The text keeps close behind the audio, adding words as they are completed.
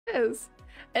is.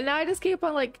 And now I just keep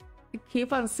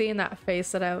on seeing that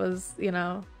face that I was, you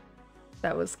know,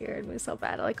 that was scaring me so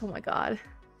bad. Like, oh my god.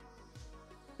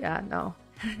 Yeah, no.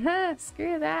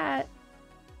 Screw that.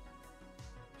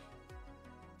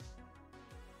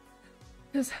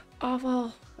 It's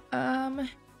awful.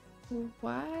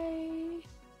 Why?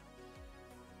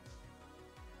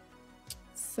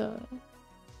 So.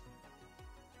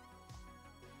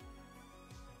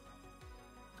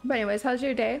 But anyways, how's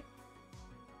your day?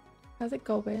 How's it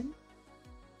going?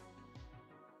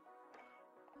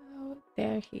 How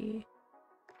dare he?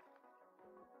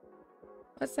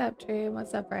 What's up, Dream?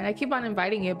 What's up, Brian? I keep on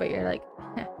inviting you, but you're like,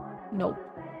 nope.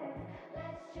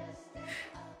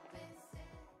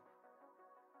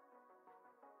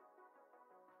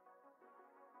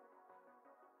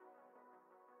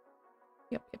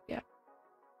 Yep.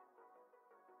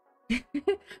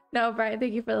 No, Brian,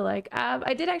 thank you for the like.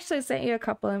 I did actually send you a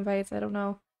couple invites. I don't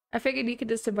know. I figured you could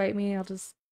just invite me. You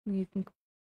can,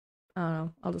 I don't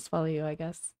know. I'll just follow you, I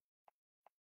guess.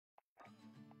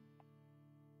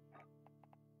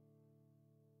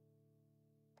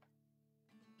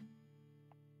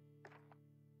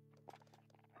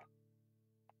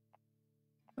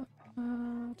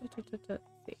 Let's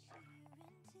see.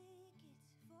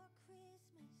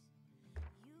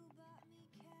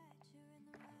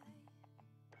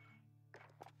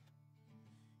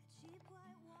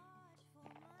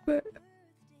 But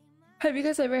have you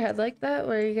guys ever had like that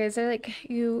where you guys are like,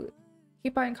 you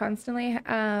keep on constantly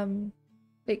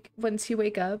like once you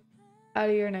wake up out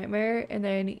of your nightmare and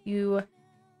then you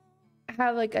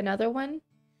have like another one,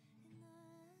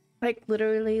 like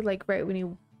literally like right when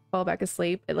you fall back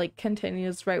asleep, it like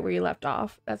continues right where you left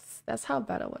off. That's how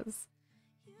bad it was.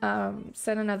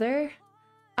 Send another.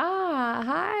 Ah,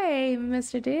 hi,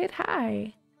 Mr. Dude.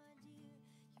 Hi.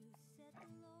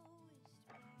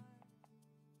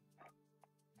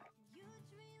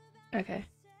 Okay.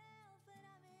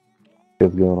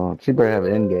 What's going on? She better have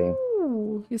an end game.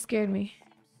 Ooh, you scared me.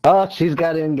 Oh, she's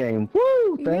got end game.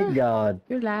 Woo! Thank God.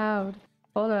 You're loud.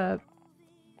 Hold up.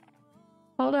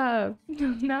 Hold up.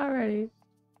 Not ready.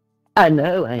 I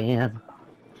know I am.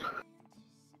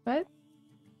 What?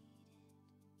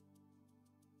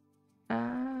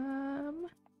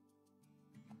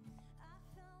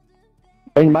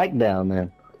 Bring Mike down,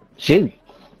 man. Shoot.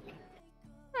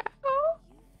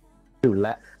 Too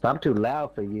loud. I'm too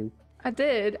loud for you. I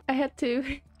did. I had to.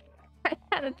 I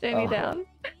had to turn you down.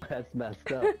 That's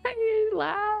messed up. You're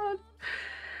loud.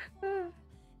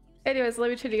 Anyways, let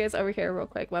me turn you guys over here real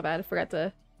quick. My bad. I forgot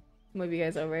to move you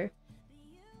guys over.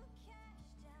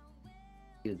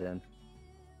 You then.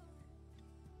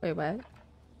 Wait, what?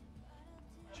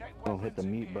 Don't hit the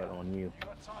mute button on you.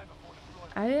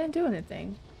 I didn't do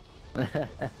anything. I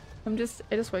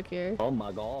just work here. Oh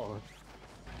my God.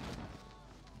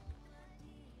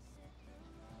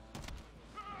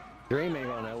 Dream ain't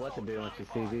gonna know what to do when she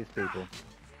sees these people.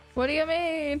 What do you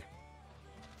mean?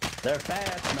 They're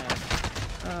fast,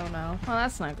 man. Oh no. Well,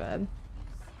 that's not good.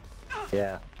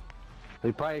 Yeah.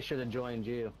 We probably should have joined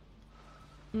you.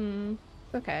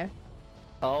 Okay.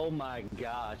 Oh my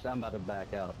gosh, I'm about to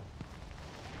back out.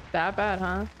 That bad,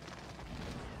 huh?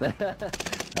 I'm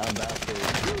about to.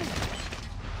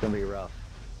 It's gonna be rough.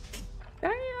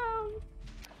 Damn.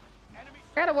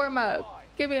 Gotta warm up.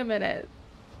 Give me a minute.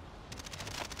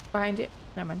 Behind you.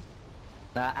 Never mind.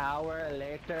 An hour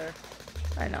later.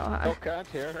 I know. Oh, can't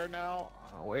hear her now.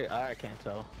 Oh, wait, I can't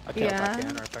tell. I can't Yeah. if I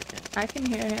can or if I can't. I can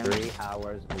hear him. 3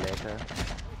 hours later.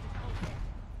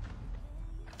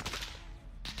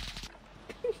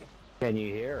 Can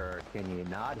you hear her or can you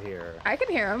not hear her? I can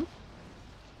hear him.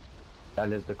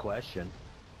 That is the question.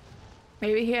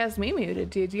 Maybe he has me muted.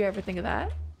 Did you ever think of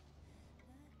that?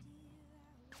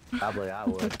 Probably I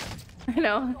would. I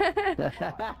know.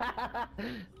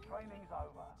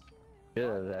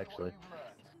 Good, actually.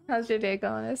 How's your day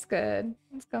going? It's good.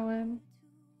 It's going.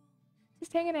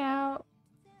 Just hanging out.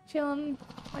 Chilling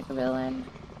like a villain.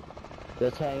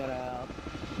 Just hanging out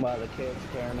while the kids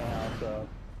tearing the house up.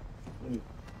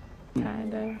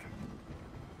 Kinda.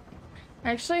 I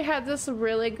actually had this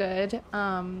really good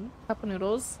cup of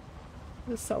noodles.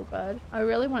 It was so good. I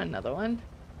really want another one.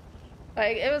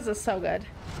 Like, it was just so good.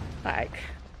 Like,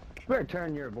 You better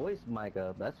turn your voice mic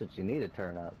up. That's what you need to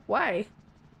turn up. why?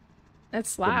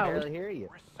 It's I can loud. barely hear you.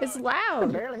 It's I can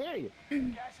loud. barely hear you.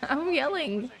 I'm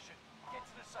yelling.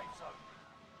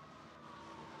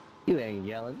 You ain't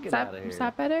yelling. Get out of here. Is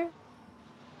that better?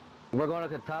 We're going to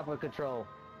the top of control.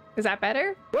 Is that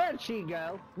better? Where'd she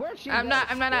go? Where'd she go? I'm not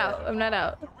out. I'm not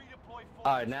out.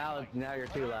 Alright, now you're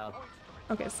too loud.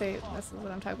 Okay, see, this is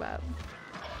what I'm talking about.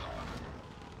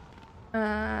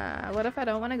 What if I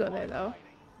don't want to go there though?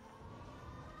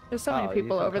 There's so many you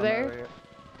people just gonna over come there. here?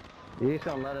 You just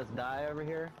gonna let us die over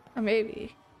here? Or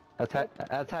maybe.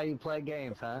 That's how you play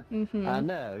games, huh? Mm-hmm. I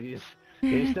know. You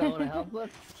still wanna help us?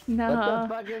 No. What the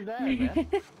fuck is that, man?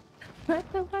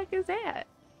 What the fuck is that?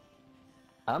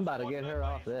 I'm about to get her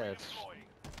off this.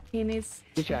 He needs.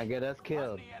 She's trying to get us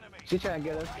killed. She's trying to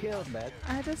get us killed, man.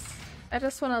 I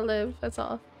just want to live. That's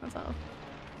all. That's all.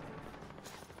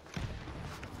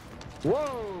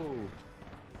 Whoa!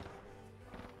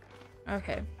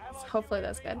 Okay. So hopefully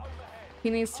that's good. He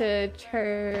needs to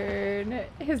turn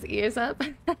his ears up.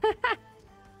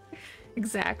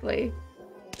 Exactly.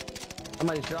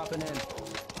 Somebody's dropping in.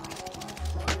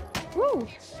 Woo!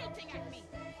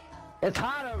 It's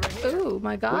hot over here. Oh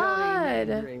my We don't even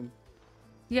need god. dream.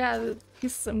 Yeah,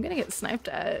 I'm gonna get sniped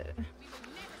at.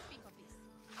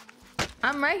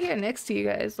 I'm right here next to you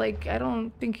guys. Like, I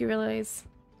don't think you realize.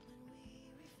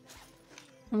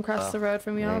 I'm across the road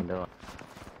from We y'all. ain't doing-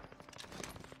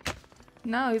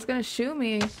 No, he's gonna shoot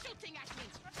me.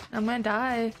 I'm gonna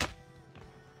die.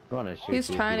 Gonna shoot He's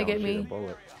you if trying you to don't get shoot a me.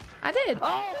 bullet. I did.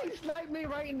 Oh, he sniped me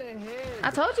right in the head.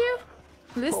 I told you.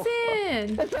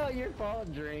 Listen. That's all your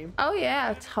fault, Dream. Oh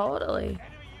yeah, totally.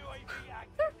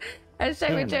 Hashtag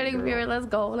Damn it, returning girl. viewer. Let's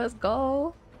go. Let's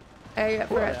go. I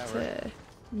forgot Whatever. to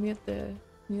mute the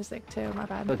music too. My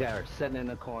bad. Look at her sitting in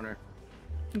the corner.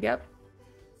 Yep.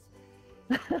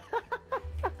 She's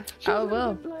I gonna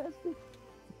will. get blasted.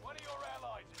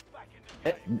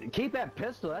 Keep that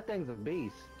pistol. That thing's a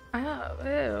beast.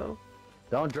 Oh,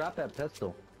 Don't drop that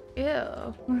pistol. ew.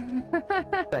 Ew.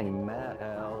 Thing mad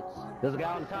else. There's a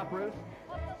guy on the top roof.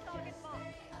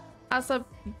 Also,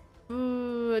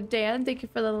 Dan, thank you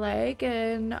for the like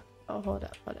and oh, hold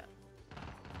up.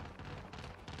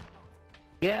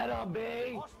 Get him,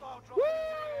 B.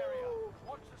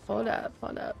 Hold up.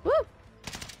 Woo!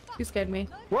 You scared me.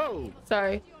 Whoa.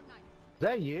 Sorry. Is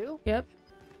that you? Yep.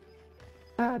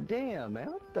 God damn, man.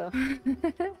 What the?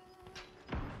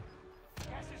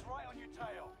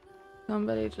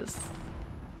 Somebody just.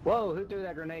 Whoa, who threw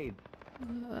that grenade?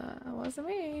 It wasn't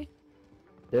me.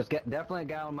 There's definitely a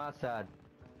guy on my side.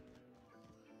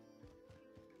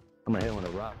 I'm gonna hit him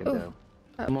with a rocket Ooh. though.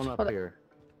 Come on Hold up here.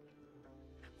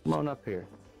 Come on up here.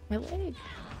 My leg.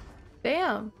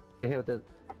 Damn. Get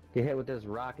hit with this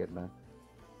rocket, man.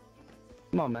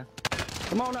 Come on, man.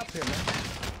 Come on up here, man.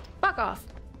 Fuck off.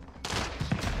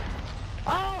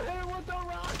 Oh, hit him with the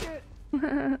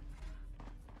rocket!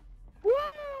 Woo!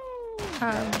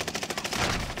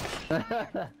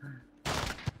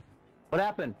 What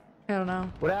happened? I don't know.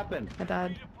 What happened? I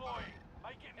died.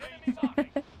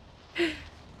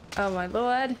 Oh my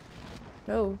lord.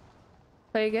 No.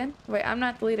 Play again? Wait, I'm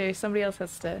not the leader. Somebody else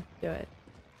has to do it.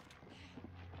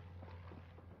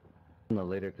 I'm the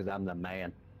leader because I'm the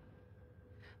man.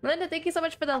 Melinda, thank you so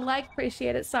much for the like.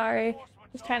 Appreciate it. Sorry.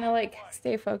 Just trying to like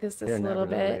stay focused just You're a little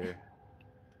never the bit. leader.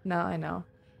 No, I know.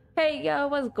 Hey, yo,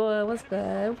 what's good? What's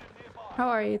good? How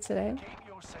are you today?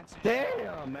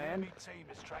 Damn, man.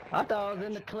 I thought I was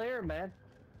in the clear, man.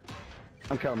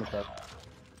 I'm killing myself.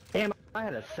 Damn, I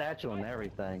had a satchel and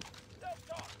everything.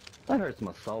 That hurts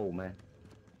my soul, man.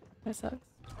 That sucks.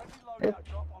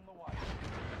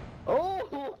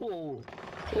 Oh,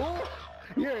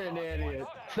 you're an idiot.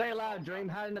 Stay alive, Dream.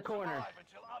 Hide in the corner.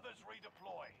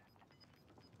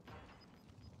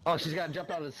 Oh, she's got to jump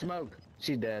out of the smoke.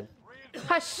 She's dead.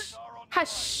 Hush!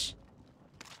 Hush!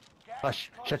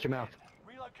 Hush. Shut your mouth.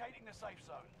 Relocating the safe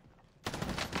zone.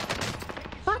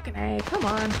 Fucking A, come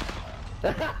on. I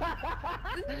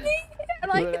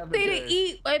like What happened they to to her?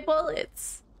 eat my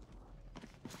bullets.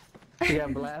 She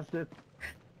got blasted.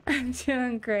 I'm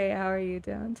doing great. How are you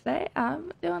doing today?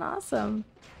 I'm doing awesome.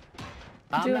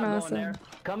 I'm Doing not awesome. going there.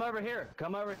 Come over here.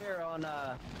 Come over here on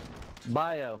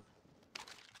bio.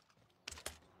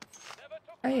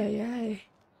 Ay, ay, ay.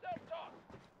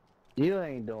 You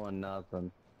ain't doing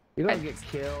nothing. You're gonna get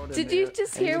killed. in Did you there,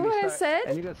 just and hear you're gonna what I start- said?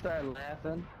 And you're gonna start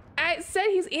laughing. I said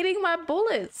he's eating my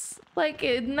bullets. Like,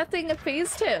 nothing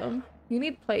phased him. You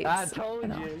need plates. I told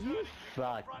know. you. You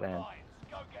suck, man.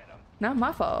 Not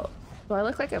my fault. Do I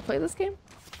look like I play this game?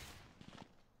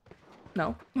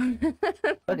 No.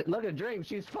 Look at Dream.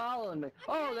 She's following me.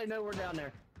 Oh, they know we're down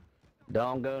there.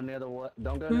 Don't go near the what?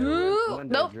 Don't go near the Ooh,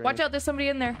 window. nope. Dream. Watch out. There's somebody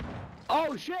in there.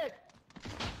 Oh shit!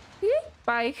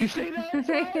 Bye. You see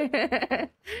that?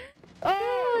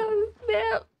 Oh,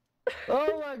 snap.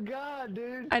 Oh my god,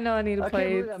 dude! I know I need I a can't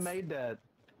believe plate. I made that.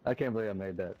 I can't believe I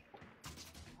made that.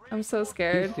 I'm so You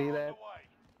scared. see that?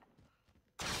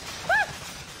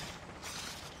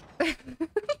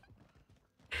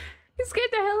 He scared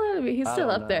the hell out of me. He's I still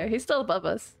don't up know. there. He's still above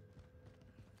us.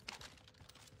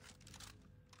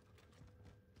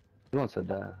 He wants to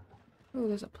die. Oh,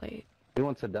 there's a plate. Who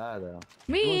wants to die though?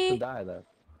 Me. Who wants to die though?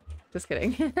 Just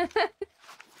kidding.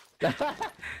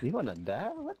 You want to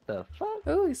die? What the fuck?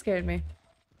 Oh, he scared me.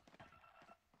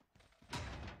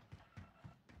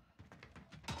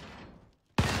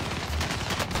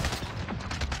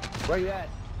 Where you at?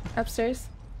 Upstairs.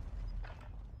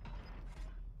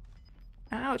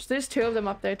 Ouch, there's two of them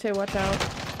up there too, watch out.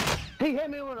 He hit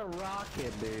me with a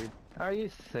rocket, dude. Are you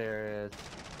serious?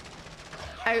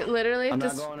 I literally I'm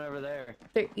just... not going over there.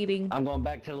 They're eating. I'm going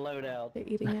back to the loadout. They're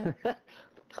eating it.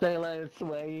 Stay low,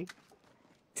 Sway.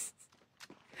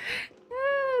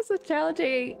 Ah, so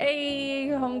challenging. Hey,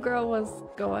 homegirl was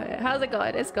going. How's it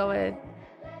going? It's going.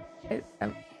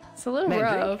 It's a little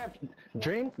rough.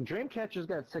 Dreamcatcher's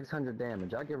got 600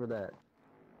 damage. I'll give her that.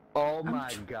 Oh my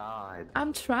god.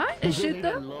 I'm trying to shoot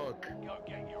them. Look.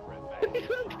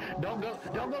 Don't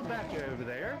go back over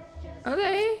there.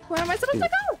 Okay, where am I supposed to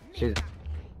go?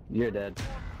 You're dead.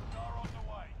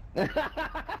 I'm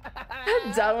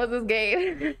done with this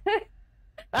game.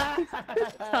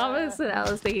 Thomas and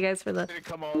Alice, thank you guys for the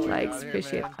likes.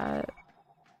 Appreciate that.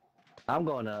 I'm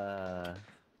going to.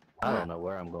 I don't know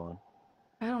where I'm going.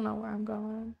 I don't know where I'm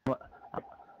going.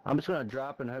 I'm just gonna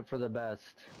drop and hope for the best.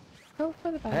 Hope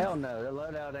for the best. Hell no, the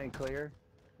loadout ain't clear.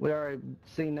 We already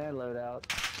seen that loadout.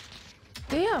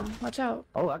 Damn, watch out.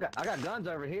 Oh, I got guns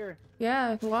over here.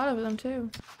 Yeah, a lot of them too.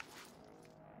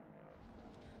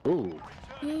 Ooh,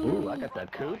 ooh, I got the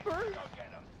Cooper.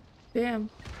 Damn.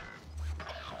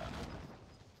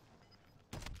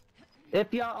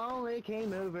 If y'all only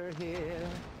came over here.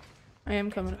 I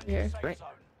am coming over here.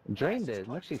 Drain did.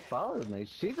 Look, she followed me.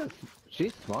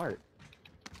 She's smart.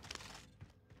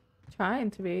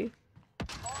 Trying to be.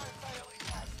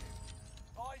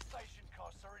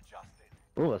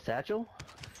 Ooh, a satchel.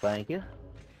 Thank you.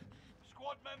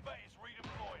 Squad member is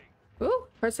redeploying. Ooh,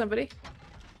 heard somebody.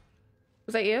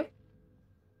 Was that you?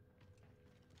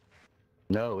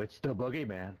 No, it's the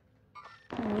boogeyman.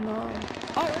 Oh no.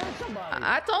 Oh, there's somebody.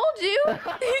 I told you.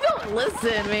 You don't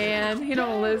listen, man. You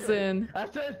don't listen. I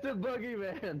said it's the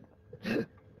boogeyman.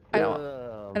 I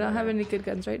don't have any good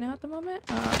guns right now at the moment.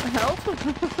 Help.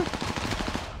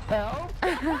 Help.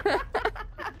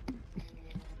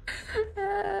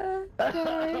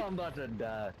 Okay. I'm about to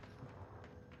die.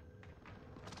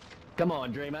 Come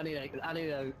on, Dream. I need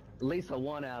at least a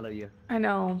 1 out of you. I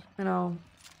know.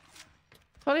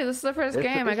 Told you this is the first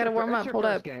game. I gotta warm up. Hold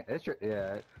up. It's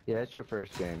your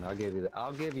first game. I'll give you that.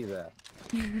 I'll give you that.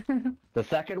 The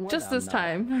second one. Just this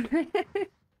time.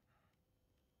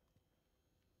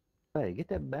 Hey, get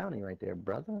that bounty right there,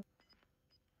 brother.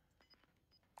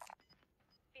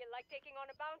 Feel like taking on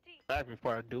a bounty? Back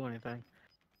before I do anything.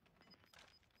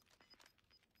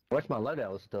 Watch my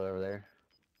loadout was still over there.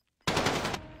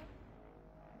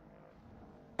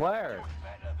 Where?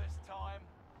 Better this time.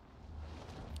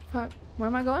 Fuck. Where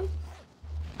am I going?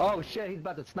 Oh shit, he's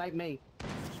about to snipe me.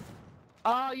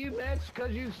 Oh, you bitch,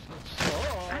 cause you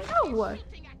saw. Ow!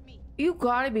 You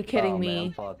gotta be kidding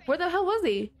me. Man, Where the hell was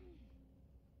he?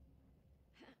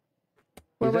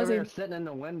 Where He's was over he? there sitting in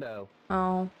the window.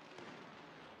 Oh.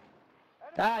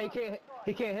 Ah, he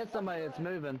can't hit somebody that's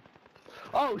moving.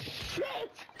 Oh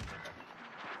shit!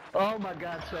 Oh my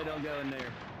god, so don't go in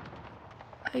there.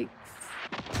 Yikes.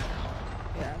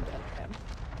 Yeah, I'm dead.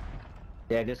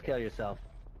 Yeah, just kill yourself.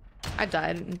 I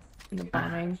died in the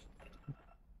bombing.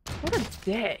 What a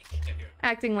dick.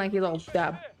 Acting like he's all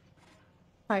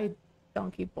high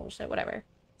donkey bullshit, whatever.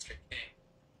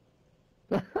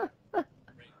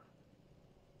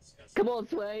 Come on,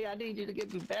 Sway, I need you to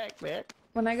get me back, man.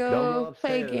 When I Don't go go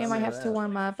play a upstairs, game, I I know have to that.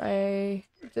 warm up. I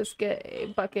just get a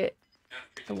bucket.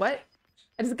 What?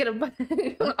 I just get a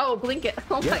bucket. Oh, blink it.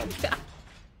 Oh my god.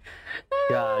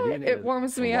 God, you need It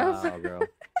warms me wow, up. girl.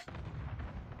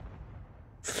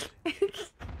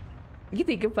 You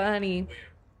think you're funny.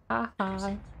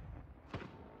 Haha.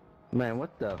 Man,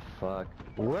 what the fuck?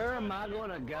 Where am I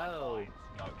gonna go?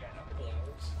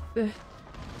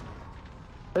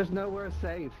 There's nowhere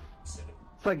safe.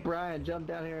 It's like Brian, jump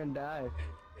down here and die.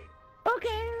 Okay,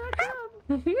 here I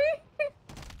come.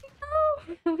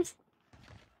 No.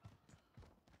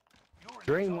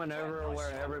 Dream went over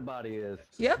where everybody is.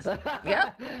 Yep.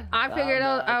 Yep. I figured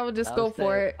out I would just go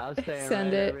for it. I'm staying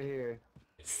Send right it. over here.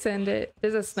 Send it.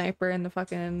 There's a sniper in the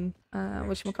fucking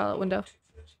whatchamacallit window.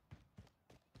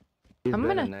 He's I'm been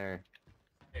gonna- in there.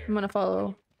 I'm gonna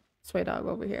follow Sway Dog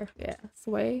over here. Yeah.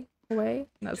 Sway away.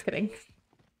 No, just kidding.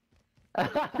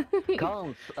 Call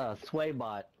him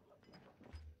Swaybot.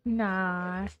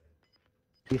 Nah.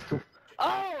 He's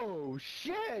oh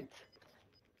shit!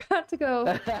 Got to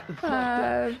go.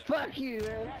 Fuck you,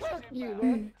 man. Fuck you,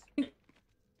 man.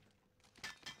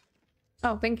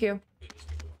 Oh, thank you.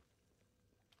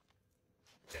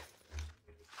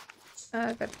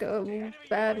 I got to go.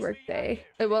 Bad work day.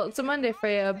 Well, it's a Monday for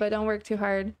you, but don't work too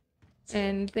hard.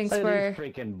 And thanks Look at for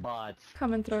these freaking bots.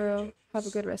 coming through. Have a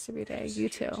good rest of your day. You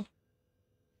too.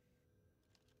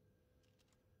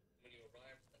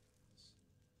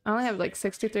 I only have like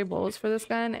 63 bullets for this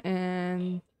gun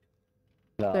and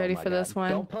 30 my for this God.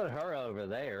 one. Don't put her over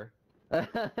there.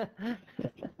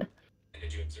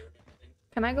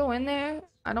 Can I go in there?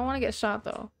 I don't want to get shot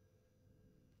though.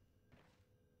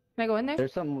 Can I go in there?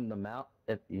 There's something to mount.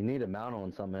 If you need a mount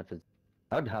on something, if it's,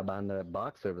 I'd hop behind that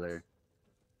box over there.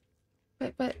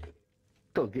 But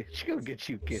Go get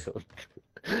you killed.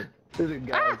 There's a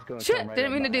guy who's gonna shit! come right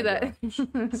Didn't up mean to do behind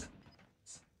that. you.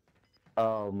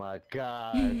 Oh my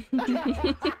God.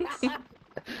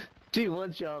 She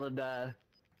wants y'all to die.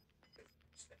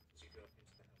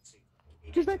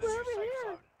 She's like, we're over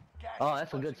here. Oh,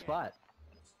 that's a good spot.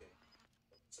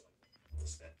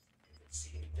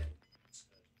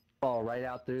 Fall right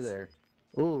out through there.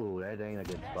 Ooh, that ain't a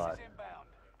good spot.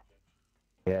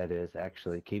 Yeah, it is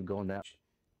actually. Keep going down.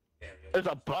 There's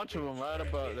a bunch of them right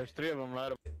above. There's 3 of them right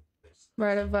above.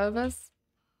 Right above us.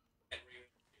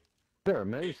 There a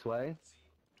moose way.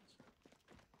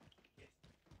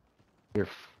 You're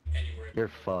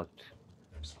fucked.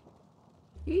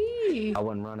 Eee. I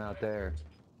wouldn't run out there.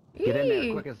 Get in there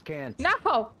Eee. quick as can.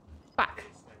 No! Fuck.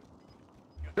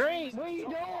 Green, what are you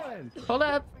doing? Hold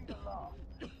up.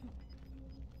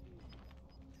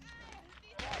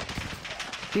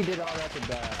 She did all that to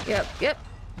die. Yep.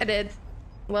 I did.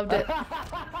 Loved it.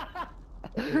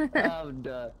 I'm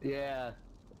done. Yeah.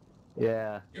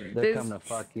 They're This- coming to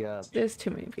fuck you up. There's too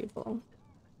many people.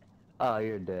 Oh,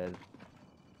 you're dead.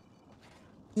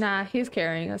 Nah, he's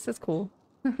carrying us. It's cool.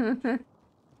 Look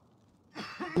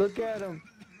at him.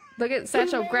 Look at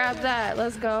Satchel. Grab that.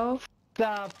 Let's go.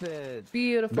 Stop it. Better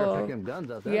Beautiful. pick them guns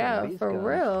up there. Yeah, These for guns.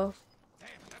 real.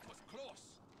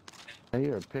 Hey,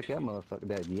 you better pick that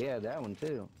motherfucker. That one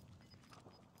too.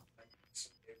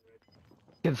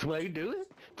 Can Sway do it?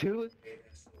 Do it?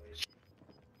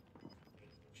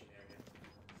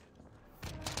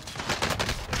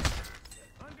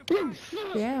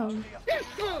 Damn.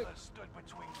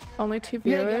 Only 2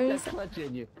 You ain't got viewers. that clutch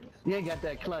in you. You ain't got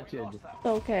that clutch in you.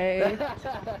 Okay.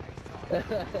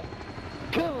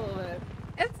 Come on, man.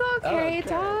 It's okay,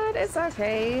 Todd. It's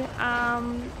okay.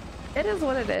 It is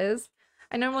what it is.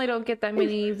 I normally don't get that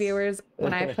many viewers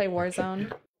when I play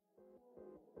Warzone.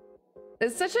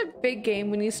 It's such a big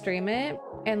game when you stream it,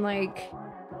 and like,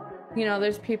 you know,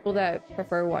 there's people that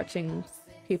prefer watching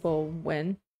people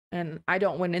win, and I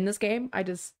don't win in this game. I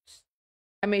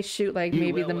may shoot like You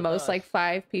maybe will the with most us. like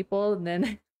 5 people, and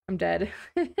then I'm dead.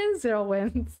 0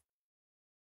 wins.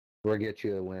 We'll get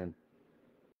you a win.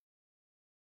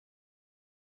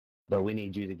 But we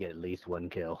need you to get at least 1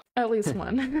 kill. At least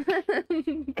 1.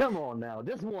 Come on now,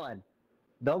 just 1.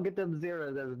 Don't get them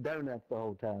zeros as donuts the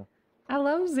whole time. I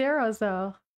love zeros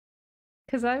though,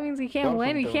 because that means you can't Throw win,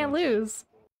 some you can't donuts.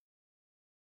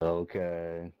 lose.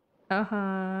 Okay.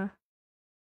 Uh-huh.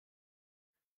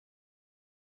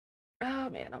 Oh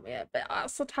man, but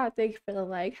also Todd, thank you for the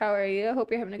like. How are you? I hope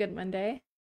you're having a good Monday.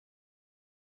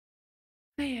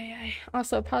 Ay.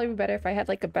 Also, it'd probably be better if I had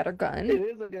like a better It gun.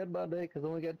 is a good Monday because I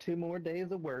only got 2 more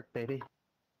days of work, baby.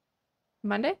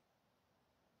 Monday?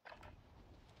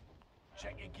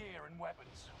 Check your gear and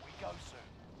weapons. We go soon.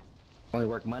 Only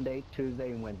work Monday,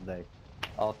 Tuesday, and Wednesday.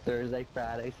 Off Thursday,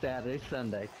 Friday, Saturday,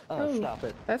 Sunday. Oh, stop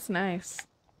it. That's nice.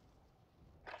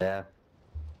 Yeah.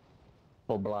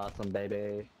 Full blossom,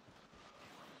 baby.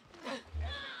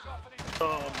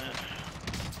 Oh man.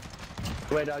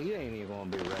 Wait, dog, you ain't even gonna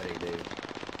be ready, dude.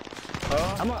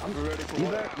 I'm ready for You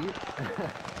what? better,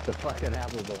 the fucking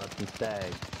apple blossom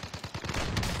stag.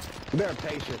 You better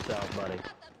pace yourself, buddy.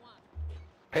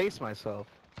 Pace myself.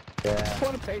 Yeah. I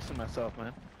want to pace myself,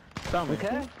 man. Tell me.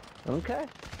 Okay.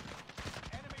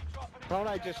 Why don't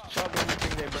I just chug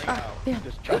everything they bring out? damn.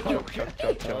 Just chug.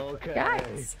 Okay.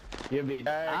 Guys. You mean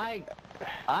I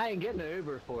ain't getting an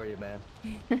Uber for you, man.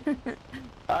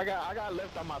 I got a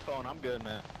lift on my phone. I'm good,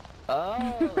 man.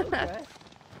 Oh, okay.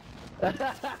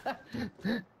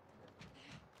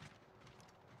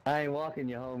 I ain't walking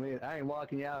you home either. I ain't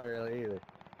walking you out early either.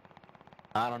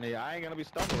 I ain't gonna be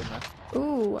stumbling, man.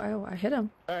 Ooh, I hit him.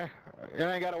 Hey, you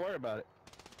ain't gotta worry about it.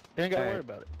 You ain't gotta worry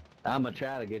about it. I'm gonna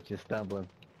try to get you stumbling.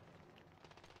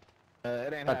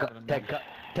 It ain't happening. man.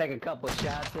 Take a couple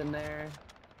shots in there.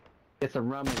 Get some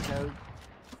rum and coke.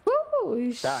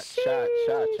 Ooh, Shot.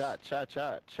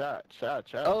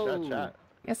 Oh.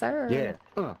 Yes, sir.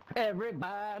 Yeah.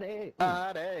 Everybody.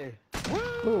 Hey.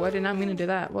 Ooh, I did not mean to do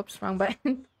that. Whoops, wrong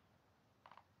button.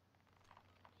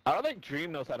 I don't think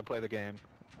Dream knows how to play the game.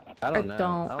 I don't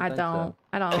know.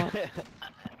 I don't.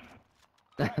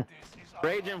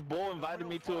 Raging Bull invited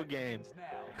me to a game.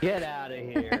 Get out of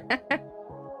here.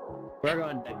 We're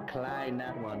going to decline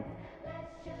that one.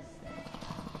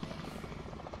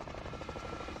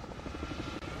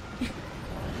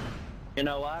 You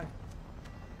know why?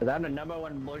 Because I'm the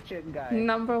 #1 bullshit guy.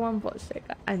 #1 bullshit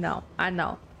guy. I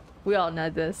know. We all know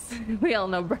this. We all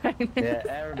know Brian. Yeah,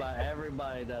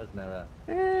 everybody does know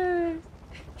that.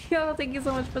 Y'all, thank you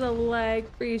so much for the like.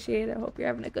 Appreciate it. Hope you're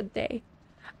having a good day.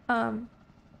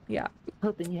 Yeah.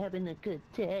 Hoping you're having a good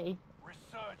day.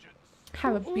 Resurgence.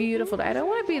 Have a beautiful day. I don't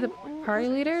want to be the party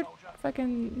leader.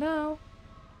 Fucking no.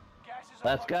 Gas is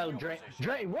Let's go, Dre.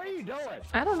 Dre, what are you doing?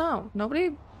 I don't know.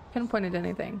 Nobody pinpointed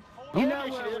anything. You know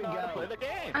She where didn't we know how to play go. the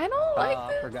game. I don't like I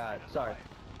this. forgot. Sorry.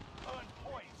 earn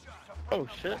points to Oh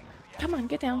shit. Come on,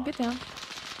 get down, get down.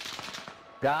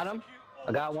 Got him.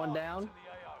 I got one down.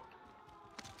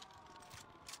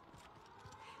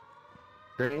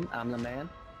 Dream, I'm the man.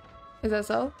 Is that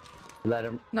so? Let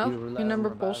him. No, let your him number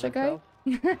revive bullshit guy.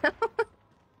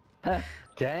 himself?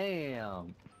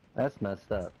 Damn. That's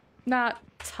messed up. Not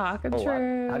talking Oh,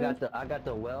 true. I got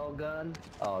the well gun.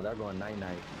 Oh, they're going night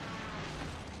night.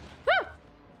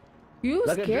 You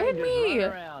Look at scared Dream just me.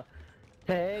 running around.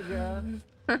 Hey girl.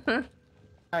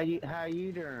 How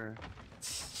you doing?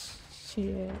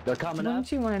 Shit. They're coming What up.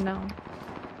 don't you want to know?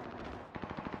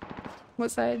 What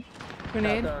side?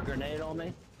 Grenade? Grenade? Throw a grenade on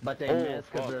me, but they Oh, miss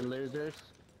because fuck. they're losers.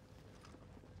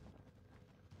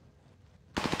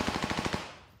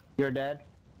 You're dead.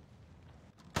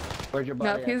 Where's your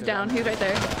buddy? Nope, he's at? 'Cause down. I'm He's right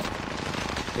there.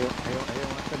 He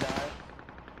wants to die.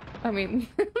 I mean,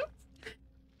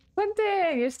 one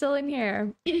day you're still in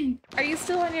here. Are you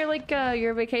still on your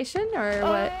your vacation or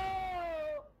what?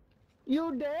 Oh,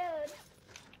 you dead?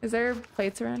 Is there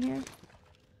plates around here?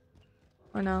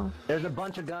 Or no? There's a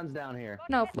bunch of guns down here.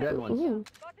 No. Good ones. Ooh.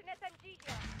 Got an SMG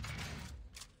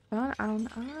here.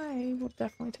 I will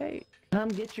definitely take. Come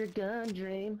get your gun,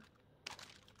 Dream.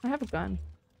 I have a gun.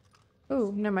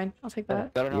 Ooh, never mind. I'll take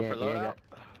that. Got enough Yeah, for you ain't loadout?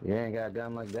 You ain't got a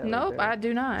gun like that. Nope, right I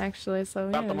do not actually. So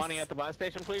Got the yes. money at the buy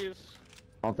station, please.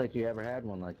 I don't think you ever had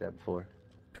one like that before.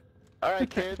 All right,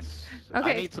 kids.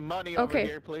 Okay. I need some money over Okay.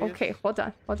 here, please. Okay. Hold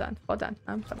on.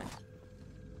 I'm coming.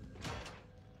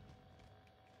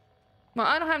 Well,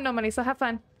 I don't have no money, so have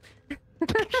fun.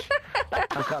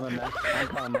 I'm coming, man. I'm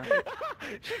coming.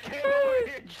 She came over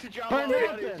here. She dropped all the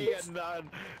money. She had none.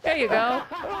 There you go.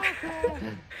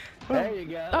 There you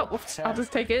go. Oh, whoops, I'll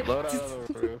just take it. Load out of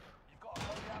the roof.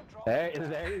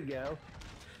 There you go.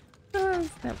 Oh,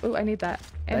 snap. Ooh, I need that.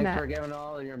 And Thanks for that. giving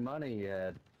all of your money, you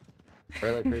had.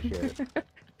 Really appreciate it.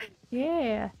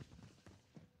 Yeah.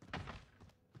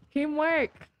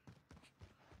 Teamwork.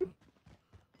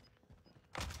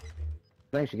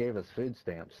 I think she gave us food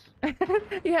stamps.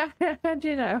 Yeah, how'd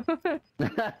you know?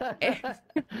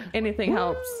 Anything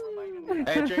helps.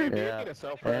 Hey, Dream, Yeah. you need a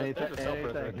self-res. Anything, There's a self-res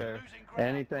right anything, there.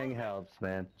 anything helps,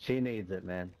 man. She needs it,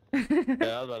 man. Yeah,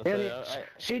 I was about to say.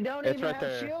 She don't It's even right have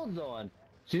there. shields on.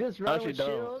 She just runs she with don't.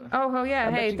 shields. Oh yeah,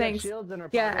 I bet hey, she got thanks. shields in her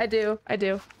Yeah, pocket. I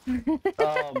do.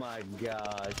 Oh my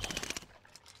gosh.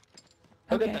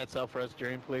 Look Okay. at that self-res,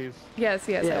 Dream, please. yes,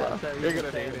 I will. so You're you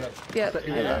gonna save need it. it. Yep. Yeah, so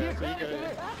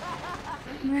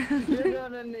You're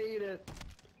gonna need it.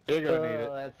 you're gonna need it.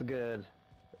 Oh, that's good.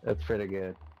 That's pretty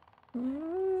good.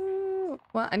 Ooh,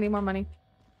 well, I need more money.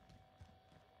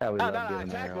 Yeah, we No, love no, no, getting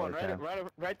attack there all one, the time.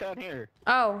 right down here.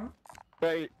 Oh,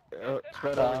 Right,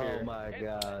 spread over Oh here. my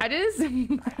god. I did.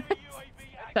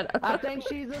 Shut up. I think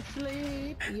she's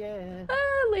asleep. Yeah. Ah,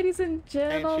 ladies and she's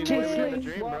living the gentlemen.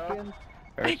 dream, bro.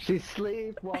 She's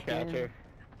sleepwalking. Gotcha.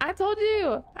 I told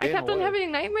you. I In kept on what?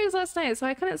 having nightmares last night, so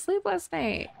I couldn't sleep last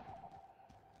night.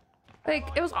 Like,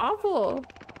 it was awful.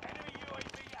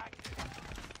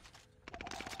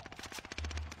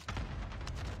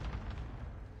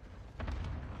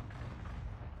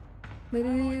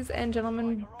 Ladies and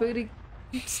gentlemen, booty.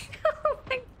 Oh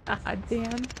my god,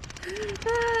 Dan.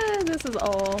 Ah, this is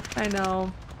all. I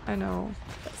know. I know.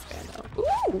 This guy, I know.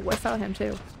 Ooh, I saw him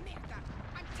too.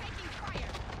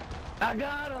 I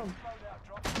got him.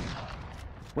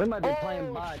 We might be playing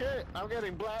Oh bot. shit! I'm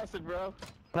getting blasted, bro.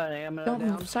 Putting ammo Don't down.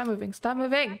 move. Stop moving. Stop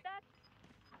moving.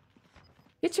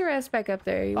 Get your ass back up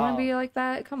there. You want Oh. to be like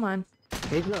that? Come on.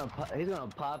 He's gonna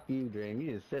pop you, Dream.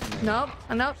 You just sitting there. Nope.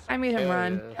 Nope. I made him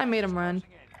run. Yeah. I made him run.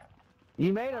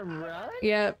 You made him run?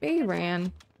 Yep, he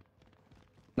ran.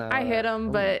 No, I hit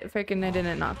him, but freaking I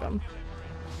didn't knock him.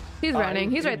 He's running.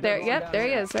 He's right there. Yep, there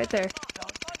he is. Right there.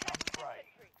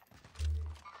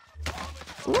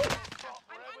 Ooh,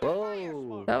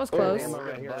 Whoa. that was There's close. ammo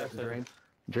right here, Dream.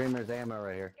 Dream, there's ammo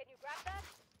right here. Can you grab that?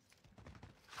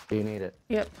 You need it.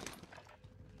 Yep.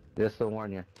 Just to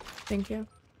warn you. Thank you.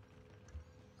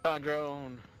 On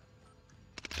drone.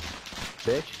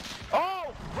 Bitch.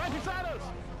 Oh! Right beside us!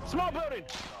 Small building!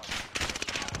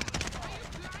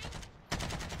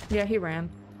 Yeah, he ran.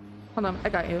 Hold on, I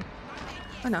got you.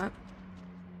 Or not.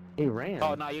 He ran.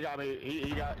 Oh no, you got me.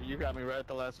 You got me right at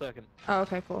the last second. Oh,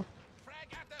 okay, cool.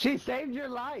 She saved your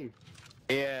life.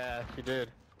 Yeah, she did.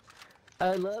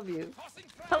 I love you.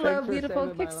 Hello, Thanks for beautiful.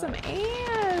 saving my Kick some life.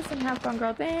 ass and have fun,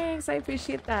 girl. Thanks. I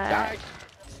appreciate that. Alright.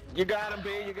 You got him, B.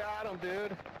 You got him,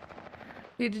 dude.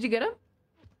 Did you get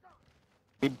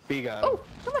him? B got him. Oh,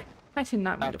 come on. I should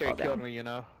not mean to After fall he killed down. me, you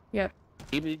know. Yep.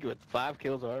 He beat with 5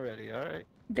 kills already. All right.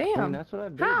 I Damn. mean, that's what I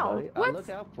do, How? buddy. I What? look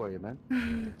out for you,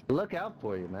 man. Look out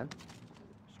for you, man.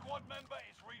 Squad member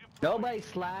is redeployed. Nobody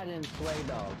slide in sway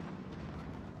dog.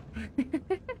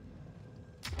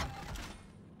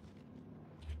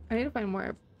 I need to find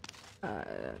more.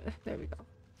 There we go.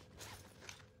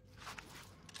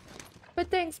 But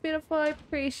thanks, beautiful. I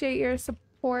appreciate your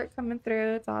support coming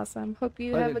through. It's awesome. Hope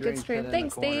you Look have at a good Dream stream. sit in the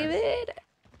Thanks, corner. David.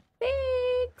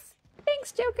 Thanks.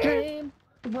 Thanks, Joker. Dream,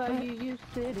 why are you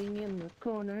sitting in the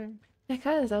corner?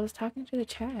 Because I was talking to the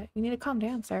chat. You need to calm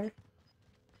down, sir.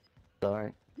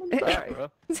 Sorry. Yeah,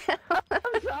 bro. I'm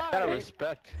Gotta sorry.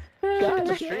 respect. God It's a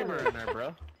damn streamer it. in there,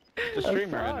 bro. It's a I'm streamer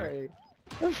in there. sorry.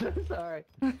 I'm so sorry.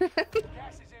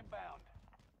 Gas is inbound.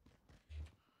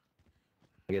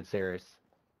 Get serious.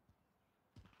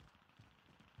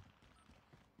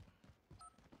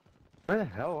 Where the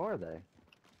hell are they?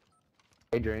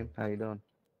 Hey, Dream, how you doing?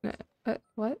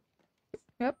 What?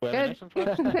 Yep, Wait, good. next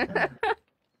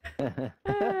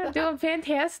one? Doing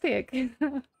fantastic.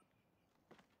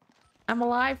 I'm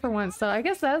alive for once, so I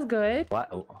guess that's good.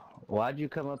 Why'd you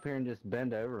come up here and just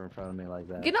bend over in front of me like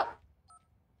that? Get up.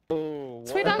 Oh,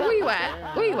 Sweet dog, where you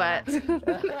at? Where you at?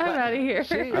 I'm out of here.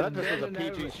 She I thought this was a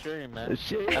bending PG over. stream, man.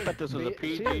 She I thought this was a be-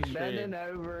 PG she's stream. bending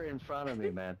over in front of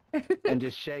me, man, and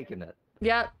just shaking it.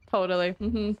 Yep, totally.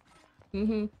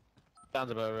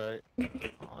 Sounds about right.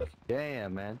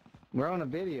 Damn, man. We're on a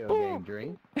video game,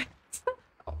 Dream.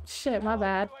 Oh, shit, my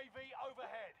bad. UAV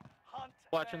overhead. Hunt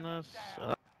Watching them this.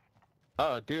 down.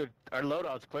 Oh, dude, our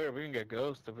loadout's clear. We can get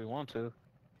Ghost if we want to.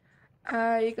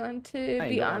 Are you going to I ain't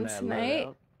be going on that tonight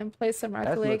loadout. and play some Rocket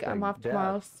That League? looks I'm like off death.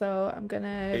 tomorrow, so I'm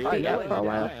gonna Yeah, be I out know for a it's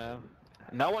while. death.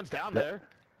 No one's down there.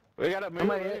 We gotta move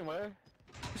Somebody- anyway.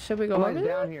 Should we go over Somebody's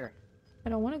there? down here. I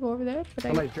don't want to go over there, but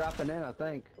Somebody's dropping in, I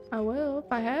think. I will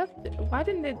if I have to. Why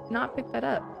didn't it not pick that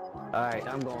up? All right,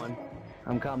 I'm going.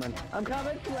 I'm coming. I'm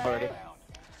coming. Already. Slay.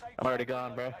 I'm already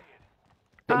gone, bro. Hey,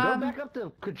 go Um, back up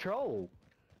to control.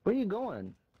 Where you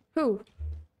going? Who?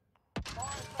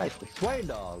 Hey, sway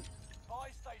dog. Buy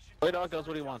station. Play dog does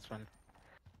what he wants, man.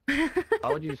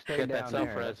 How would you stay Get that down self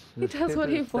there? res. He does what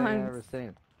he Stupidest thing I wants. ever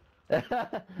seen.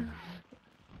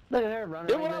 Look at her running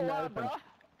Do right what I in the want, open. bro.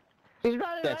 She's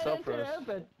running That's right into self-res.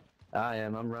 the open. I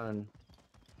am. I'm running.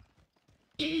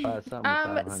 Something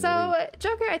 500 So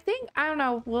Joker, I think I don't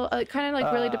know. Well, it kind of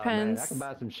like really Oh, man, depends. I can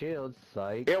buy some shields.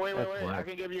 Like, Yeah, wait. that's I fine.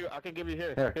 can give you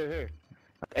here. Here. Here.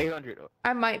 800.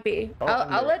 I might be. Oh,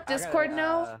 I'll let I got, Discord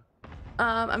know.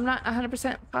 I'm not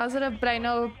 100% positive, but I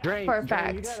know Dream, for a Dream,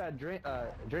 fact. you got a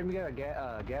Dream, you got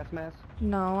a gas mask?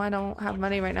 No, I don't have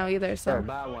money right now either, There, so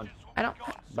buy one. I don't.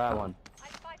 Buy one. I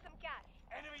spy some gas.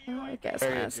 Enemy I UAV. guess There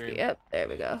you mask. go. Yep, there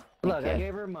we go. Look, Thank I you.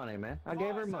 gave her money, man. I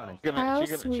gave her money. How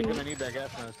She's sweet. gonna need that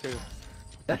gas mask too.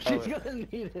 She's gonna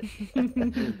need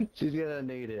it. She's gonna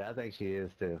need it. I think she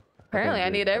is too. Apparently, I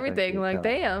think need she- everything. she's Like,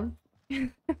 coming.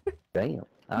 damn. Damn.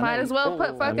 I Might know- as well put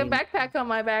Oh, fucking I mean- backpack on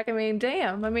my back. I mean,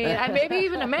 damn. I mean, maybe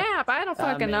even a map. I don't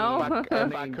I fucking mean, know. If I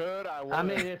mean- could, I would. I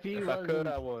mean, if you I wasn't, could,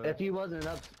 I would. if you wasn't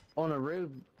up on a roof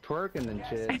twerking and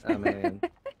shit, I mean,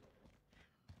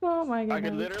 Oh my I could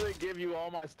goodness. literally give you all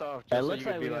my stuff just it so looks you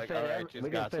could like be we can like, fit, alright, just we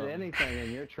can got fit something. anything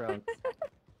in your trunk.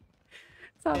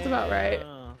 Sounds about right.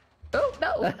 Yeah. Oh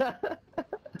no.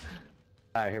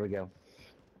 All right, here we go.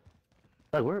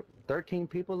 Look, we're 13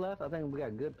 people left. I think we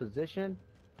got good position.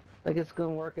 I think it's gonna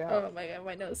work out. Oh my god,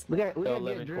 my nose. We got The to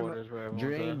 11 get Dream. quarters where everyone's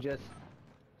Dream, at. just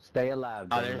stay alive.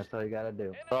 Oh, Dream. there's- That's all you gotta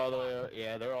do. All the way,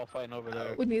 yeah, they're all fighting over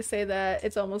there. When you say that,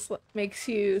 it's almost makes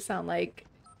you sound like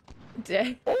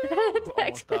dead.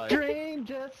 Almost died. Dream,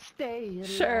 just stay alive.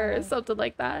 Sure, something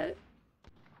like that.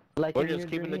 Like We're in just your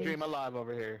keeping the dreams. dream alive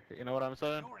over here. You know what I'm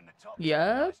saying? You're in the top.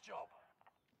 Yep. Nice job.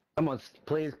 Come on,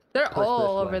 please. They're push all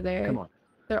this over way. there. Come on,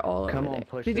 They're all come over on, there.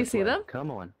 push. Did you this see way. them?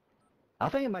 Come on. I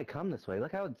think it might come this way.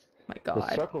 Look how it's, My the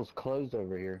god. circle's closed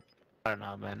over here. I don't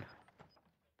know, man.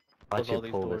 I Close all should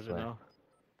these pull doors, this you way. know?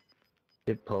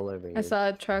 Should pull over here. I saw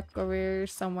a truck over here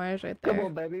somewhere right there. Come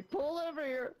on, baby, pull over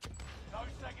here. No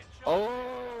second chance.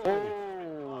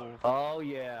 Oh!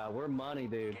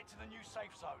 funny, dude. Get to the new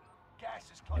safe zone. Gas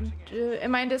is closing in.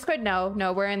 Am I in Discord?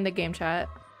 No, we're in the game chat.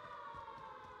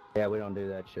 Yeah, we don't do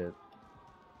that shit.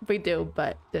 We do,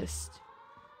 but just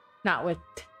not with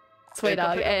Sway Hey, come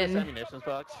Dog pick up this and ammunition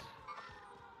box.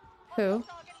 who?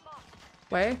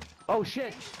 Where? Oh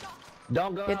shit!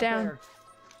 Don't go Get out down. there.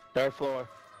 Third floor.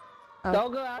 Oh.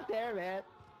 Don't go out there, man.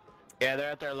 Yeah,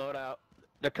 they're at their loadout.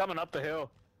 They're coming up the hill.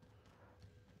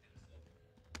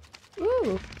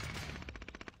 Ooh.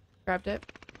 Grabbed it.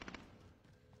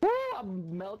 Woo, I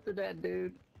melted that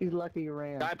dude. He's lucky you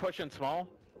ran. Guy pushing small.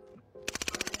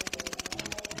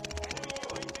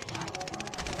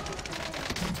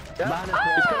 Behind us,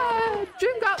 Ah!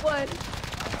 Dream got one.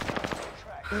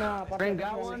 Green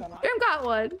got one. Dream got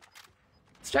one.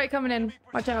 Strike coming in.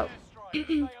 Watch out.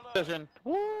 Position.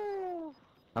 Woo.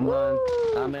 I'm going.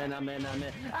 I'm in, man. An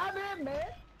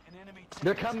enemy team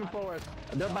They're coming for us.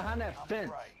 They're behind that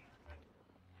fence.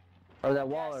 Or that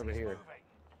wall over here.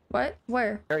 What?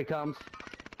 Where? There he comes.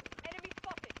 Enemy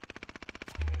spotted.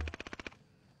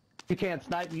 You can't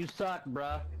snipe, you suck,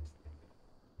 bruh.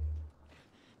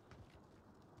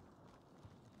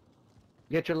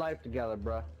 Get your life together,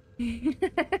 bruh.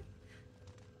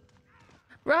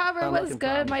 Robert, I'm what's looking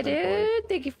good, my promising for you. dude?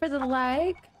 Thank you for the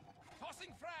like. Tossing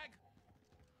frag.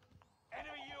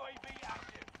 Enemy UAV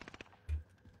active.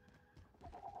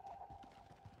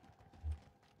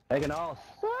 They can all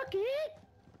suck it.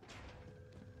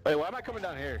 Wait, why am I coming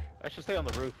down here? I should stay on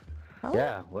the roof. Oh.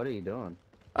 Yeah, what are you doing?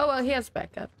 Oh well, he has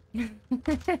backup. Maybe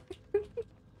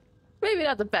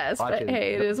not the best, Watch but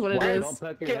hey, it is what it Watch is. Don't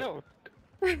poke Get your- out.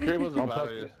 Dream was Don't about poke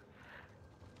it.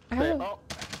 Oh. Oh,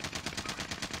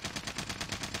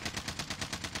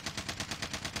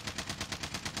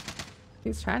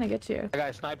 He's trying to get you. that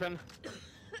guy sniping.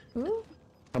 Ooh.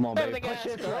 Come on, baby. Everything Push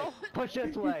else, this way. girl. Push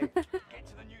this way. Get to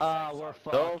the new safe We're zone.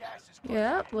 fucked. No. Gas is closing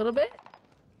Yeah, a little bit.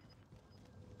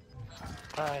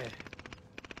 Aye.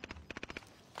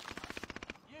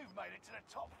 You've made it to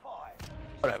the top 5.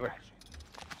 Whatever.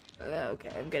 Okay,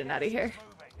 I'm getting out of here.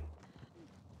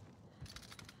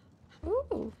 Moving.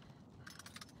 Ooh.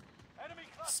 Enemy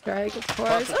cluster. Strike, of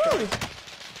course. Ooh.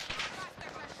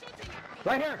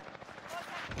 Right here.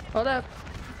 Hold up.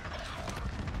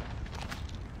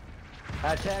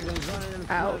 I tagged him. He's running in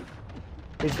the Ow. smoke.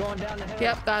 He's going down the hill.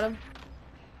 Yep, got him.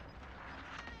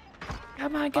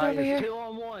 Come on, get Alright, over it's here.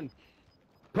 2-on-1.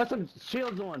 Put some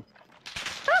shields on.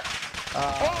 Oh,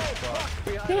 Fuck.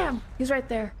 Behind us. Damn, he's right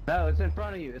there. No, it's in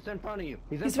front of you. It's in front of you.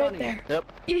 He's in He's front right of there.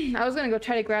 Yep. I was gonna go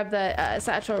try to grab the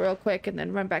satchel real quick and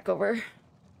then run back over.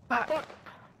 Fuck.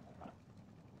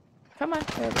 Come on,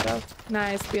 there we go.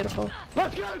 Nice, beautiful. you.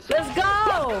 Let's go. Let's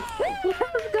go!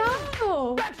 Let's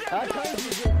go! I told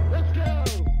you. Let's go.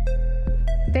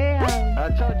 Damn. I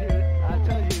told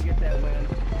you to get that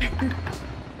win.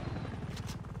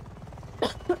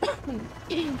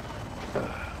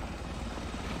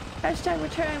 Hashtag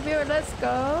return viewer, let's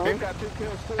go. Dream got 2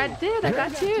 kills too. I did, I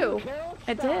got you.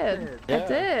 I Stop did. it. I Yeah.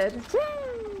 did.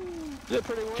 Did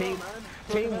pretty well, Team- man.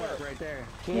 Teamwork right there.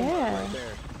 Teamwork Yeah. right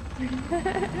there.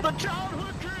 The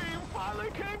childhood dream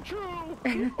finally came true.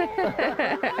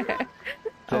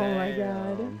 Oh my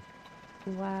god. Damn.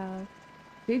 Wow.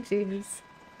 GG's.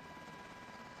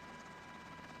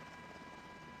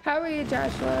 How are you,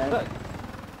 Joshua? Look,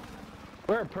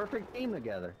 we're a perfect team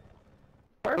together.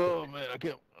 Oh man,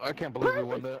 I can't believe we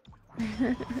won that.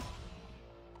 That's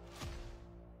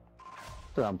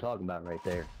what I'm talking about right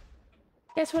there.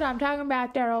 Guess what I'm talking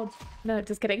about, Daryl? No,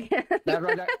 just kidding. That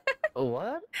right there. Oh,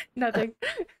 what? Nothing.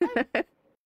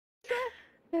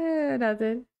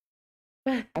 Nothing.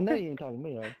 I know you ain't talking to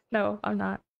me, right? No, I'm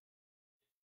not.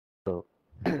 So,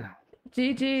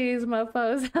 GG's,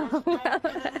 mofos.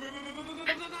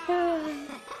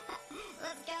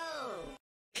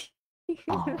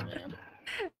 oh man.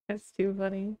 That's too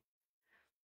funny.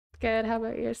 Good. How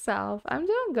about yourself? I'm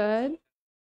doing good.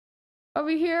 Over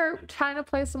here trying to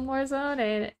play some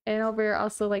Warzone and over here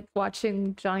also like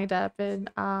watching Johnny Depp and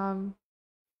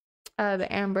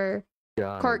the Amber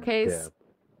Johnny court case. Depp.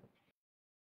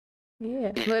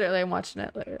 Yeah, literally I'm watching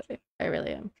it, literally. I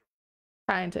really am.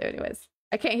 Trying to anyways.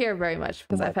 I can't hear very much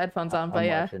because I have headphones on, but I'm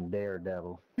yeah. watching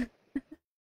Daredevil.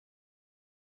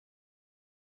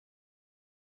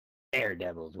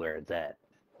 Daredevil's where it's at.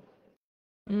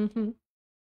 Mm-hmm.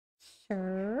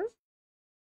 Sure.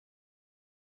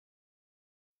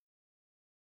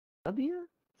 W?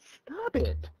 Stop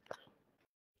it.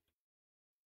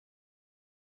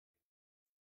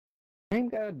 Game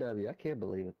got a W. I can't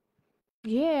believe it.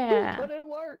 Yeah. But it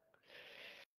worked.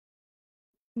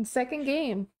 Second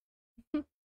game.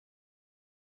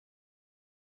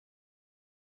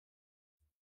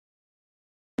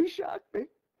 You shocked me.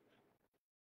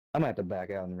 I'm gonna have to back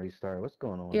out and restart. What's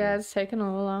going on? Yeah, here? it's taking a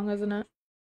little long, isn't it?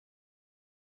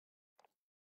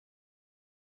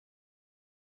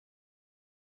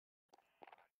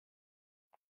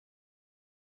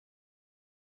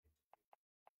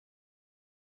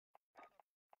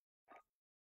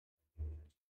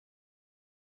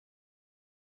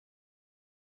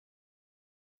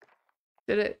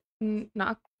 Did it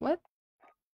knock? What?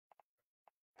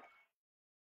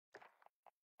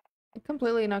 It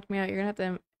completely knocked me out. You're gonna have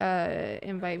to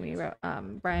invite me,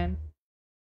 Brian.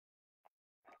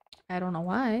 I don't know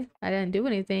why. I didn't do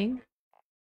anything.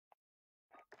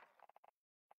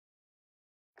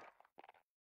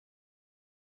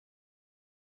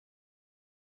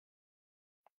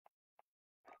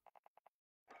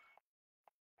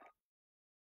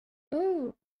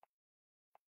 Ooh.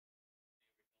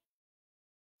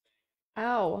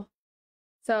 Ow.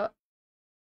 So,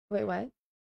 wait, what?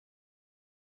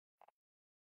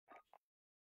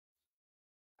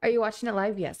 Are you watching it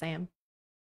live? Yes, I am.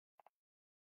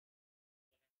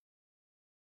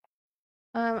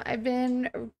 I've been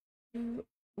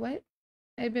what?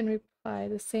 I've been reply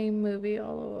the same movie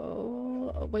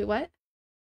all wait, what?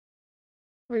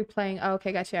 Replaying. Oh,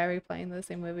 okay, gotcha. Replaying the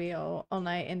same movie all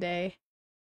night and day.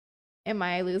 Am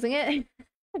I losing it?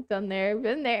 Done there,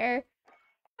 been there.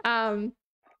 That's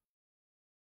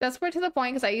more to the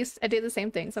point because I do the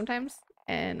same thing sometimes,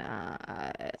 and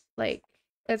like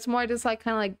it's more just like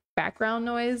kind of like background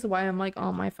noise while I'm like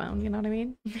on my phone. You know what I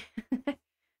mean?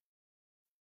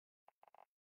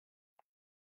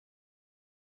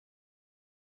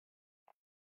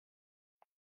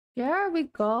 There we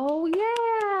go.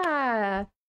 Yeah,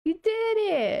 you did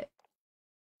it.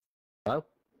 Oh,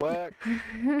 What?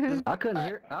 I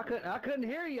couldn't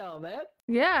hear y'all, man.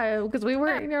 Yeah, because we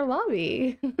weren't in your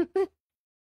lobby.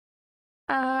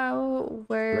 Where? Right in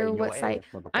your What site? ass,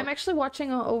 motherfucker. I'm actually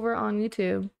watching over on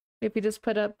YouTube. If you just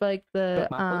put up like the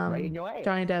Put my foot right in your ass.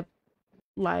 Johnny Depp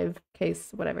live case,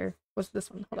 whatever. What's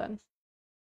this one? Hold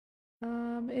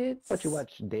on. It's What you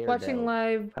watch Daredevil? watching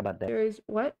live How about that? series.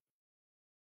 What?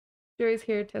 Series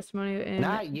here testimony and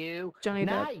Not you. Johnny Depp.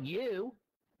 Not you.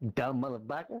 Dumb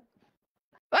motherfucker.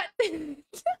 What?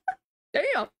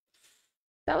 Damn.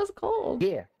 That was cold.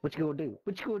 Yeah. What you gonna do?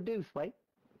 What you gonna do, Slate?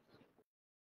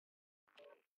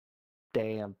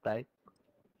 Damn thing.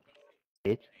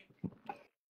 Bitch.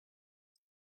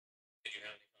 Did you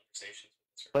have any conversations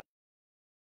with But-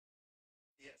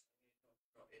 Yes.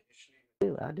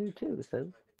 Initially, I do too,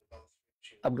 so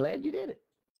I'm glad you did it.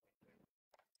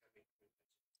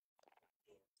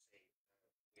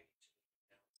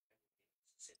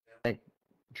 I think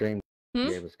Dream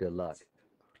gave us good luck.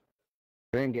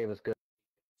 Dream gave us good.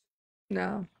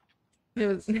 No. It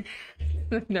was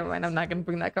never mind, I'm not gonna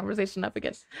bring that conversation up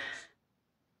again.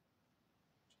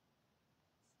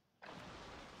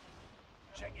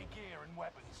 Check your gear and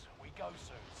weapons. We go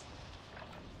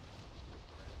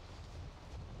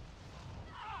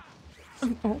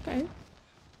soon. Okay.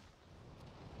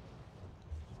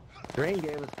 Dream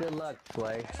gave us good luck,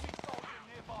 Sway. Enemy soldier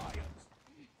nearby.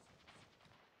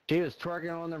 She was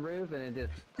twerking on the roof, and it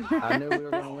just. I knew we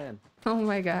were gonna win. Oh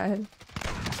my god.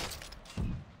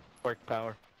 Work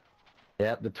power.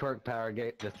 Yep, the twerk power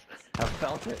gate. Just, I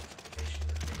felt it.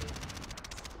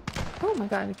 Oh my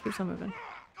god, it keeps on moving.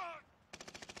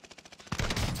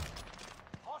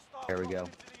 Hostile There we go.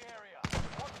 dropping into the area.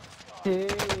 Watch the sky. Here we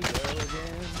go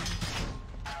again,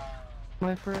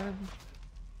 my friend.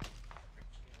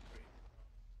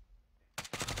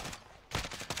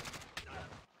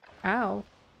 Ow.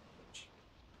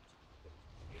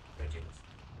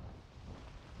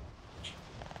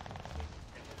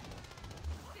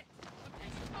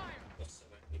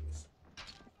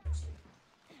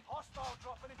 Hostile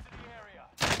dropping into the area.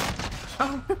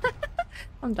 Oh.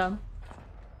 I'm dumb.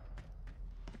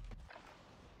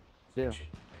 Yeah.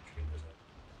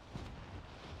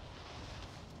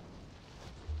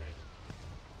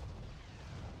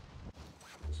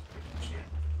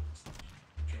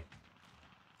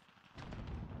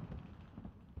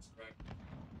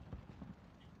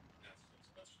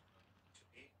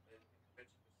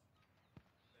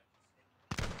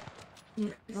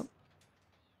 Nope.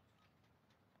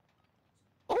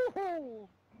 Oh!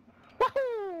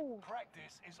 Woohoo!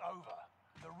 Practice is over.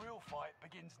 The real fight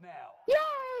begins now.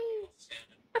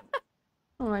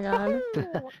 Oh my god.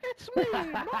 It's me,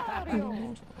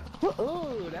 Mario!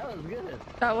 Ooh, that was good.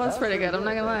 That was pretty good, I'm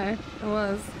not gonna lie. It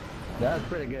was. That was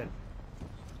pretty good.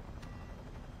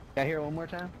 Can I hear it one more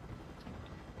time?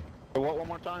 What? One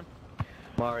more time?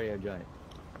 Mario Giant.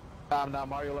 No,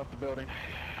 Mario left the building.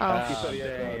 Oh. He said he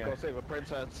had to damn. go save a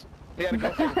princess. He had to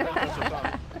go save a princess or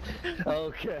something.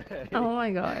 Okay. Oh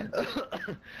my god.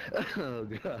 Oh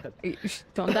god.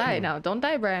 Don't die now. Don't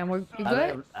die, Brian. You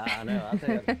good? I know. I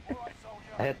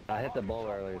think I hit the ball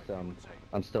earlier, so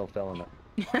I'm still feeling it.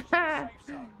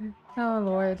 Oh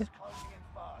lord.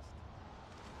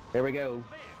 Here we go.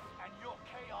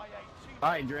 All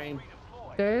right, Dream.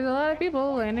 There's a lot of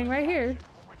people landing right here.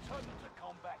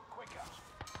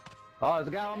 Oh, there's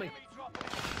a guy on me.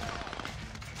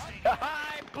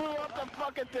 I blew up the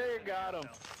fucking thing and got him.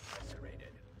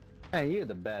 Hey, you're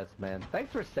the best, man.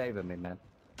 Thanks for saving me, man.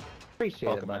 Appreciate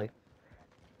Welcome, it, buddy.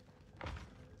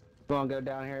 You wanna go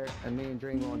down here, and me and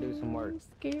Dream wanna do some work.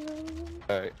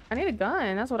 Alright. I need a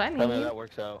gun. That's what I Tell me need. that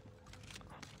works out.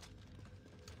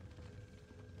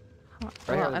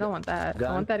 Well, I don't want that. I Gun?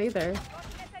 don't want that either. Got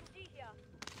an SMG here.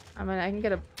 I mean, I can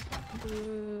get a.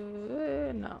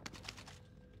 No.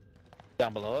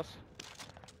 Down below us?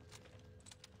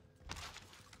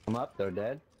 I'm up, they're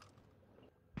dead.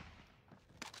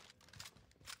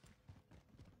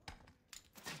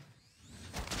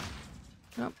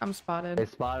 Nope, I'm They spotted.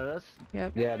 spotted us.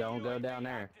 Yep. Yeah, don't go down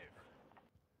there.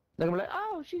 They're gonna be like,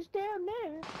 oh, she's down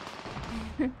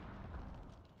there.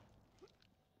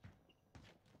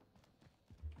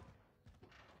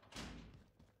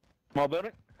 Small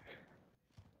building?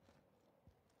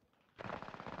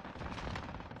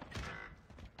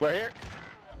 We're here.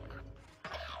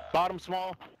 Bottom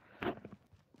small.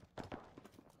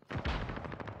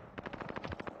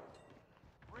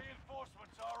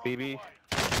 BB.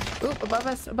 Oop, above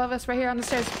us, right here on the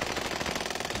stairs.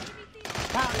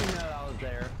 How do you know I was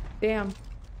there? Damn.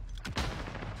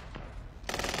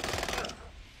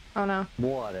 Oh no.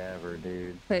 Whatever,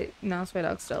 dude. Wait, no, Sway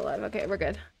Dog's still alive. Okay, we're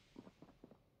good.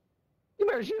 You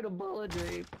better shoot a bullet,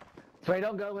 Dream. Sway,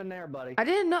 don't go in there, buddy. I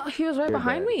didn't know he was right You're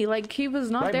behind dead. me. Like, he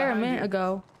was not Right there a behind minute you.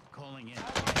 ago. Calling in.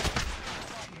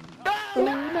 Oh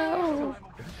no.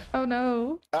 Oh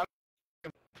no.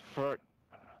 For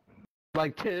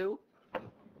Like two?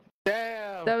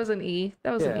 damn. That was an E.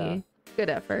 That was Yeah. an E. Good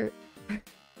effort.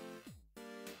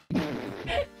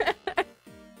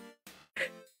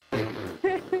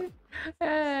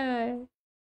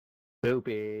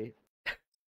 Poopy.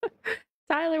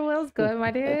 Tyler Will's good, my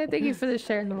dude. Thank you for the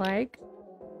share and the like.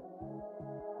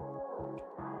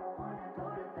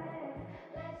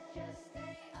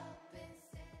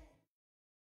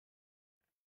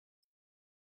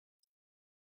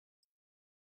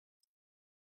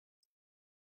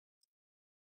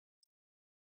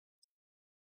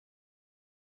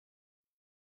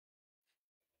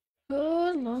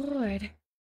 Oh Lord.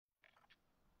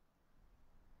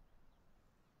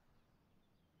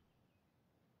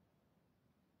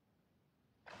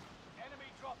 Enemy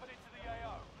dropping into the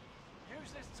AO.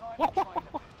 Use this time to train them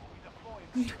before we deploy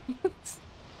them.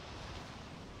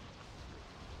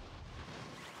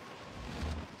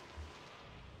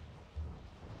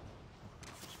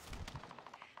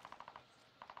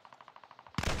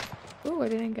 Ooh, I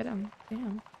didn't get him.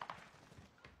 Damn.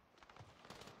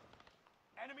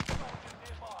 Enemy soldier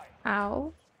nearby.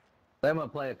 Ow. I'm gonna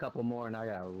play a couple more and I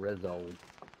got Rizzo.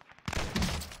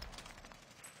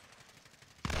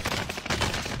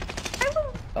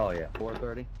 Oh yeah,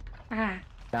 4:30. Ah.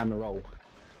 Time to roll.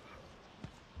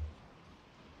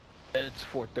 It's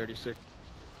 4:36.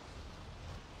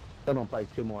 I'm gonna play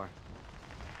two more.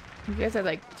 You guys are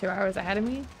like 2 hours ahead of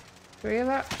me? 3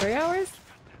 hours?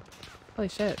 Holy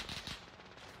shit.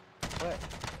 What?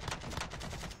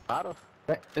 Out of.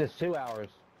 It's 2 hours.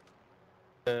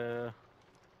 Uh.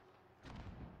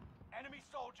 Enemy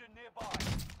soldier nearby.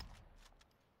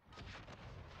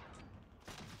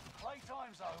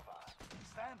 Playtime's over.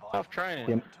 Stand by. Off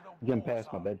training. Getting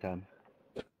past my bedtime.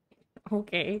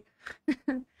 Okay.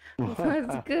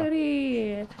 What's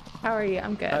goody? How are you?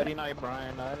 I'm good. Nighty night,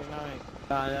 Brian. Nighty night.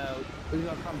 I know. Who's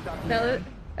gonna come talk to me? No,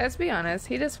 let's be honest.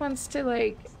 He just wants to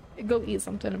like go eat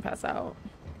something and pass out.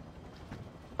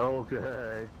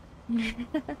 Okay.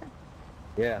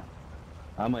 Yeah.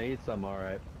 I'm gonna eat some,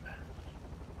 alright.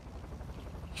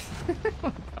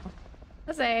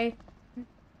 Jose.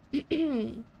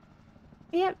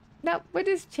 Yep. Nope. We're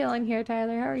just chilling here,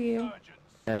 Tyler. How are you? Urgents.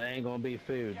 And it ain't gonna be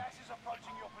food. Gas is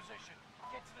approaching your position.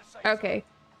 Get to the safe zone. Okay.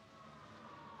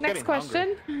 Next Getting question.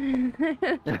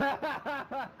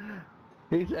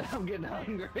 He said, I'm getting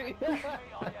hungry.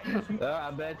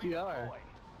 I bet you are.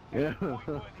 Yeah. Worthy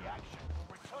action.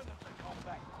 Return them to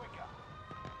combat quicker.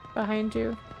 Behind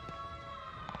you.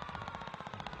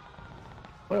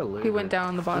 What a loser. He went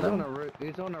down the He's on bottom. the roof.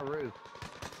 He's on the roof.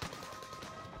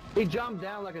 He jumped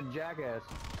down like a jackass.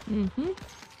 Mm-hmm.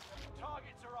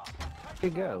 Targets are up. Where'd he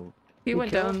go? He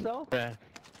went kill down. himself? Yeah.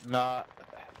 Nah.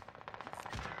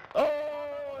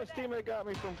 Oh, his teammate got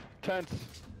me from tents.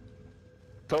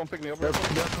 Someone pick me up. They're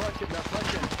pushing, they're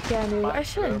pushing. Yeah, dude, I Fine,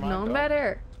 should have never mind, known go.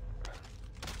 better.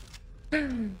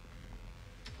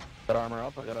 Got armor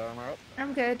up. I got armor up.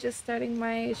 I'm good, just starting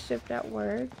my shift at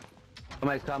work.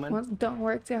 Somebody's coming. Well, don't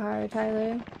work too hard,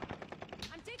 Tyler.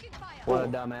 I'm taking fire. What a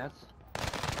dumbass.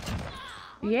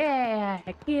 Yeah,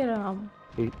 get him.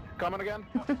 Coming again.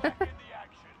 Back in the action.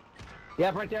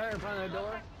 Yeah, right there in front of the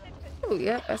door. Oh,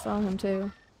 yep, I saw him too.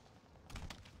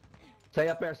 Stay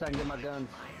up there so I can get my guns.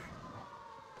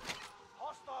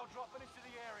 Hostile dropping into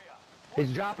the area.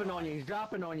 He's dropping on you, he's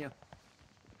dropping on you.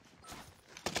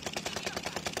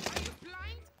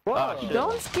 Whoa! Oh, shit.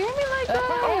 Don't scare me like that.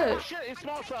 Oh shit! It's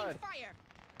small side.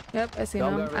 Yep, I see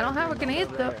Don't him. go I don't have a red, grenade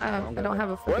don't go though. red, I don't go don't have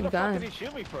a Where the freaking fuck gun. did he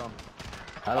shoot me from?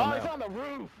 I don't Oh, he's know. on the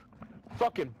roof.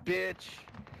 Fucking bitch.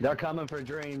 They're coming for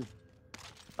Dream.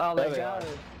 Oh, they There they got are.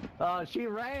 it. Oh, she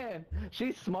ran.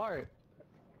 She's smart.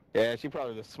 Yeah, she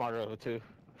probably the smarter of the two.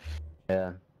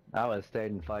 Yeah, I would have stayed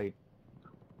and fight.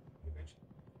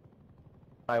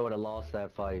 I would have lost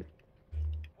that fight.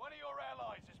 One of your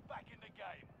allies is back in the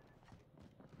game.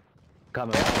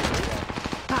 Coming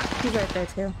back. Ah, he's right there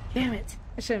too. Damn it.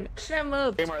 I should have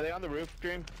moved. Dream, are they on the roof,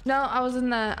 Dream? No, I was in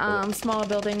the small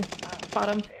building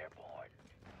bottom.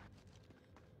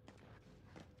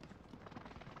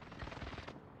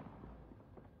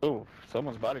 Oh,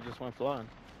 someone's body just went flying.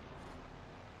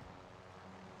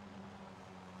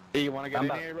 Hey, you want to get I'm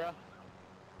in about- here, bro?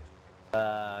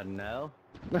 No.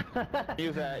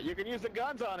 Use that. You can use the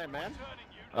guns on it, man. Turning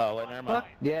you Oh, wait, never mind.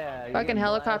 Yeah. you're Fucking getting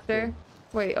helicopter. blasted.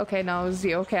 Wait, okay, no, it was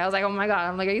you. Okay, I was like, oh my god.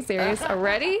 I'm like, are you serious?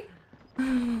 Already?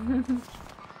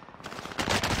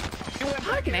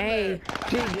 Fucking A.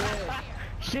 She did.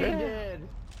 She did.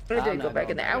 I I'm did go not back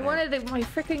in going there. I back wanted my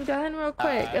freaking gun real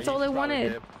quick. That's all I you probably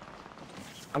wanted. did.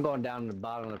 I'm going down to the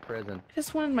bottom of the prison. I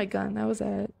just wanted my gun. That was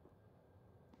it.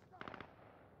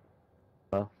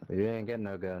 Well, you ain't getting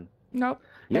no gun. Nope.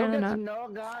 You don't Apparently get not.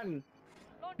 no gun.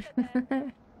 Launch it then.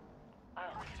 returning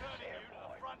you to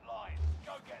the front lines.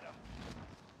 Go get them.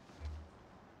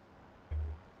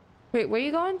 Wait, where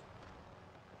you going?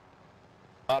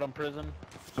 Bottom prison.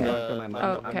 I'm going to my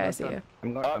mouth. Oh, okay, I see you.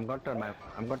 I'm going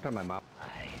to my mouth.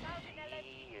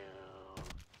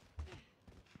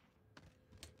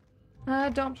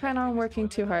 Don't plan on working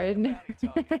too hard.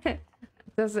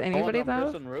 Does anybody Going on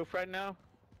though? prison roof right now?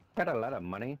 Got a lot of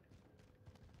money.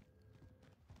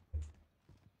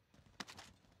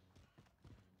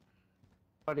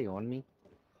 Buddy on me.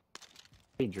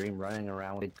 Hey, Dream running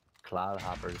around with cloud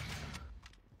hoppers.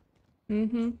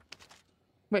 Mm-hmm.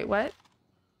 Wait, what?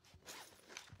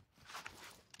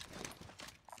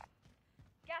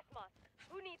 Gas mask.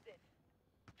 Who needs it?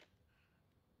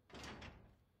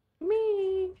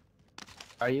 Me.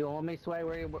 Are you on me, Sway?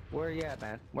 Where you at,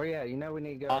 man? Where you at? You know we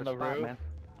need to go On to the spot, roof? man.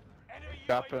 Enemy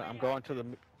Drop it. UAV I'm going to the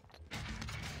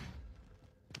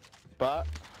spot.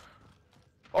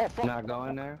 Oh, fuck. Not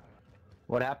going there?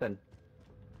 What happened?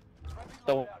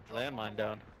 The landmine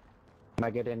down. Am I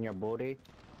getting in your booty?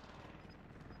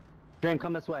 Dream,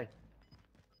 come this way.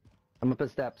 I'm up the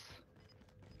steps.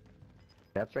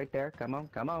 Steps right there. Come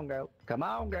on, girl. Come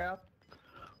on, girl.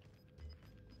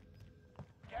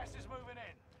 Gas is moving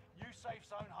in. New safe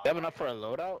zone. You have enough for a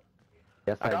loadout?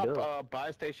 Yes, I I got do. a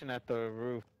buy station at the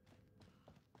roof.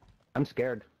 I'm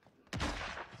scared. Give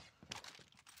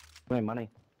me money.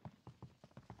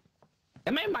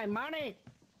 Give me my money!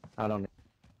 I don't.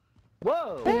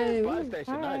 Whoa! Hey, Buy ooh,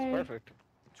 station, hi. nice, perfect.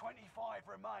 25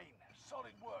 remain.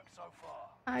 Solid work so far.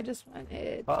 I just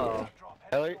wanted Uh-oh. Drop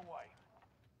Ellie? heading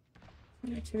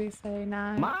your way. to be say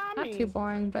not Mommy. too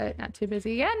boring, but not too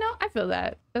busy. Yeah, no, I feel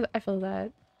that. I feel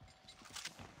that.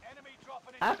 Enemy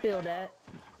dropping into I the feel AO. that.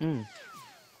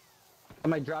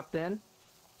 Somebody dropped in.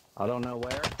 I don't know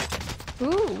where.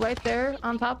 Ooh, right there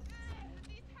on top.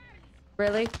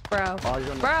 Really, bro? Oh, he's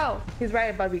on the- Bro, he's right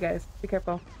above you guys. Be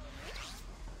careful.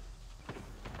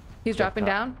 He's dropping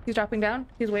top. down. He's dropping down.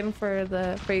 He's waiting for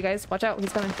you guys. Watch out.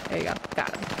 He's coming. There you go.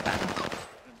 Got him. Got him.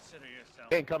 Consider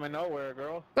yourself. Ain't coming nowhere,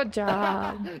 girl. Good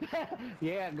job.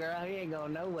 Yeah, girl, he ain't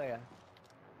going nowhere.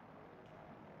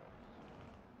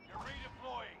 You're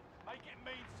redeploying. Make it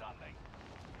mean something.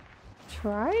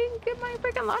 Try and get my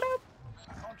freaking lot up.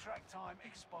 Contract time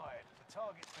expired. The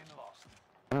target's been lost.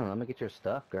 Oh, let me get your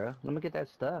stuff, girl. Let me get that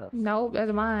stuff. Nope,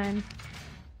 that's mine.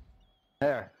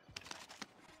 There.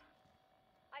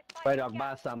 I Wait, fired I'll gas.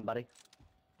 buy somebody.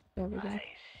 There we go.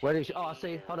 Where did you? Oh, I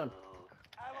see. Hold on.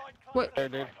 Allied What? There,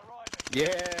 dude. arriving.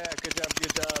 Yeah, good job,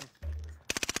 good job.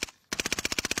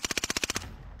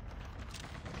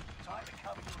 Time to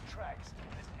cover your tracks.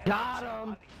 There's Got enemies him.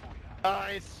 hunting for you.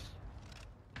 Nice.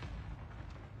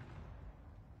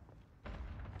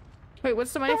 Wait,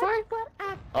 what's the money for?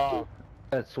 Oh,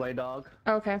 That sway dog.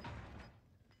 Okay.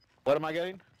 What am I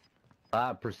getting?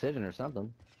 Precision or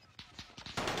something.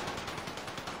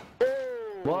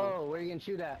 Whoa, where are you gonna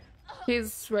shoot at?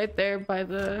 He's right there by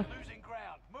the, Losing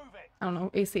ground. Move it. I don't know,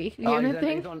 AC Oh, unit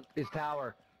thing. he's on his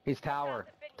tower. His tower.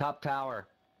 Top tower.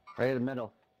 Right in the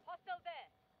middle. Hostile there.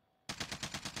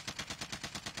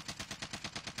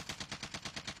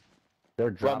 They're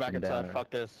Run dropping back down inside. there. Fuck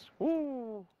this.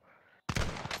 Woo.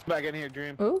 Back in here,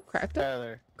 Dream. Ooh, cracked Out him. of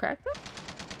there. Cracked him.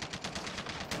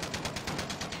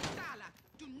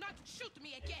 Do not shoot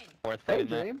me again. Worth Hey, fighting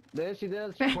that. Dream. There she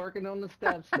does. She's working on the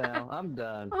steps now. I'm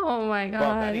done. Oh my Fuck,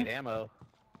 I need god. ammo.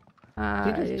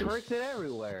 She just twerks it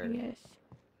everywhere. Yes.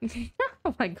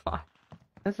 Oh my god.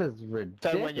 This is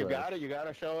ridiculous. So when you got it, you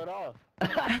gotta show it off.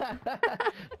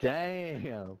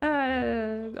 Damn.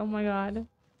 Oh my god.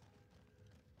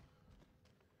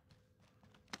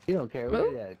 You don't care. Where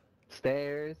Ooh. you at?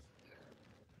 Stairs.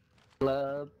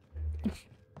 Club.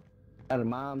 At a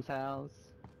mom's house.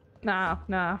 Nah.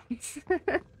 Baby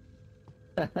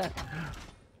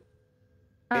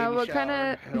What shower, kind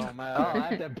it of? don't matter. Oh,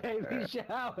 at the baby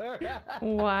shower.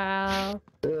 Wow.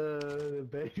 The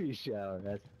baby shower.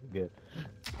 That's good.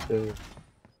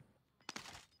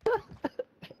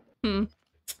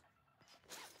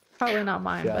 Probably not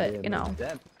mine, Yeah, but yeah, you know.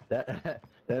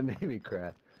 that made me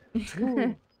cry. Gas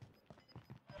is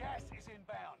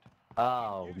inbound.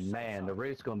 Oh man, the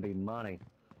roof's gonna be money.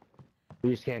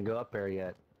 We just can't go up there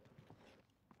yet.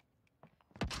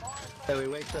 Hey, we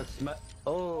wait till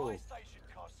oh, Fire station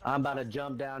costs I'm about to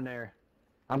jump down there.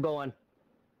 I'm going.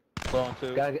 Going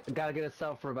to. Gotta get a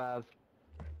self-revive.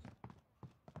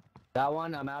 That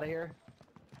one, I'm out of here.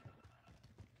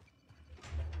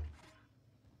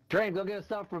 Dream, go get a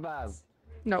self-revive.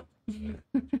 Nope. He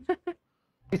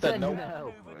said nope.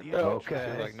 no. Okay. Okay.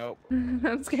 She's like, nope.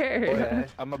 I'm scared. Okay.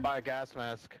 I'm gonna buy a gas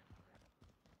mask.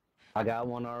 I got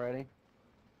one already.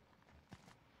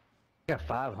 Got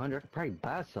 500. Probably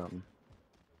buy something.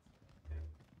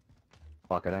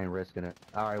 Fuck it, I ain't risking it.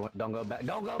 Alright, don't go back.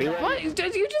 Don't go Be back. ready. What?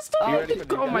 Did you just You stop? ready for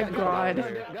the Oh my gas? god. Go do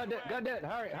it. Go do it.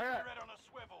 Hurry up. red on a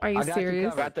swivel. Are you I got you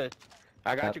serious? covered.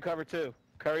 I got Yep. you covered too.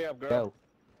 Hurry up, girl. Go.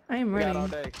 I am We got all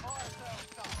ready. day.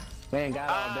 Man, got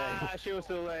all day. Ah, she was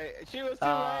too late. She was too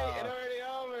Oh. late. It already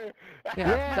over.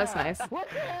 Yeah, that's nice. What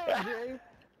the hell, Jay?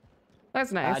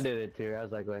 That's I nice. did it too. I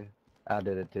was like, wait. I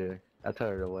did it too. I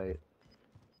told her to wait.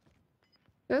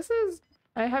 This is.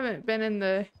 I haven't been in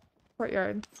the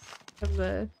courtyard of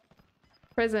the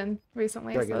prison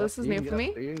recently, Here, so get this up. is You new can for get me.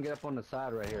 up- You can get up on the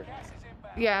side right here. Gas is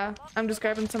inbound. Yeah, I'm just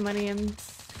grabbing some money and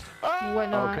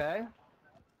whatnot. Okay.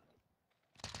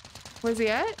 Where's he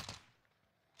at?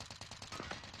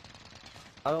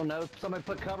 I don't know. Somebody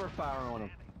put cover fire on him.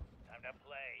 Time to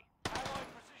play. Allied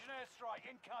precision airstrike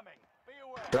incoming. Be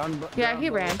aware. Yeah, he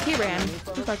ran. He ran.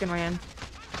 He fucking ran.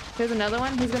 There's another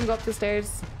one. He's gonna go up the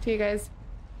stairs to you guys.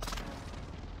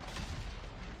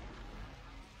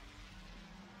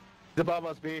 The bomb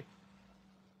must be.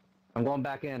 I'm going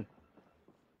back in.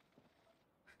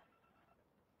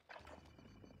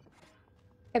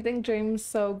 I think Dreams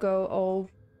so go old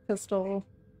pistol.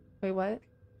 Wait, what?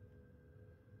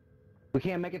 We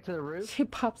can't make it to the roof. She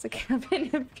pops a cap in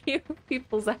a few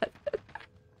people's ass.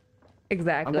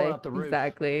 Exactly. going up the roof.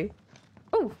 Exactly.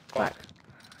 Oh, fuck.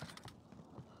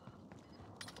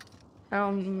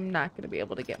 I'm not gonna be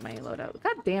able to get my loadout.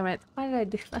 God damn it. Why did I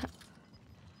do that?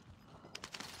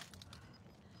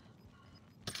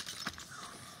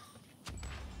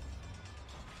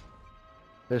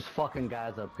 There's fucking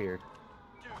guys up here.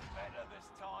 Do better this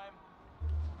time.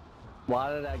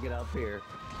 Why did I get up here?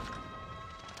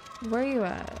 Where are you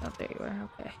at? Oh, there you are.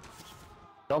 Okay.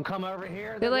 Don't come over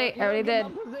here. Too late, I already Get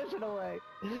did. my position away.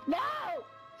 No!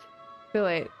 Too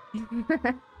late.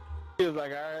 She was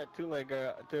like, alright, too late,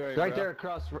 girl. Too late, Right girl. there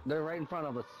across. They're right in front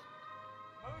of us.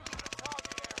 Move to the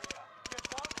target area. You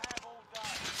don't have all day.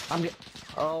 I'm get.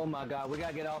 Oh my god, we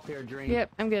gotta get off here, Dream.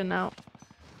 Yep, I'm getting out.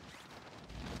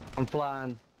 I'm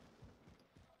flying.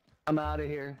 I'm out of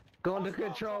here. Going to Hostiles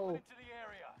control. dropping into the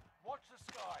area. Watch the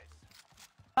skies.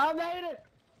 I made it.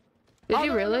 Did I'm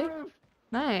you on the really? roof.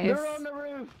 Nice. They're on the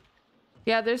roof.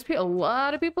 Yeah, there's a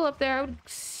lot of people up there. I would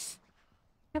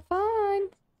have fun.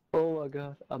 Oh my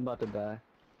god, I'm about to die.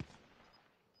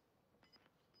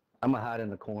 I'm gonna hide in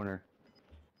the corner.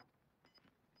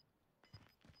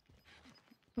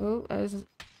 Oh, there's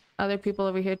other people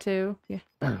over here too. Yeah.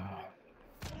 You've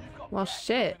got Well, gas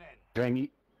shit. moving in.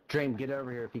 Dream, get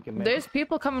over here if you can make There's it.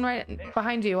 people coming right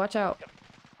behind you. Watch out.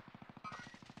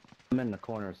 I'm in the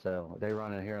corner, so they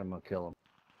run in here, I'm gonna kill them.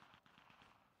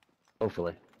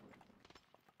 Hopefully.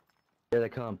 Here they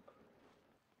come.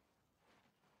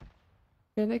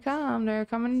 Here they come. They're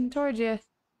coming towards you.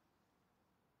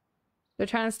 They're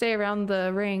trying to stay around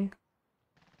the ring.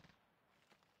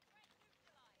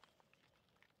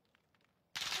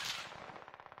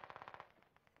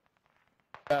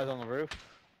 Guys on the roof.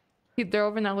 They're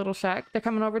over in that little shack. They're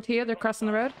coming over to you. They're crossing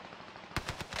the road.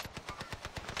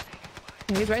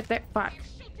 He's right there. Fuck.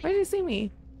 Why did you see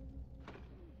me?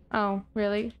 Oh,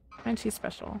 really? And she's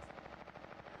special.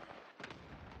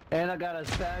 And I got a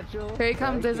satchel. Here he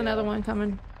comes. There's another one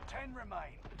coming. 10 remain.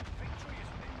 Victory is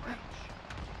within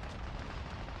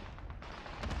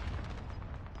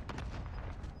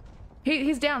reach.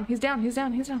 He's down. He's down. He's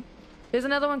down. He's down. There's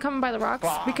another one coming by the rocks.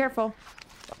 Be careful.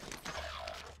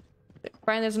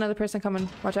 Brian, there's another person coming.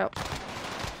 Watch out.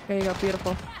 There you go.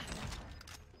 Beautiful.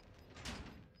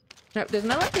 Nope, there's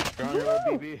another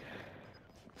one. BB.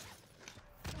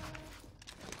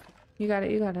 You got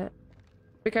it. You got it.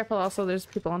 Be careful. Also, there's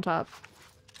people on top.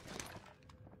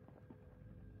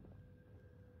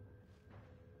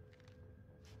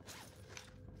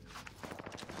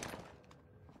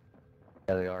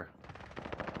 There they are.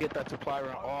 Get that supply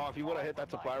run. Oh, if you would have hit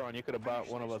that supply run, you could have bought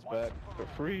one of us back for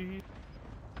free.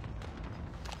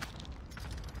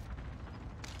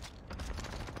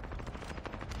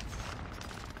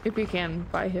 If you can,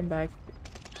 buy him back.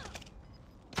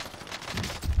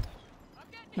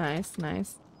 Nice,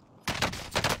 nice.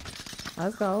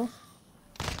 Let's go.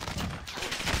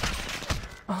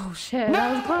 Oh shit, no!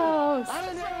 That was close!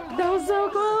 That was so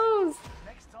close!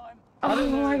 Next time, Oh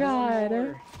my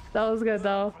god. That was good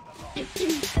though.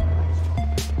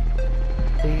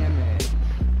 Damn it.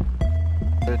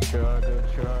 Good try, good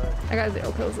try. I got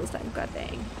 0 kills this time, god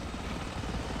dang.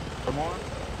 Come on.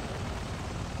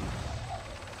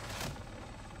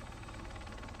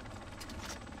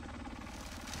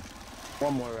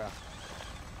 One more round.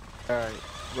 Alright,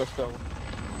 let's go.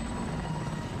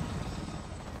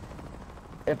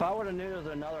 If I would have knew there was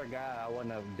another guy, I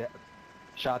wouldn't have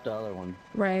shot the other one.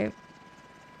 Right.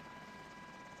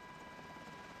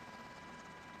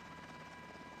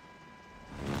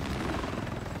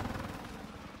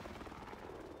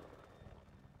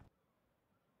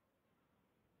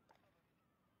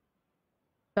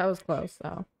 That was close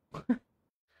though.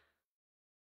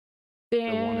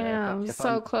 Damn,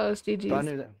 so close, If I GG's.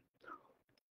 knew that,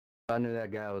 if I knew that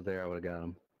guy was there, I would have got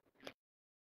him.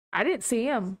 I didn't see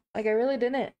him. Like, I really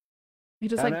didn't. He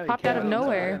just I know, like you popped out of can't-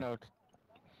 nowhere.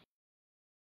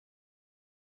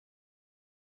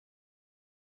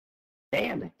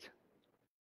 Damn it.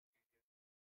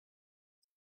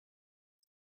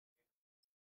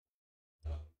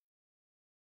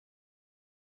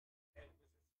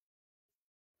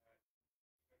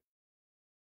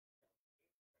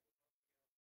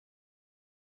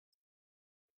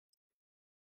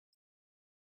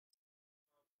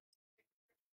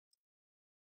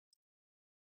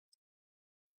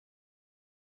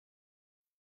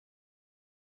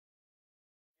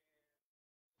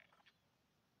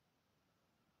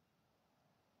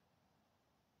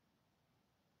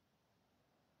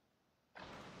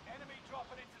 enemy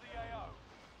dropping into the AO.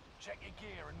 Check your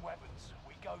gear and weapons.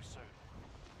 We go soon.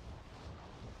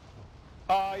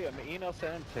 Oh, yeah, me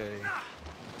inocente.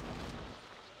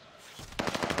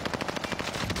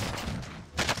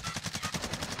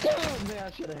 Oh man,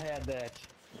 I should have had that.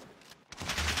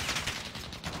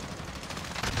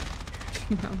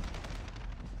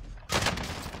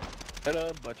 Hit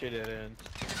him, but you didn't.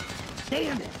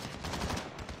 Damn it.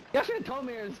 Y'all should have told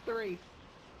me there was 3.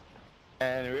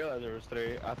 And I realized there was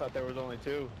 3. I thought there was only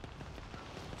 2.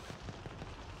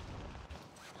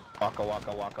 Waka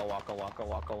waka waka waka waka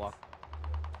waka waka.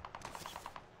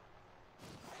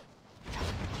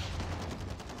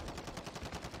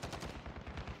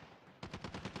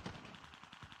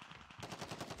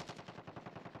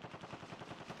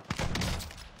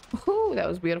 Ooh, that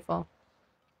was beautiful.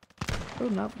 Oh,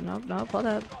 nope, nope, nope, hold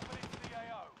up. Dropping into the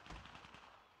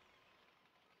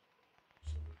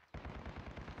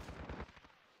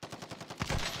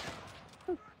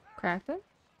AO. Cracked it.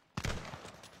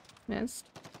 Missed.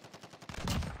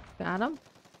 Got him.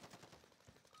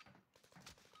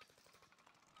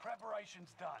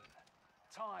 Preparation's done.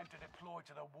 Time to deploy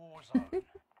to the war zone.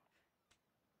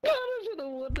 God, I should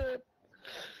have won that.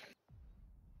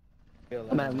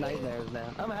 I'm having nightmares now.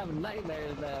 I'm having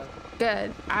nightmares now.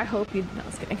 Good. I hope you. No, I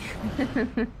was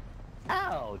kidding.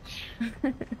 Ouch.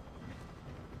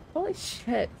 Holy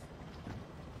shit.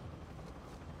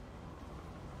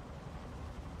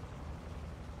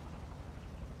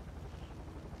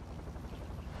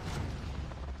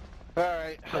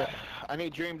 Alright. I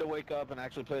need Dream to wake up and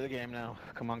actually play the game now.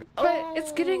 Come on. But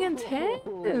it's getting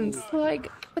intense.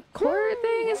 Like, the core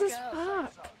thing is just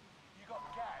fuck. You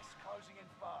got gas closing in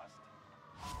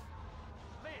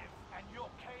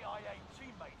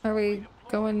Are we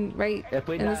going right If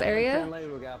we in this die area? instantly,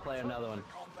 we gotta play another one.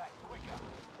 Combat quicker.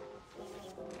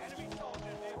 Enemy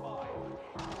soldier nearby.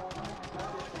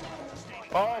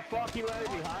 Oh, fuck you,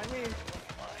 Eddie, behind me? Eliminate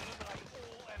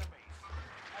all enemies.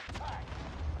 Attack.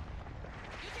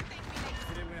 You can thank me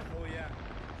later.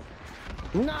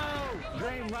 No!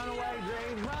 Dream, run away,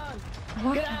 Dream, run!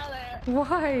 What? Get out of there!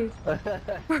 Why?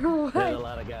 There's a Why?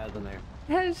 lot of guys in there.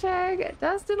 Hashtag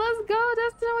Dustin, let's go.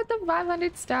 Dustin with the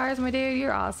 500 stars, my dude.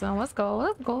 You're awesome. Let's go.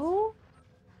 Let's go.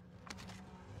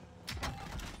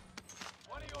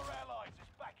 One of your allies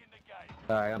is back in the game.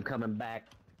 Alright, I'm coming back.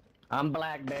 I'm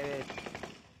black, baby.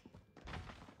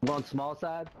 I'm going small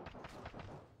side.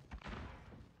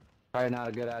 Probably not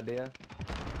a good idea.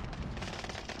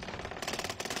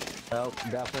 Nope,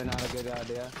 definitely not a good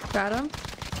idea. Got him.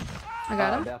 I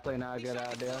got him. Definitely not a good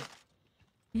idea.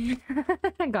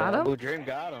 I got him. Blue Dream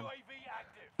got him. UAV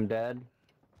active. I'm dead.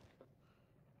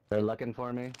 They're looking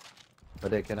for me,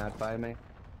 but they cannot find me.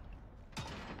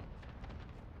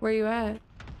 Where you at?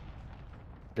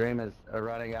 Dream is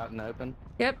running out in the open.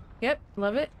 Yep. Yep.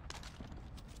 Love it.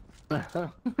 I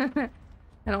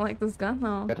don't like this gun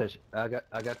though. I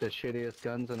got the shittiest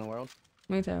guns in the world.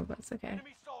 Me too, but it's okay.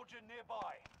 Enemy soldier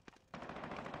nearby.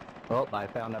 Oh, I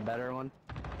found a better one.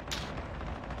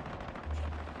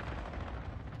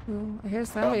 Ooh, I hear big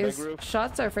somebody's roof.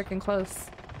 shots are freaking close.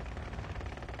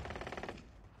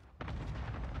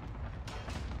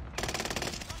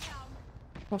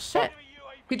 Well, shit. Enemy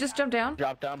UAV He just jumped down.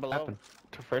 Drop down below. Happened.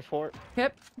 To first fort.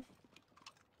 Yep.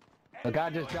 The guy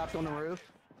just dropped on the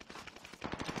roof.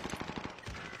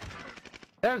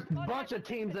 There's a bunch of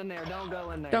teams in there. Don't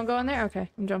go in there. Don't go in there. Okay,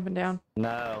 I'm jumping down.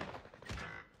 No.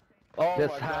 Oh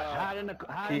Just my hide, god. hide in the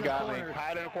hide He in the got me. corner.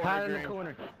 Hide in the corner, Hide in the Dream.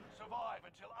 corner. survive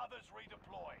until others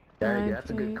redeploy. There you go. That's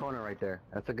a good Okay. corner right there.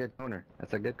 That's a good corner.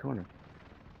 That's a good corner.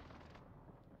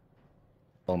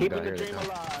 Oh my Keeping god. the Here they dream go.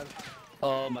 alive.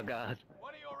 Oh my god.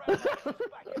 One of your allies is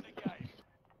back in the game.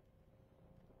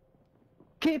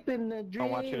 Keeping the dream I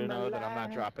want you to know that I'm not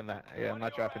alive. dropping that. Yeah, I'm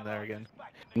not dropping there again.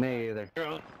 Me either.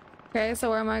 Okay, so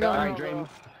where am I All going? right, Dream.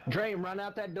 Dream, run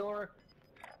out that door.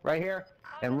 Right here.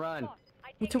 And run.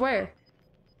 To where?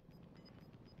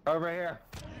 Over here.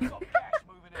 You got gas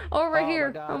moving in. Over Oh my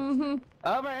here. God. Mm-hmm.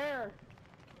 Over here.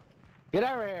 Get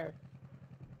over here.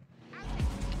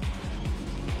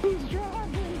 He's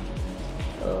driving.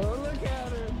 Oh, look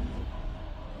at him.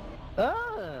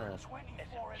 Ah.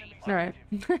 24 enemies All right.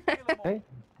 active. Kill 'em all. Hey,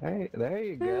 hey, there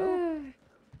you go.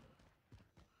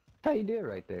 How you do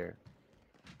right there?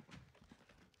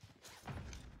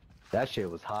 That shit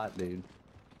was hot, dude.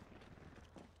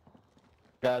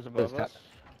 Guys above It's us.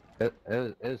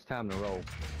 It was time to roll.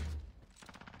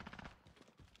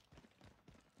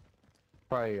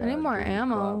 Probably, I need more Dream's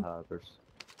ammo. Cloudhoppers.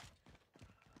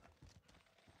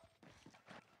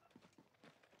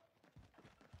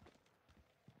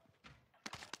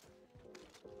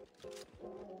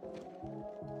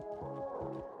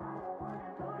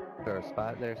 Is there a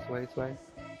spot there, Sway Sway?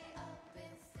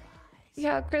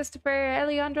 Yeah, Christopher,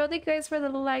 Alejandro, thank you guys for the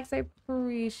likes. I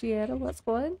appreciate it. What's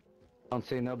good? Don't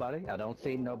see nobody. I don't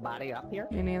see nobody up here.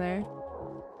 Me neither.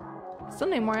 Still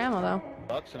need more ammo though.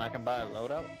 Bucks and I can buy a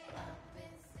loadout.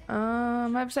 I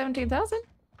have 17,000.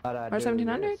 But I Or do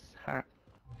 1700? this. Huh.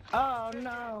 Oh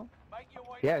no! Make your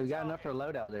way Yeah, to we got the enough for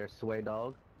target. loadout there, Sway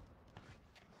Dog.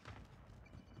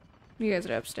 You guys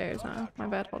are upstairs, huh? My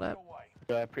bad. Hold up. Your way.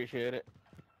 Yeah, I appreciate it.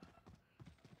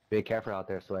 Be careful out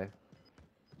there, Sway.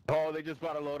 Oh, they just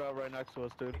bought a loadout right next to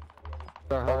us, dude.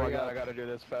 So Oh my hurry god, up. I gotta do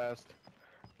this fast.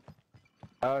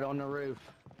 Out on the roof.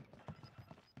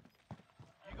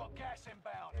 You got gas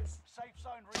inbound. Safe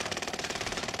zone relocated.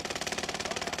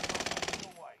 Loadout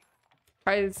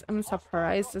your way. I'm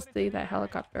surprised to see that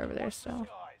helicopter over there still. Skies.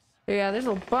 Yeah, there's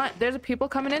a bunch. There's a people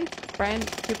coming in. Brian,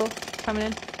 people coming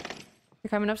in. They're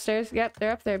coming upstairs. Yep,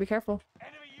 they're up there. Be careful.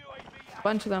 Enemy UAV active.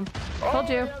 Bunch of them. Told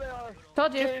you. Yeah, they are.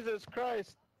 Told you. Jesus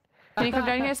Christ. Can you come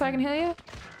down here so I can heal you?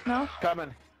 No? Is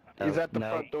Coming. He's at the No.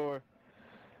 front door.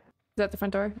 that the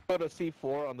front door? Put a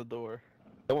C4 on the door.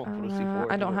 I won't put a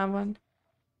C4. I don't have one.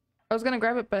 I was gonna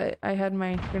grab it, but I had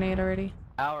my grenade already.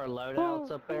 Our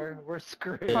loadouts up there, we're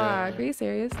screwed. Fuck, are you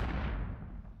serious?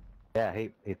 Yeah,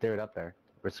 he threw it up there.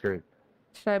 We're screwed.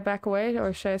 Should I back away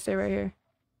or should I stay right here?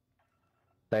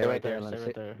 Stay Stay right right there. there, Let, stay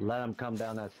right there. let him come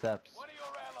down those steps. One of your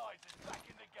allies is back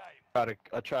in the game.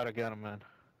 I try to get him, man.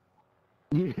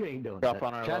 You ain't doing Drop that.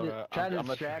 on our Try loadout. to, try to I'm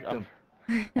distract I'm-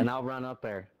 him, and I'll run up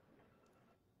there.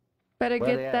 Better Where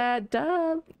they get at? that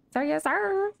dub. Sorry, yes,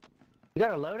 sir. You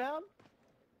got a loadout?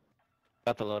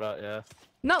 Got the loadout, yeah.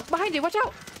 No, behind you. Watch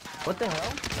out. What the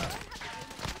hell?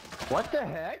 What the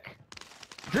heck?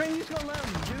 Dream, you just gonna let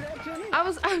him do that to me? I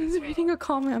was reading a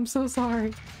comment. I'm so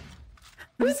sorry.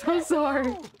 I'm so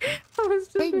sorry. I was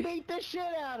just. He beat the shit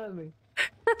out of me.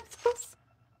 I'm so sorry.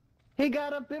 He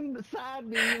got up in beside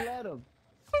me and you let him.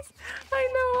 I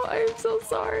know. I am so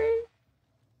sorry.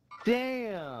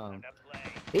 Damn.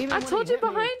 Even I when told he you hit me,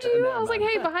 behind it- you. never I was like,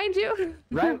 mind. hey, behind you.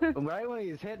 Right when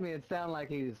he's hit me, it sounded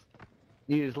like you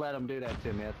just let him do that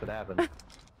to me. That's what happened.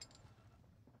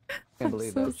 Can't I'm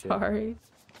believe so that shit. sorry.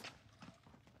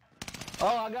 Oh,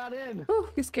 I got in. Ooh,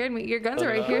 you scared me. Your guns are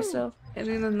right here still. And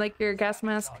then like your gas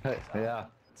mask. Yeah,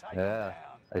 yeah.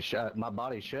 My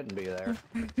body shouldn't be there.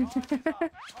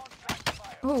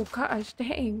 Oh gosh,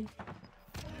 dang.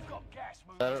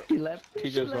 He let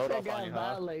just let rode that off guy on you, huh?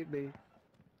 violate me.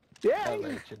 Yeah, he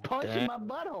Violate was you, punching damn. my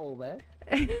butthole, man.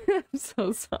 I'm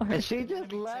so sorry. And she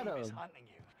just let him.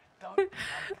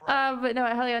 But no,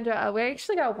 Alejandra, we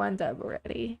actually got one dub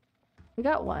already. We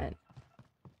got one.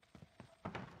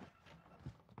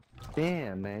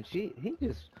 Damn, man. She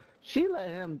let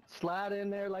him slide in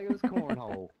there like it was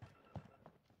cornhole.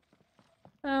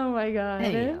 Oh my god.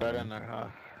 Damn. Right in there, huh?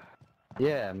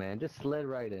 Yeah, man. Just slid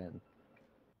right in.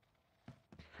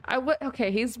 I would.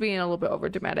 Okay, he's being a little bit over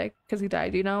dramatic because he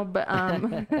died, you know. But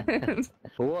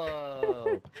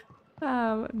Whoa.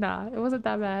 nah, it wasn't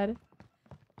that bad.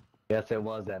 Yes, it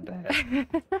was that bad.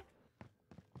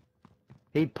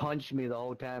 He punched me the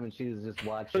whole time, and she was just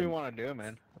What do you watching. want to do,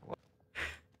 man?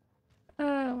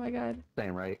 Oh my god.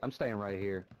 I'm staying right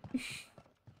here.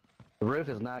 The roof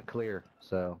is not clear,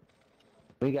 so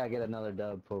we gotta get another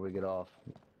dub before we get off.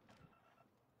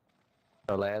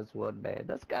 Our last one, man.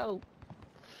 Let's go.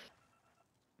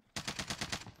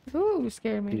 Ooh, you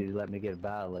scared me. You let me get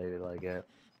violated like that.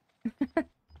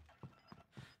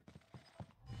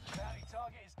 Bounty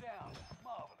target is down.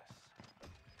 Marvelous.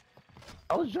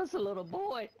 I was just a little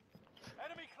boy.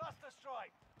 Enemy cluster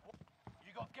strike.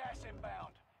 You got gas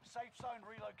inbound. Safe zone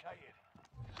relocated.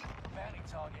 Bounty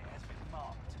target has been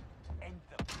marked. End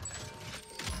them.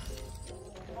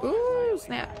 Ooh,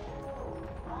 snap.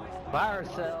 Fire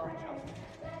cell.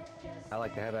 I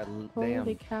like to have that Holy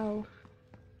damn cow.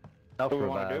 What do we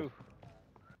want self-revive. to do?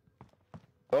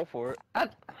 Go for it.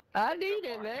 I need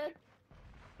it, man.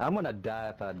 I'm gonna die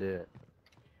if I do it.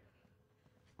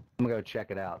 I'm gonna go check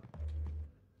it out.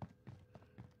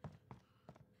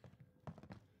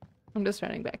 I'm just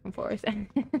running back and forth.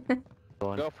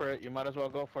 Go for it. You might as well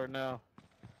go for it now.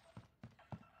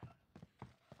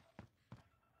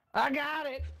 I got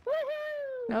it.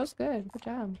 Woohoo! That was good. Good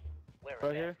job.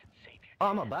 Right here. Oh,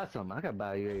 I'm gonna buy something. I gotta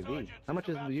buy a UAV. How much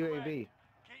is the UAV? Keep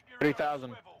your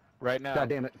 3,000 right now. God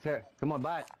damn it, Sarah. Come on,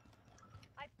 buy it.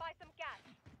 I spy some gas.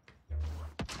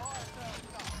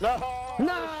 No.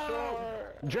 No!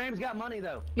 James got money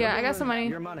though. Yeah, I got some money.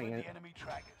 Your money. the enemy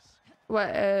trackers. What,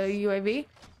 UAV?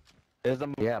 Is the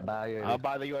Yeah, buy a UAV. I'll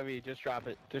buy the UAV. Just drop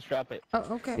it. Just drop it. Oh,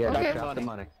 okay. Yeah, Okay. drop the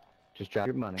money. Just drop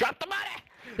your money. Drop the money.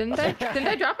 Didn't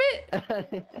I drop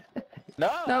it? No.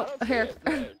 No, I don't see here.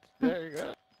 it. There you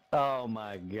go. Oh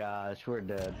my gosh, we're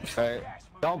dead. All right.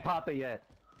 Don't pop it yet.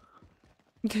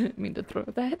 Didn't mean to throw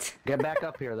that. Get back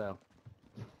up here though.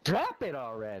 Drop it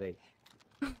already.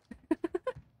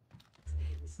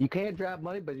 You can't drop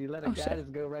money, but you let a guy shit.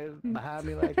 just go right behind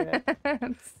me like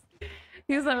that?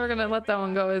 He's never gonna let that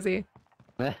one go, is he?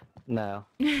 No.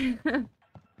 No,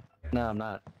 I'm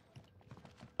not.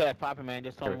 Yeah, pop it, man.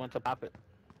 Just tell me when to pop it.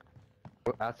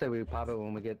 I say we pop it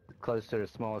when we get close to the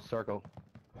smallest circle.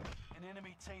 An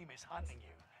enemy team is hunting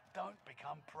you. Don't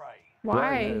become prey.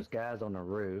 Why? There's guys on the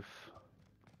roof.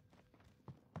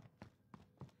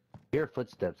 Hear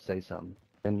footsteps, say something.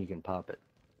 Then you can pop it.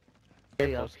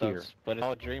 Stay up here. But it's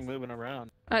all Dream moving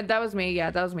around. That was me.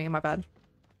 Yeah, that was me. My bad.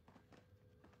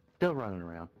 Still running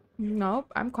around.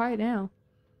 Nope, I'm quiet now.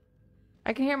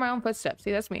 I can hear my own footsteps.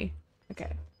 See, that's me.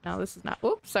 Okay. No, this is not.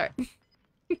 Oops, sorry.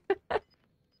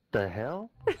 The hell?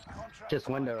 Just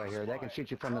window right here. They can shoot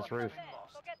you from this roof.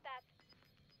 Go get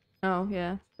that. Oh,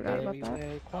 yeah. Forgot about that.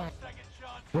 Second chance.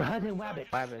 Run, rabbit.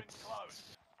 Rabbits.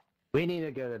 We need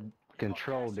to go to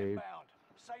control, Gas dude. inbound.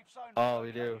 Safe zone Oh,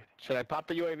 we do. relocated. Should I pop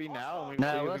the UAV now? And we see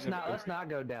No, if let's we can- not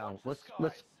go down.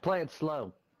 Let's play it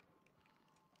slow.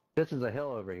 This is a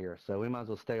hill over here, so we might as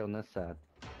well stay on this side.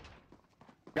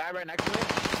 Guy right next to me.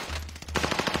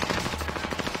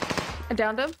 I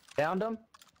downed him. Downed him?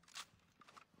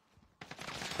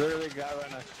 Literally, guy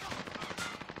right next.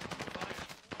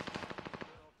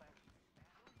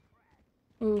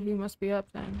 Ooh, he must be up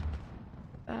then.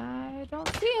 I don't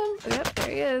see him. Yep, there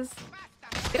he is.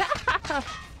 Get out!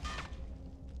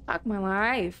 Fuck my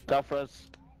life. Stop for us.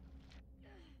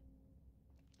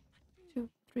 2,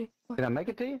 3, 4. Can I make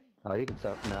it to you? Oh, you can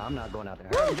stop. No, I'm not going out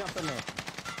there. Hurry, jump in there.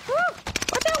 Woo!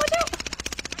 What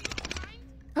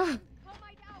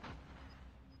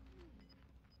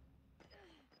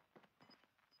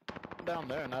down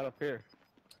there, not up here.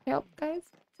 Help, guys.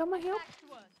 Someone help.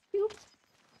 Help.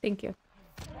 Thank you.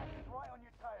 Right on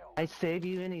your tail. I save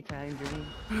you anytime, Dream.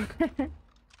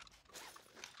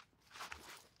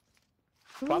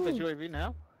 Pop the Ooh. UAV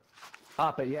now.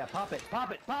 Pop it, yeah, pop it,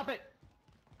 pop it, pop it!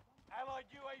 Allied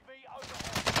UAV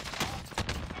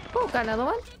overhead. Oh, got another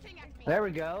one. Shooting at me. There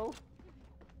we go.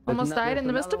 Almost died in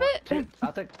the midst of it.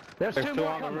 I think there's There's two two more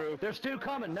on the coming. roof. There's two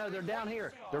coming. No, they're down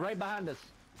here. They're right behind us.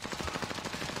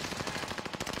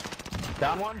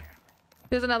 Down one.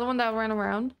 There's another one that ran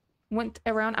around. Went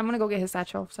around. I'm gonna go get his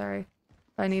satchel. Sorry.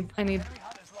 I need. Enemy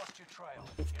hunters lost your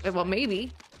trail. Well,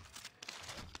 maybe.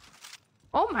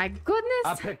 Oh my goodness.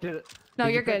 I picked it. No,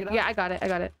 Did you you're pick good. it up? Yeah, I got it. I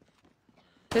got it.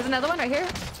 There's another one right here.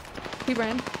 He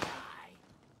ran.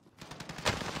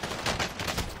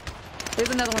 There's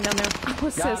another one down there. Oh,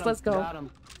 Got sis, him, let's go. Got him.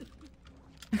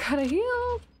 I gotta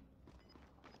heal.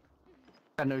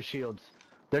 Got no shields.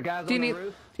 There guys Do you on need? the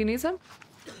roof. Do you need some?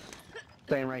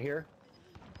 Staying right here.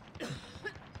 I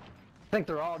think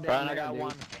they're all down Brian, there. I got dude.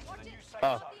 one. Watch it.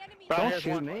 Oh. Spot the enemy. Brian, Don't here's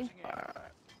shoot one. me.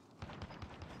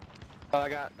 Oh, I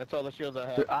got. That's all the shields I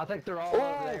have. I think they're all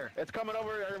over there. It's coming over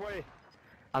our way.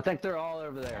 I think they're all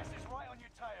over there. This is right on your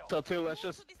tail. So two. Let's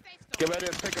just To the safe zone. get ready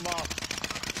to pick them off.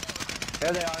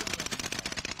 There they are.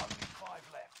 Only 5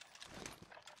 left.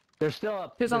 They're still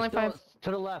up. There's They're only still 5.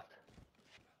 to the left.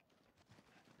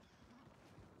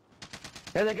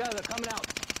 There they go. They're coming out.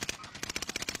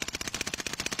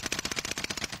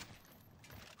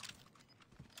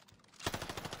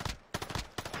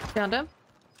 Found him.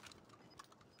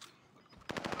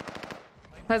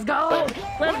 Let's go.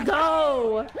 Let's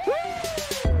go.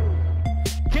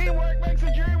 Teamwork makes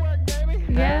the dream work, baby.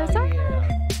 Yes, sir.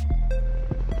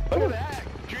 Look at that.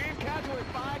 Dream catcher with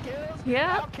 5 kills.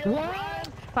 Yeah. Outkill Brian.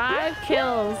 5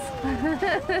 kills.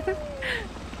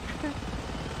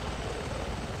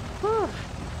 Whew.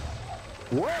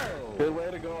 Whoa. Good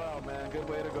way to go out, man. Good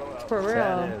way to go out. For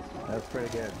That real. is. That's pretty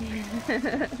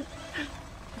good.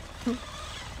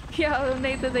 Yo,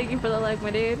 Nathan, thank you for the like,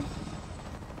 my dude.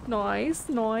 Nice,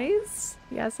 nice.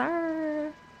 Yes,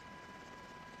 sir.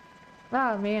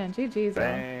 Oh, man. GG's, though.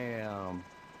 Bam.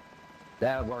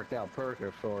 That worked out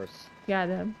perfect for us. Yeah,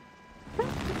 dude.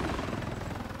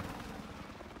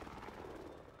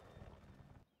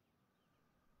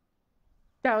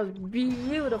 That was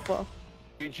beautiful.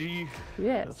 GG.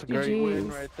 Yes, That's a great win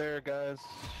GG's. right there, guys.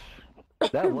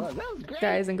 That was great.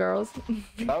 Guys and girls.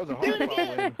 That was a hard fought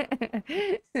win.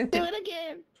 Do it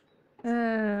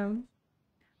again.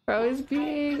 For always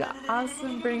being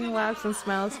awesome, bringing laughs and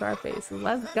smiles to our faces.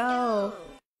 Let's go.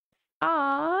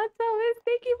 Aw, Thomas,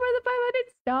 thank you for the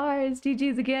 500 stars.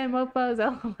 GG's again, mofos.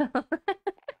 LOL.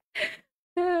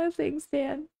 Oh, thanks,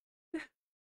 Dan.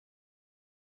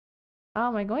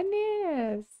 Oh my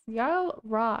goodness. Y'all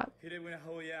rock.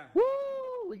 Woo!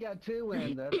 We got 2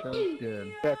 wins. That sounds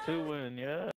good. Got 2 win,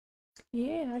 yeah.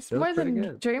 Yeah, that's That was more pretty than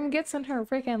good. Dream gets in her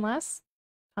freaking last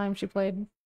time she played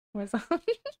Warzone.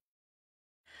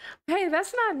 Hey,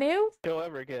 that's not new. You'll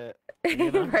ever get.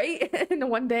 You know? Right? In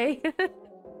one day.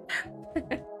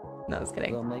 No, I was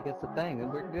kidding. They'll make us a thing, and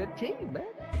we're a good team, man.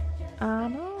 I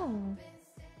know.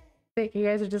 Think you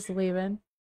guys are just leaving.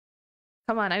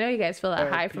 Come on, I know you guys feel that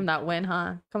Alright, high from that win,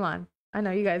 huh? Come on. I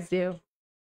know you guys do.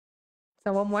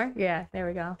 So one more? Yeah, there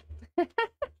we go.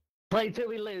 Play till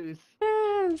we lose.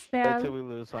 Play Snap. till we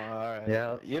lose, huh? Alright.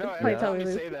 Yeah. You know, Play every till time we we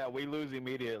lose. say that, we lose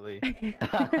immediately.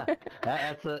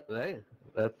 That's a, hey,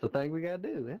 that's the thing we gotta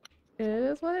do, man. It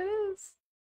is what it is.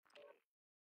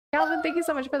 Calvin, thank you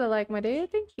so much for the like, my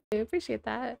dude. Thank you. Appreciate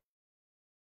that.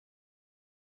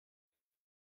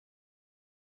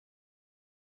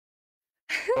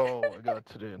 Oh my god,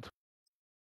 today.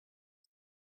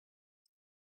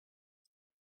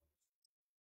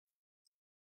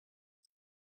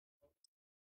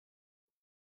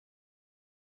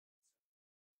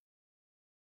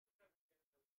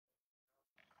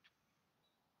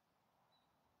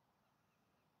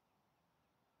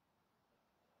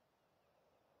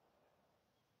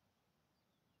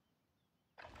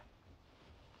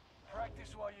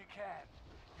 Practice while you can.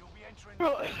 You'll be entering.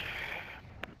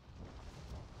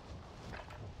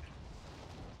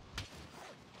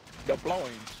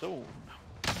 Deploying soon.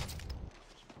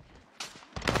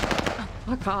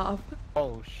 Fuck off.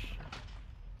 Oh sh.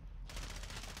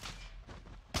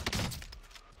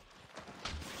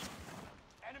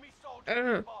 Enemy soldier Ugh.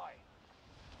 nearby.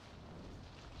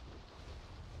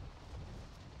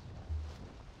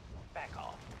 Back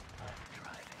off.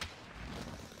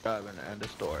 Driving to end the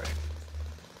story.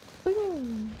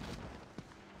 Ooh.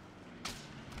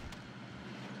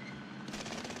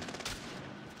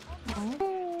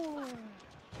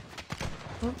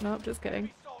 Oh, nope, just kidding.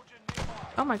 Enemy soldier nearby.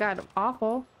 Oh my god,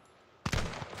 awful.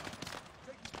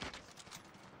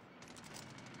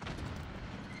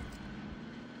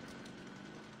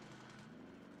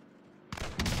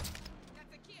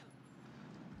 That's a kill.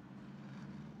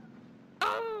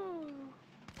 Oh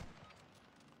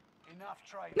Enough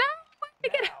trading. no! I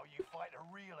get it. Now you fight a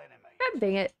real enemy. God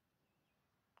dang it!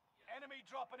 Enemy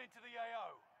dropping into the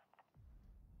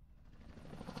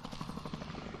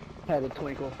AO. Had a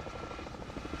twinkle.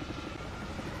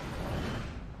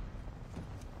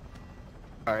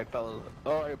 Alright, fellas.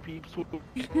 Alright, peeps.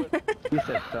 You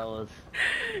said fellas.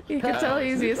 You can tell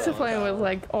he's used to playing with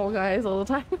like old guys all the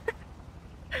time.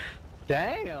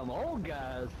 Damn, old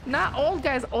guys. Not old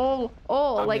guys, old,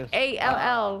 I'm like just-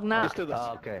 ALL, Used not. to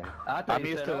the, Okay. I thought I'm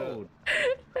you used said to old.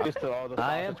 used to all the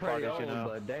I am sausage pretty parties, old, you know.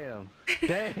 but damn.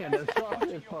 Damn, the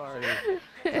sausage party.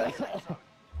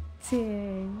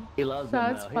 Dang. He loves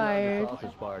them Shots now. He fired. loves the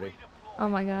sausage party. Oh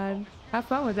my god. Have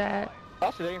fun with that.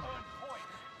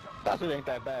 Sausage ain't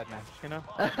that bad, man. You know.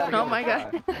 Oh my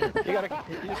god. You just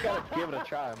gotta give it a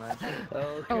try, man.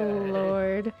 Okay. Oh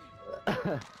lord.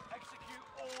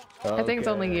 I think it's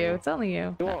only you. It's only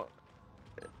you. You won't.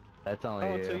 That's only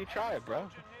Oh, until you. you try it, bro.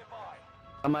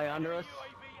 Am I under us?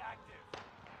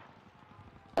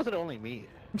 How's it only me?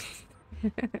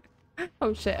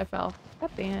 Oh shit, I fell. God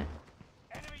dang it.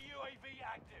 Enemy UAV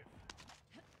active.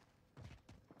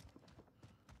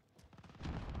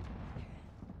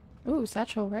 Ooh,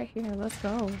 satchel right here. Let's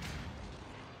go.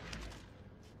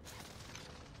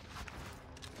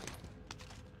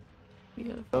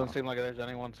 Beautiful. Doesn't seem like there's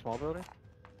anyone small building.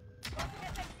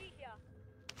 SMG here.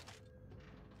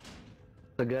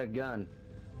 It's a good gun.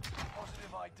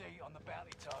 Positive ID on the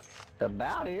bounty target. The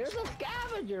bounty. There's a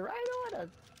scavenger right on us.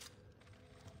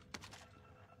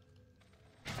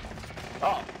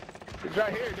 Oh, it's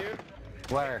right here, dude.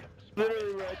 Where?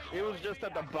 Literally right. It was just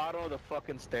at the bottom of the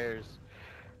fucking stairs.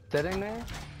 Sitting there?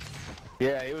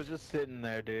 Yeah, he was just sitting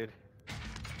there, dude.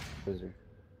 Wizard.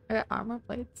 I got armor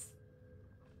plates.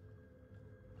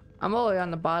 I'm all the way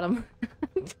on the bottom.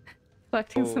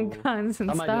 Collecting some Oh. guns and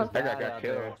I might stuff. just That guy died got out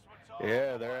killed.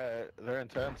 there. Yeah, they're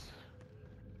intense.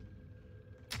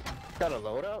 Got a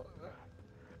loadout?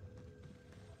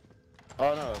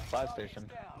 Oh no, fire station.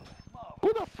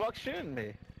 Who the fuck's shooting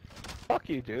me? Fuck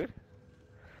you, dude.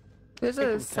 There's Take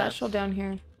a some satchel tests. down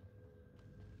here.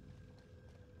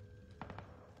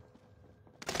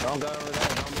 Don't go over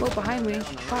there. Don't be Oh, going behind me. down the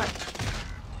road. Fuck.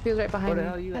 He was right behind Where the me.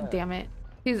 hell you God at? damn it.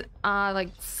 He's like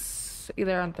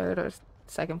either on third or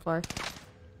second floor.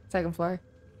 Second floor.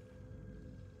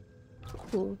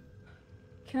 Cool.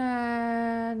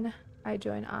 Can I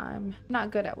join? I'm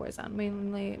not good at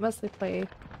Warzone. Mostly play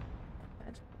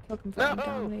kill confirm No!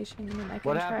 domination, and then I can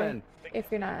What try happened? if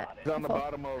you're not. He's on the full.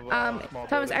 bottom of small Thomas,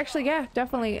 building. actually, yeah,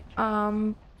 definitely.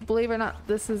 Believe it or not,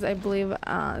 this is, I believe,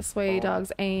 Sway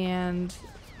Dogs and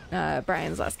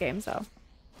Brian's last game, so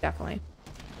definitely.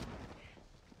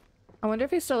 I wonder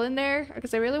if he's still in there,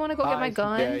 because I really want to go get my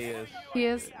guns. Yeah, he is. He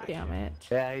is? Damn it.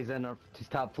 Yeah, he's in the he's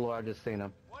top floor. I just seen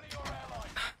him.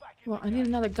 Well, I need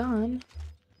another gun.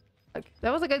 Like,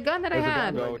 that was a good gun that There's a I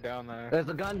had. gun. Go down there. There's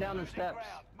a gun down the steps.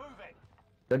 Move it.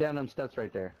 Go down them steps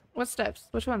right there. What steps?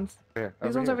 Which ones? Here.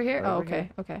 These ones over here? Oh, okay,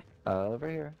 okay. Over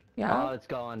here. Yeah. Oh, it's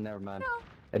gone. Never mind.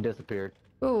 It disappeared.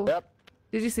 Ooh. Yep.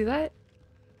 Did you see that?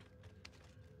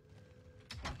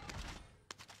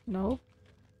 No.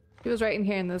 He was right in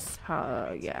here in this.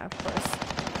 Yeah, of course.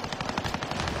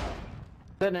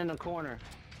 Sitting in the corner.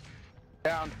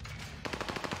 Down.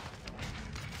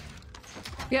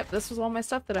 Yep, this was all my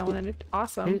stuff that I wanted.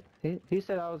 Awesome. He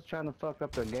said I was trying to fuck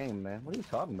up the game, man. What are you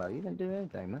talking about? You didn't do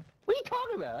anything, man. What are you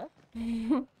talking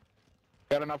about?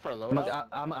 Got enough for a loadout?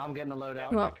 I'm getting a load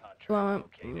out. You want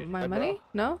my money?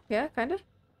 No? Yeah, kinda.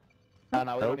 No,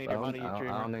 no, we don't Nope, need your money, you I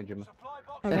dreamer. don't need your money.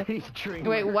 Okay. He's dreaming.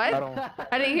 Wait, what? I don't.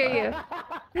 I didn't hear you.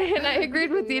 And I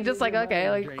agreed with you, just like, okay,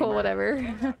 like, cool, whatever.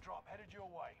 Drop headed your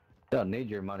way. Don't need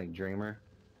your money, dreamer.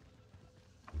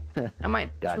 I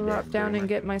might Goddamn drop down dreamer. and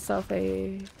get myself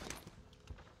a...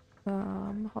 hold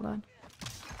on.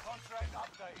 Contract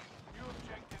updated. New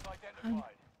objective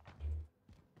identified.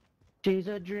 She's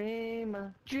a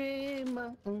dreamer,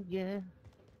 dreamer, yeah.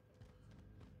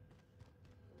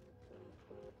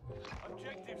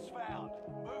 Objectives found.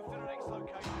 Move to the next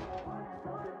location.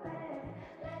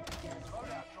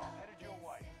 Loadout drop headed your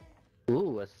way.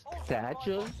 Ooh, a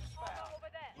satchel. Found. Over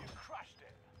there. You crushed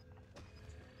it.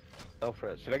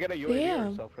 Self-res. Should I get a UAV Damn.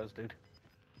 or self-res, dude?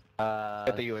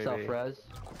 Get the UAV. Self-res.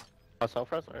 Oh,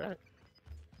 self-res? Alright.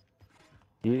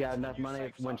 You got enough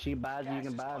money. When she buys you, you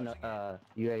can buy a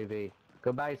UAV.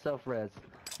 Go buy self-res.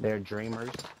 They're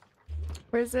dreamers.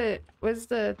 Where's it? Where's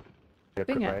the... They're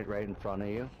Thing at? right in front of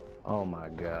you. Oh my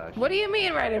gosh. What do you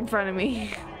mean right in front of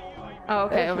me? Oh,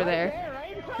 okay, It's over right there.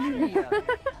 right in front of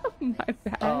you. My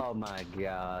bad. Oh my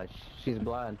gosh. She's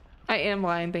blind. I am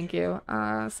blind, thank you.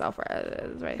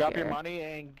 Self-res right Drop here. your money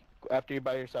and after you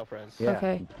buy your self-res. Yeah.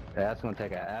 Okay. That's gonna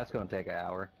take an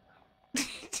hour.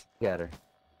 Get her.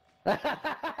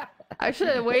 I should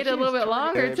have waited a little bit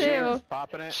longer Dude, she was too.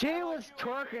 popping it. She was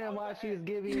twerking while she was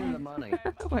giving you the money.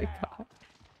 Oh my god.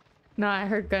 No, I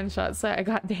heard gunshots, so I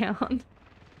got down.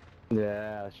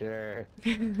 Yeah, sure.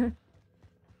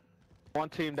 One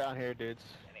team down here, dudes.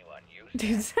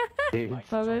 Dudes. Dude.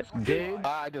 Love it. Dude.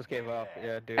 I just gave up.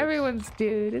 Yeah, dude. Everyone's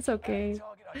dude. It's okay.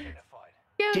 Target identified.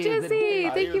 Yo, Dude, Jesse, I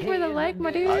thank you use- for the like, my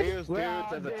I dude. use Well,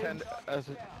 dudes as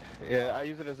a dude. yeah, I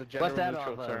use it as a gender What's that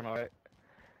neutral off of? term, alright?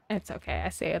 It's okay. I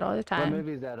say it all the What time.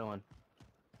 movie is that on?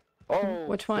 Oh,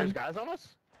 Which one? There's guys on us?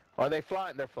 Are they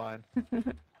flying? They're flying.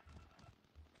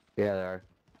 Yeah, they are.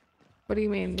 What do you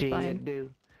mean? He'll Fine. do.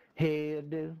 He'll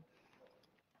do.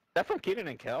 That from Keenan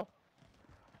and Kel?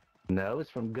 No, it's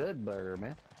from Good Burger,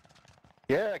 man.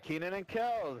 Yeah, Keenan and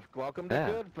Kel. Welcome to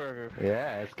Yeah. Good Burger.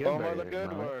 Yeah, it's Good Home Burger. of the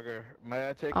Good Mama. Burger. May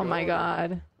I take Oh your my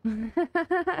order?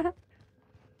 god.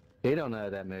 You don't know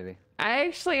that movie. I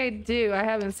do. I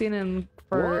haven't seen him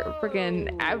for Whoa.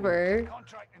 freaking ever.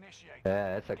 Contract initiated.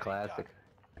 Yeah, it's a classic.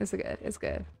 It's good. It's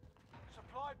good.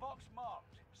 Supply box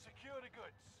marked. Secure the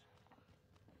goods.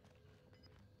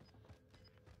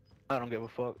 I don't give a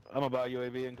fuck. I'm gonna buy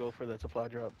UAV and go for that supply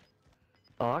drop.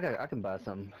 Oh, I can buy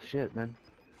something. Shit, man.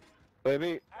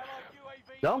 Baby, Allied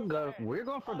UAV Don't go. overhead. We're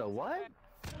going for the what?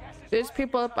 Gas is There's moving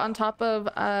people up on top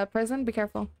of prison. Be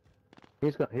careful.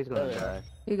 He's gonna Oh, yeah. die.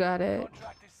 You got it.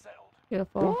 Contract is settled.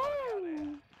 Beautiful.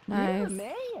 Nice.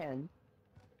 man.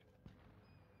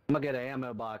 I'm gonna get an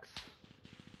ammo box.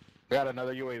 got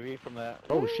another UAV from that.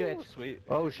 Oh Ooh, shit. Sweet.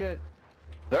 Oh shit.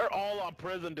 They're all on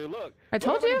prison, dude. Look. I Look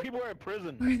told how many you. people are in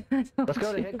prison. Let's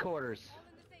go to headquarters.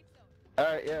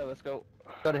 Alright, yeah, let's go.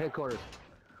 Go to headquarters.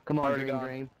 Come on, Already Dream, gone.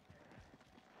 Dream.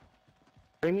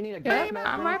 Dream, you need a gas Yeah, mask.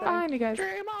 I'm or right anything? behind you guys.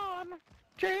 Dream on.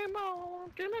 Dream on.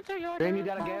 Give it to your Dream, you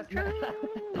got a gas mask?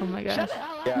 Oh my gosh.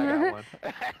 Yeah, I got one.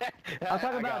 I'm talking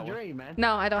I about got one. Dream, man.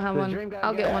 No, I don't have Does one. Dream got a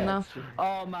I'll get gas one though. mask?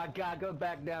 Oh my god, go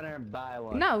back down there and buy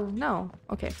one. No.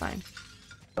 Okay, fine.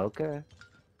 Okay.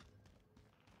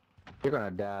 You're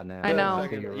gonna die now. I know. The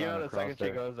second, You're you know, running the across second she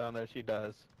there. goes down there, she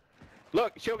does.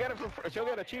 Look, she'll get it for. She'll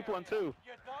get a cheap one too.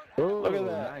 You don't Ooh, Look at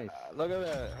that. nice. Look at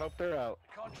that. Hope they're out.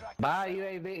 contract. Buy a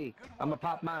UAV. I'm gonna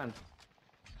pop mine.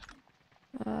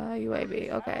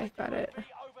 UAV. Okay, got it.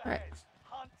 Alright.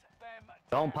 Hunt them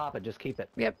Don't pop it, just keep it.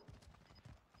 Yep.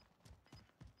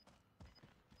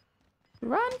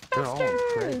 Run They're all in faster!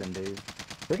 prison, dude.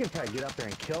 We can probably get up there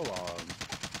and kill all of them.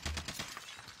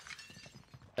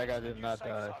 That guy did not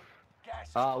die. gas.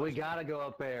 Oh, we gotta go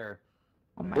up there.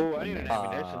 Oh my Ooh, I need an goodness.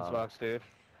 ammunitions box, dude.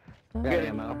 Got Getting-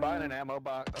 ammo. I'm buying an ammo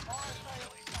box.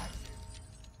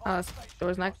 Oh, this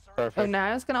door's not. Oh, Perfect.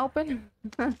 now it's gonna open?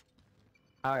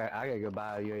 Alright, I gotta go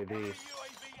buy a UAV. UAV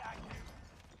active.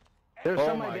 There's Oh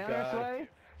somebody my down this God. way?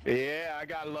 Yeah, I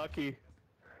got lucky.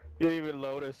 You didn't even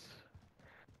notice.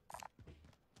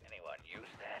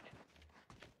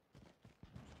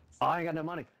 Oh, I ain't got no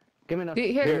money. Give me enough. Here,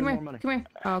 give me come more here. money. Come here.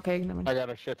 Oh, okay, never mind. I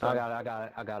got a shit I ton. got it, I got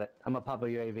it, I got it. I'm gonna pop a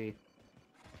UAV.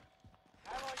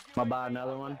 Allied I'll buy UAV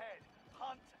another one. overhead.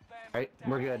 Hunt them Right, down.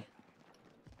 we're good.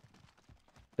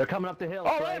 They're coming up the hill.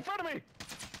 Oh, Trey. right in front of me!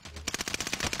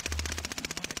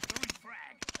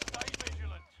 Stay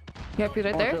vigilant. Yep, he's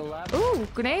right One there. to the left. Ooh,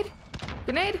 grenade!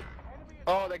 Grenade!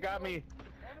 Oh, they got me.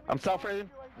 I'm self-raising.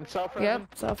 I'm self-raising. Yep,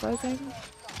 self-rising.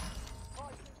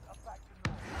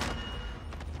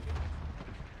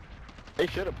 They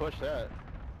should have pushed that.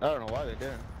 I don't know why they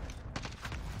didn't.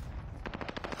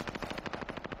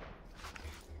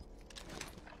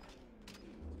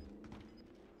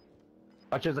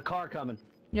 Watch, there's a car coming.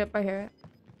 Yep, I hear it.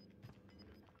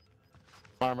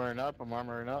 Armoring up. I'm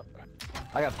armoring up.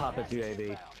 I gotta pop this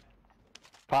UAV.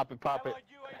 Pop it, pop it. Allied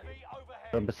UAV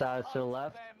overhead. From besides to the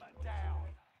left. Them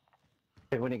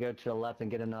down. When you go to the left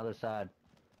and get on the other side.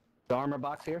 The armor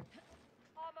box here.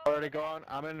 Already gone.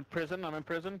 I'm in prison. I'm in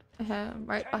prison.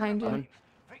 Right behind you. Coming.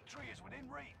 Victory is within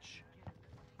reach.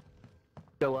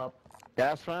 Go up.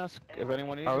 Gas mask. If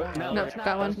anyone needs Oh, one. no, Nope, let's got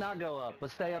not, one. let's not go up.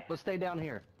 Let's stay up. Let's stay down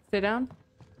here. Sit down.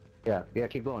 Yeah, yeah,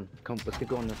 keep going. Come, let's keep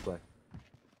going this way.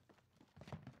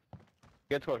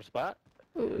 Get to our spot.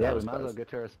 Ooh, Yeah, that we was might as well close. get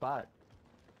to our spot.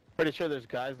 Pretty sure there's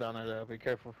guys down there though. Be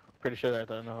careful. Pretty sure they're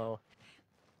in the hole.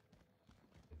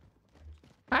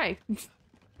 Hi.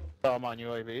 Oh, I'm on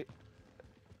UAV.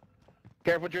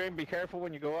 Careful, Dream. Be careful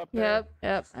when you go up there.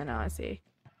 Yep, I know, I see.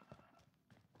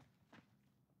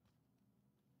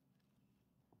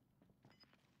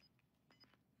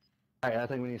 Alright, I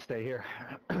think we need to stay here.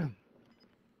 I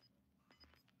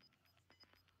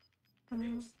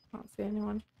don't see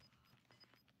anyone.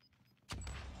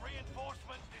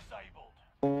 Reinforcement disabled.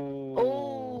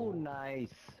 Oh,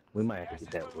 nice. We might have to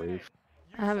get that roof.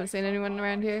 I haven't seen anyone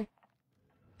around here.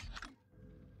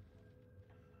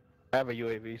 I have a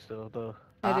UAV still, though.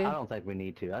 I do. I don't think we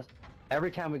need to.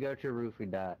 Every time we go to a roof, we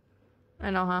die.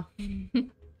 I know, huh?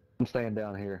 I'm staying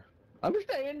down here. I'm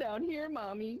staying down here,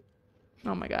 mommy.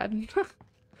 Oh my god.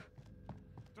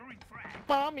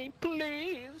 Mommy,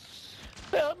 please.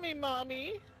 Help me,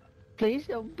 mommy. Please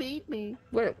don't beat me.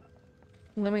 What?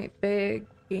 Limit big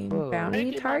game Whoa. bounty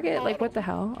Make it target? my Like what the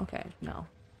hell? Okay, no.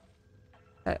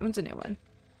 That one's a new one.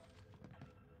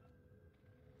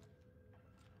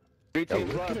 3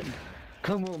 teams Oh, left.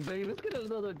 Come on, baby. Let's get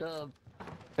another dub.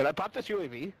 Did I pop this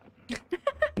UAV?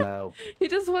 No. He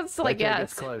just wants to like, Wait till it yes.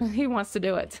 gets close. He wants to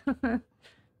do it.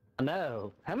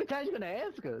 No. How many times you gonna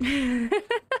ask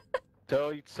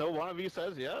us? So one of you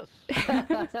says yes.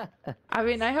 I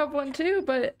mean, I have one too,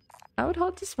 but I would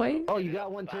hold this way. Oh, you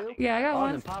got one too? Yeah, I got Oh,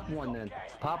 one. then pop one then.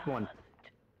 Pop one.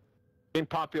 Then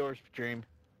pop yours, Dream.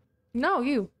 No,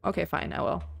 you. Okay, fine, I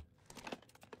will.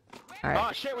 Alright.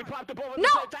 Oh shit, we popped the bullet at No!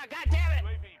 the same time. God damn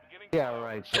it! Yeah,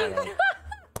 right. Shut up.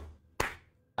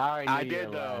 I already I knew did you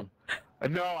were though.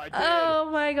 lying. No, I did. Oh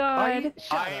my Are god. you?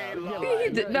 Shut I up. ain't You're lying. lying. He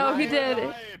did- You're no, he lying. did.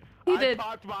 Lying. He I did.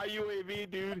 popped my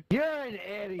UAV, dude. You're an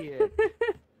idiot.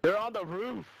 They're on the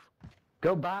roof.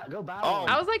 Go buy Oh. one.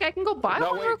 I was like, I can go buy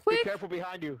No, one wait. real Be quick. careful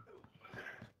behind you.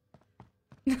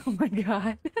 Oh my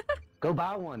god. Go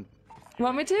buy one.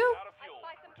 Want me to?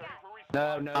 Buy some gas.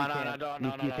 No, No, you no, can't. no, You no,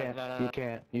 no, can't. no, no, You no.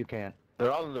 can't. You can't.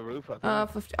 They're all on the roof, I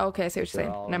think. 50. Okay, I see what you're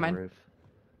They're saying. all Never on mind. the roof.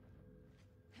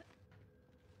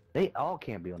 They all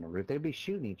can't be on the roof. They'd be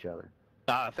shooting each other.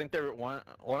 Nah, I think they're one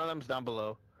of them's down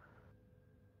below.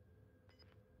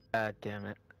 God damn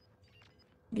it.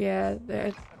 Yeah,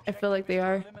 I feel like they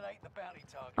are. Eliminate the bounty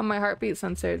target. On my heartbeat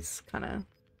sensor, it's kind of.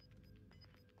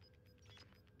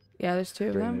 Yeah, there's two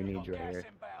of Dream, we them. need you right Gas here.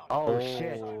 inbound. Oh,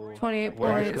 shit.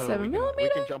 28.7 We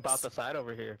millimeters. can jump out the side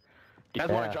over here. You guys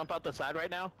want to jump out the side right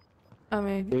now? I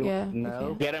mean, You- yeah. we No.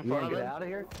 can. Get in You front wanna of get it? out of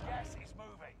here? Gas is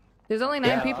moving. There's only 9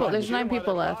 Yeah, people. fine. There's 9 Shoot 'em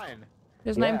people while they're left. flying.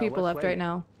 There's 9 Yeah, people let's left right wait.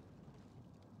 now.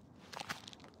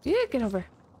 Yeah, get over.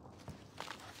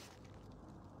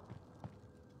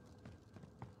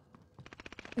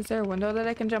 Is there a window that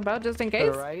I can jump out just in To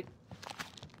case? the right.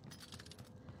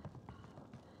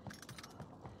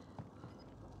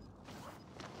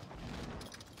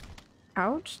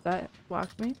 Ouch, that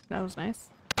blocked me. That was nice.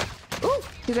 Ooh,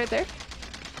 he's right there.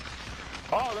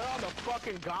 Oh, they're on the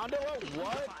fucking gondola?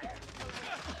 What?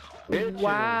 Bitches.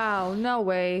 Wow, no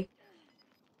way.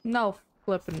 No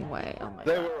flipping way. Oh my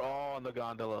They god. were all on the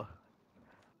gondola.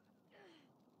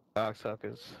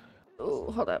 Cocksuckers.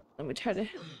 Ooh, hold up. Let me try to.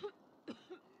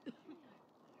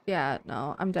 Yeah,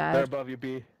 no, I'm They're dead. above you,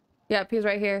 B. Yep, he's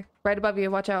right here. Right above you.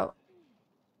 Watch out.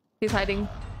 He's hiding.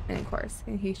 And of course,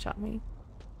 he shot me.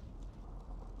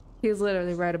 He's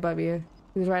literally right above you.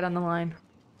 He's right on the line.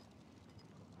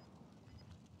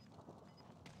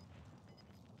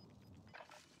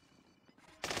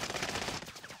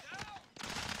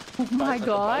 Oh my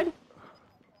god.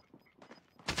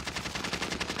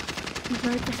 He's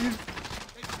right there.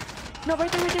 No,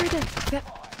 right there, right there, right there.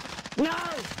 Yeah.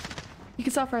 No! You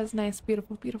can self res. Nice.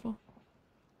 Beautiful, beautiful.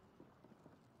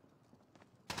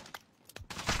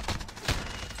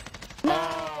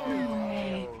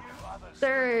 Oh.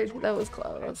 Third. That was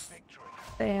close. Victory.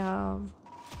 Damn.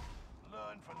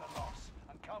 Learn from the loss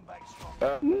and come back strong.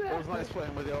 It was nice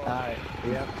playing with y'all. Alright.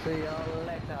 Yep. See y'all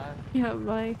later. Yeah,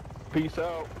 bye. Peace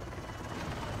out.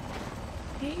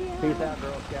 Peace out,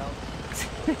 Girl Scouts.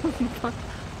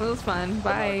 It was fun. I'm not a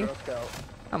Bye. Girl Scout.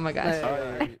 Oh my gosh. Hey.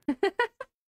 Alright.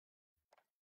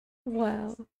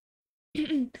 Wow.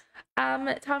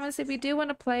 Thomas, if you do want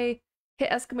to play, hit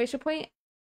exclamation point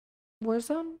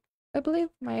Warzone, I believe.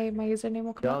 My username will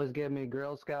You come up. always give me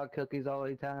Girl Scout cookies all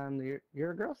the time.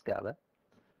 You're a Girl Scout, huh?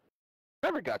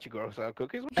 Never got you Girl Scout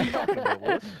cookies. What you talking about,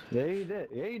 Willis? Yeah, you did.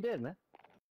 Yeah, you did, man.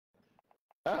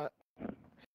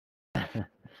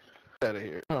 Out of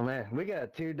here. Oh man, we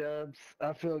got 2 dubs.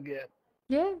 I feel good.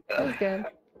 Yeah, that was good.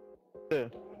 Yeah.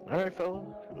 Alright, fella.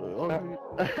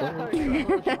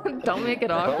 Don't make it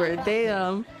awkward.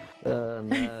 Damn. No,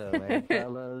 man,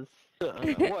 fellas.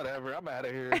 Whatever, I'm out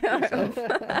of here.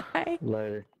 Bye.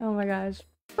 Later. Oh my gosh.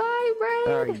 Bye, Brad.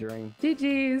 Alright, Dream.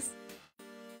 GG's.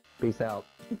 Peace out.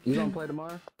 You gonna play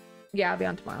tomorrow? Yeah, I'll be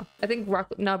on tomorrow. I think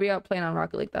I'll be out playing on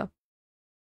Rocket League though.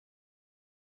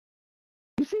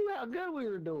 You see how good we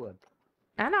were doing.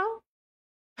 I know.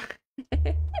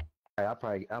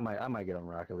 Alright, I might get on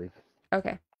Rocket League.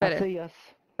 Okay, I better. see us.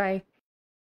 Bye.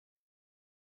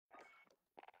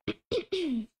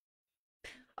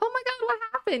 Oh my god, what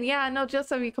happened? Yeah, no,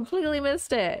 Joseph, we completely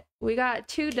missed it. We got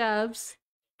 2 dubs.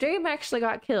 Dream actually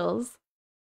got kills.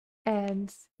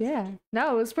 And yeah,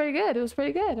 no, it was pretty good. It was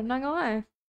pretty good. I'm not gonna lie.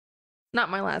 Not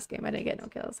my last game. I didn't get no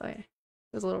kills, so yeah, it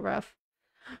was a little rough.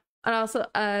 And also,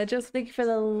 just thank you for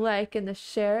the like and the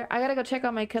share. I gotta go check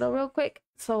on my kiddo real quick.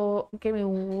 So give me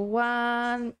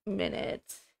 1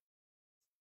 minute.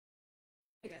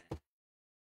 Okay.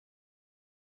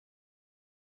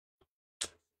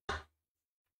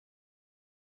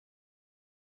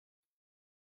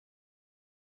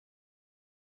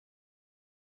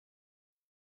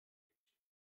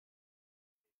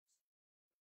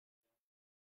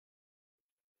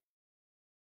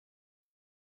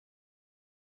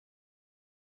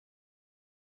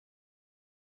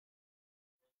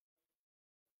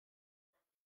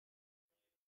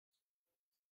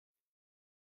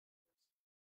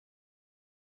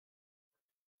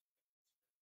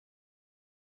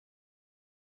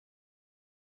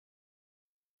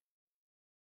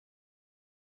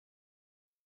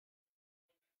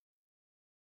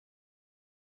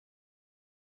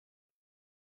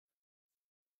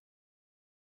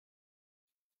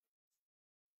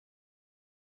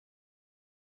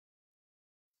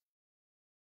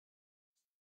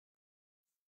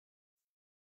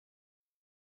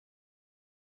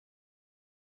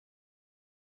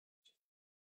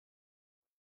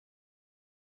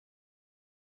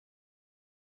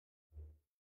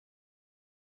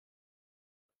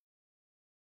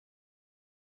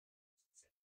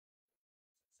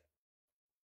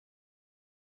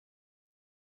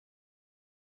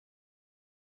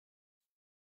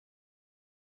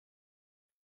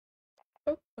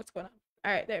 Oh, what's going on?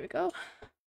 All right, there we go.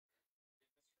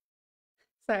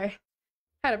 Sorry,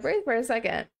 had to breathe for a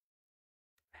second.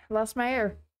 Lost my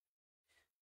air.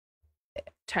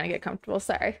 Trying to get comfortable.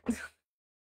 Sorry.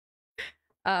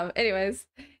 Anyways,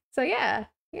 so yeah,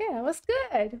 what's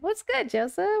good? What's good,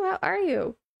 Joseph? How are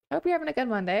you? Hope you're having a good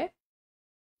Monday.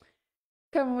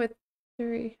 Coming with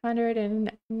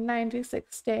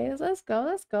 396 days. Let's go,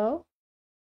 let's go.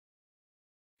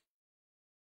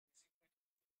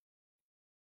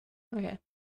 Okay.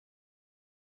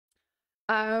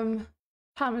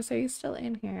 Thomas, are you still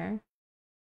in here?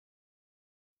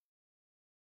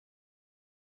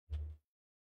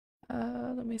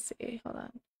 Let me see. Hold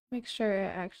on. Make sure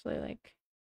it actually like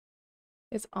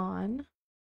is on.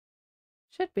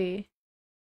 Should be.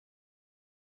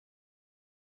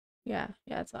 Yeah,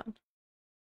 it's on.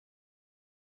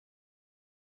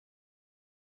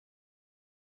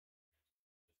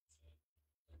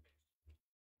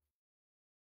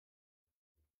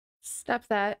 Stop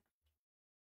that.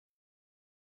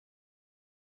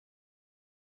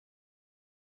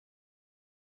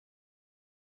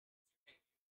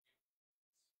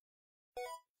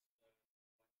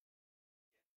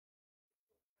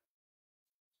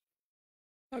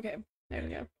 Okay, there we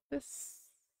go. This.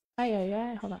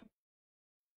 Yeah. Hold on.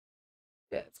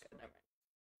 Yeah, it's good. Never mind.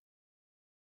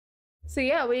 So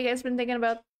yeah, what you guys been thinking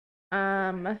about?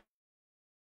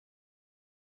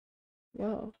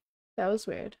 Whoa, that was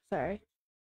weird. Sorry.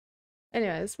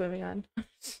 Anyways, moving on.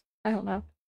 I don't know.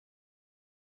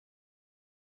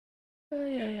 Oh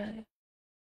yeah.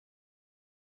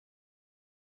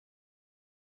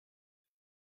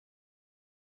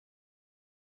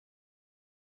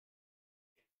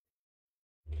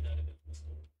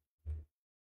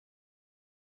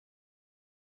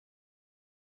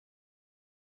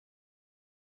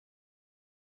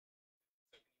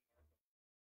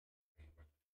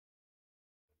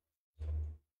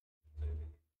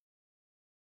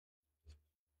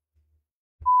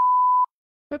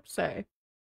 Oops, sorry.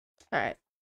 All right.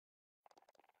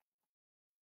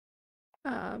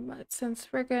 Since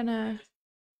we're gonna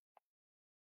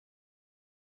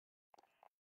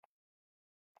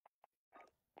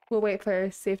we'll wait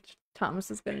for see if Thomas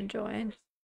is gonna join.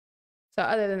 So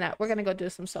other than that, we're gonna go do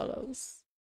some solos.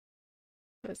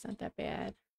 So it's not that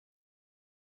bad.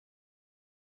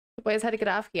 The boys had to get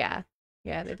off? Yeah,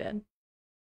 they did.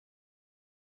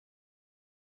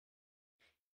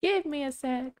 Give me a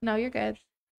sec. No, you're good.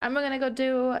 I'm gonna go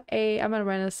do I'm gonna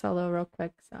run a solo real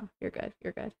quick, so you're good.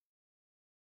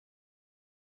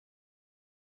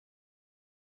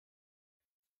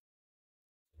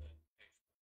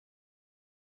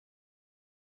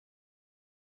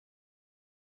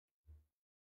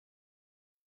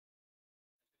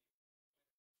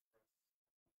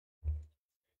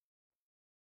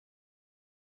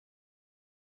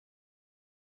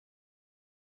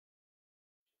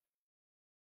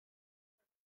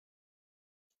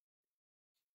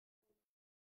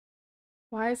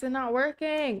 Why is it not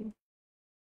working?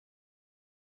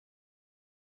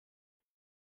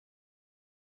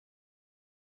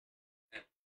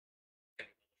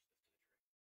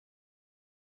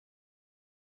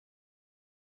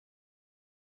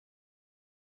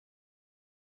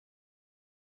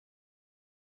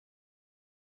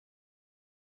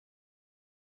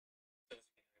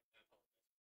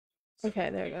 Okay,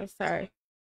 there we go. Sorry.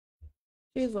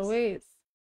 Jeez Louise.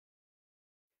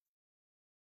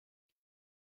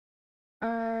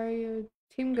 Are you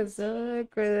Team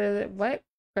Godzilla? What?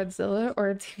 Godzilla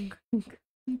or Team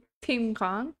Team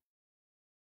Kong?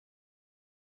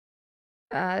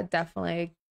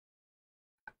 Definitely.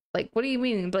 Like, what do you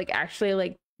mean? Like, actually,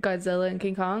 like Godzilla and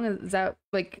King Kong? Is that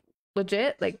like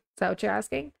legit? Like, is that what you're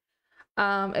asking?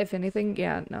 If anything,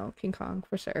 yeah, no, King Kong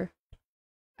for sure.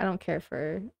 I don't care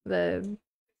for the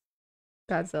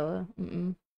Godzilla.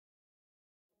 Mm-mm.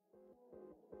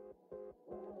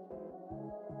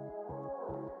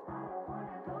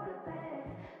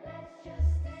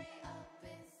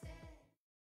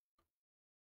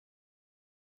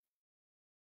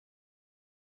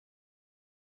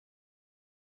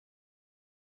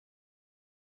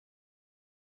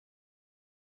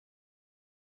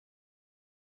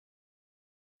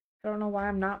 I don't know why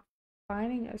I'm not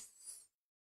finding a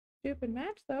stupid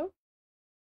match though.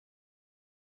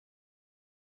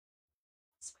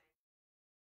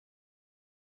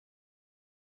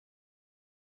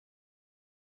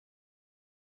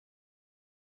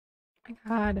 My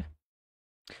God.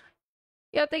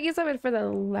 Yo, thank you so much for the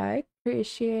like.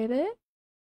 Appreciate it.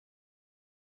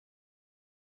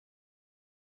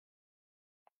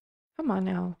 Come on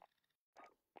now.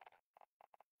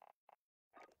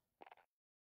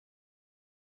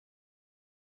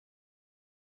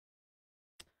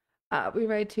 We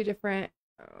read two different.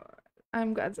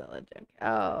 I'm Godzilla. Jim.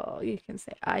 Oh, you can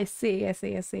say. I see. I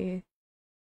see. I see.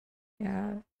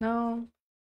 Yeah. No,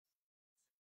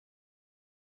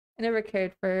 I never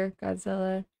cared for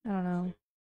Godzilla. I don't know.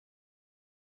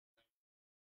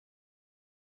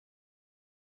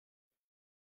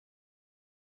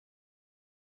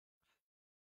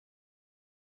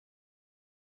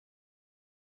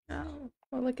 Oh,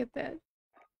 well, look at that.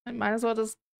 I might as well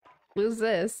just lose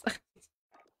this.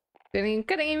 Couldn't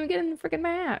even get in the freaking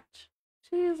match.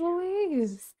 Jeez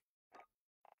Louise.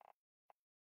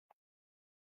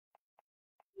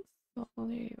 So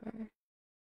there you are.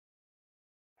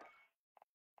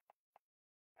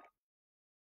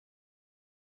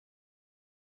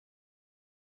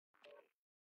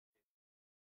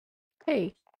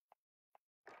 Hey.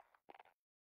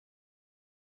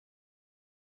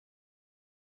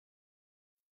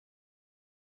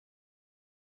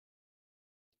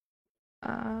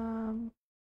 Um,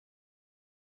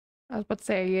 I was about to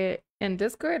say, are you in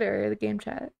Discord or the game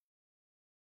chat?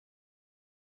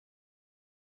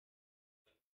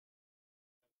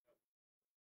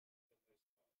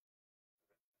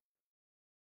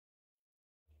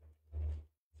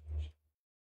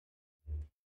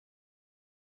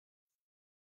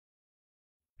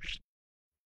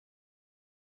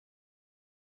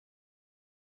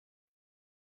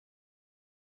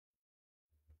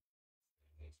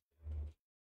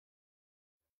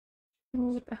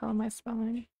 Ooh, what the hell am I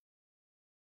spelling?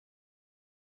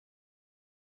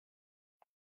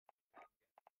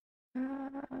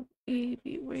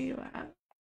 Maybe, where you at?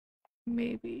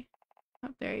 Maybe. Oh,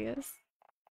 there he is.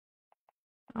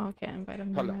 Oh, okay, invite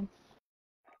him. Never Hello. mind.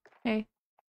 Hey.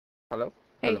 Hello?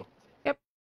 Hey. Yep.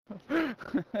 Hello.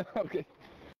 Okay.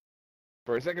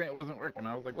 For a second it wasn't working.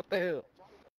 I was like, what the hell?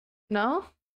 No?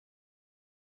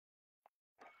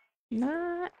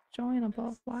 Not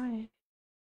joinable. Why?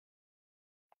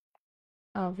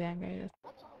 Oh, Vanguard.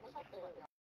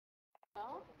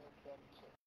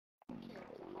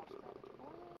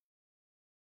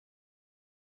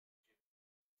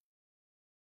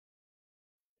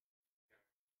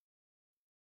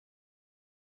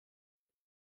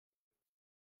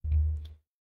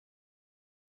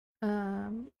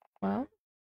 Well.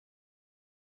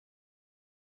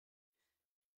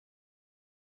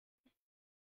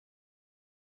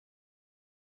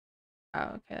 Oh,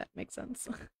 okay, that makes sense.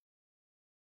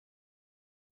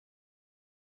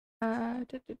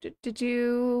 Did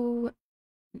you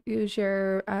use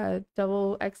your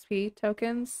double XP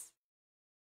tokens?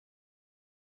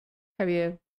 Have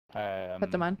you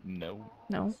put them on? No.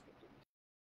 No. Do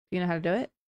you know how to do it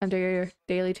under your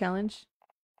daily challenge?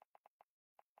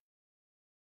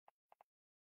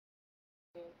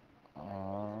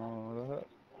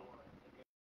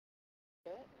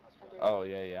 Oh,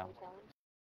 yeah, yeah.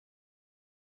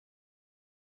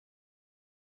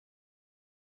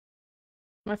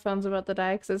 My phone's about to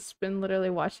die because it's been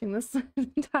literally watching this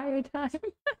entire time.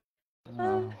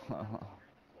 Oh.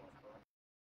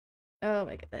 Oh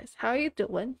my goodness. How are you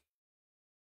doing?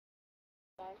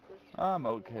 I'm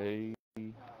okay.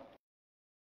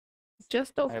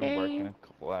 Just I haven't worked in okay. a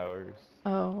couple hours.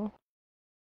 Oh.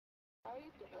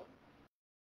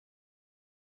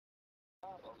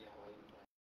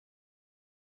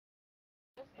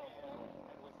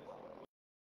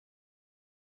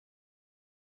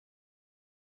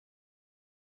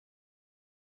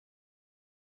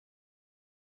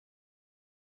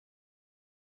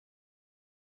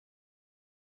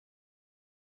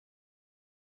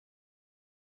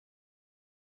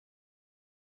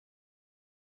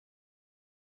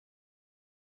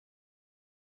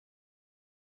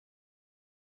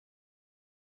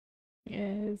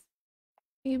 Is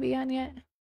EB on yet?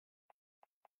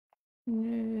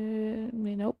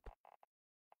 Nope.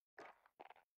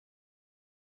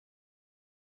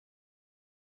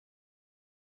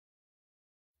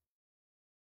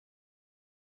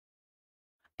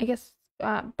 I guess,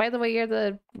 by the way, you're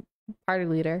the party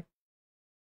leader.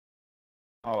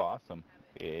 Oh, awesome.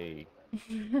 Yay.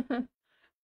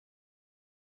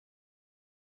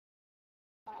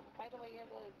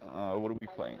 What are we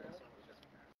playing?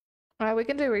 We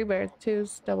can do rebirth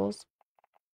twos doubles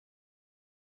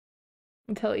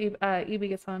until EB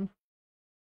gets on.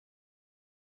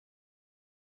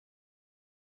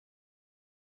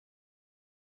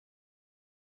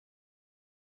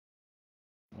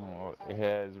 Oh, it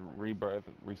has Rebirth,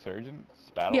 Resurgence,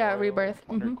 Battle Yeah, Royale, rebirth.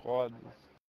 Wonder Quad,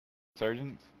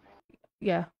 Resurgence.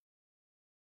 Yeah.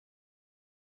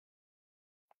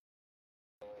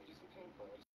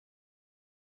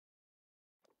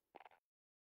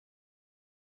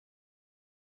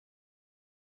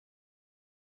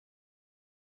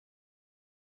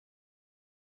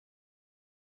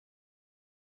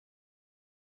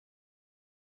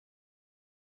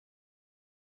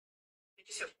 I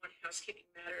just have one housekeeping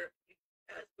matter.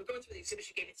 We're going through the exhibits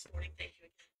you gave me this morning. Thank you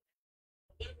again.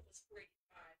 One of them was 485.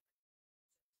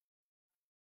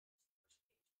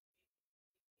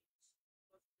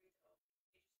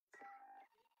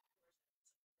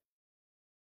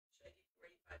 Should I do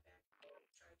 485 back?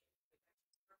 Try again.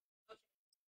 Okay.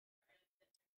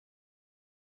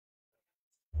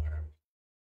 All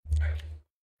right.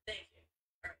 Thank you.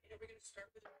 All right. And we're going to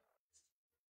start with. Make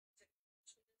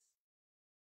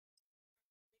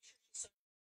sure she's.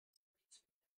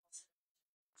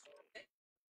 Okay.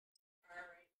 All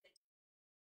right.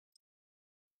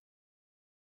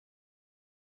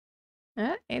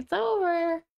 It's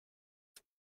over.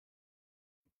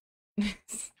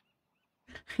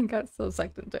 I got so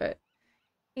sucked into it.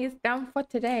 He's done for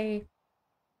today.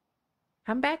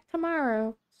 Come back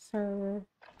tomorrow, sir.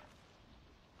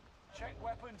 Check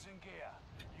weapons and gear.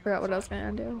 You Forgot got what I was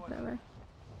time gonna to do. deploy them. Whatever.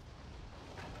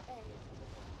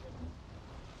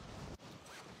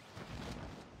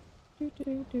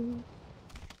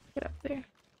 Get up there.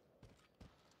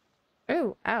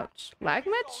 Oh, ouch. Lag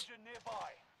much? Soldier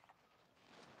nearby.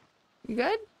 You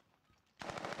good?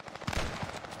 Under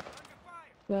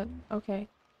fire. Good. Okay.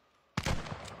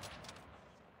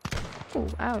 Oh,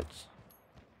 ouch.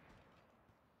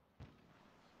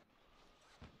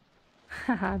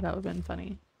 Haha, that would have been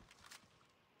funny.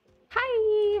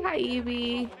 Hi! Hi,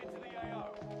 Evie. Into the AO.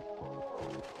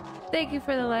 Thank you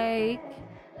for the like.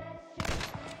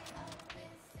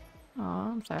 Oh,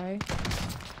 I'm sorry.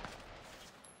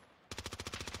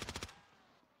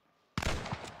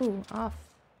 Ooh, off.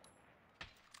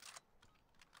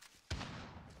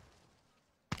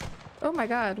 Oh my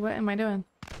god, what am I doing?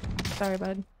 Sorry,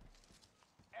 bud.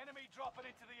 Enemy dropping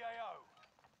into the AO.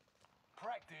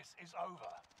 Practice is over.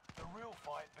 The real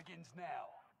fight begins now.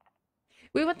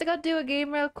 We went to go do a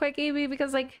game real quick, Evie,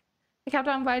 because like I kept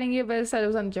on inviting you, but it said it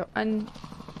was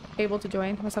unable to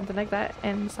join or something like that,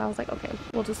 and so I was like, okay,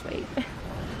 we'll just wait.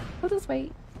 We'll just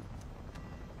wait.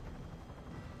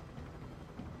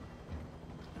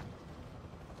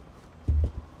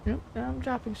 Nope, I'm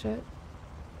dropping shit.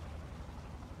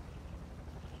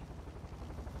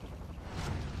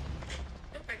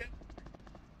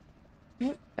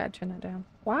 Nope, gotta turn that down.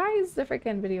 Why is the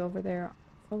freaking video over there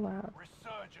so loud?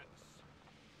 Resurgence.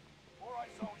 All right,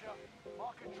 soldier.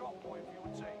 Mark a drop point for your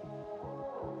team.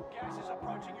 Gas is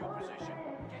approaching your position.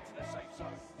 Get to the safe zone.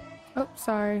 Oh,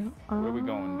 sorry. Where are we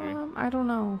going, G? I don't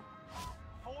know.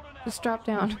 Fallen Just allies drop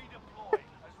down. will redeploy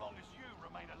as long as you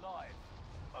remain alive.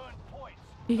 Earn points.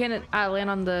 You can land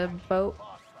on the boat.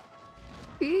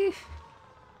 Faster. Eef.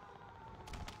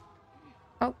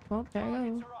 Oh, well, there you go.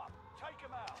 Targets are up. Take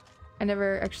 'em out. I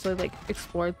never actually like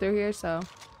explored through here, so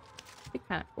it'd be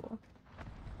kind of cool.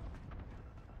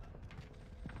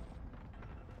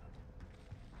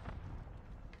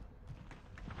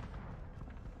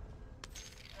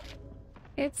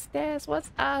 It's Des. What's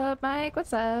up, Mike?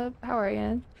 What's up? How are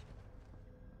you?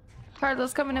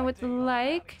 Carlos coming in with the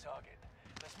like.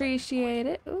 Appreciate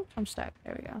it. Ooh, I'm stuck.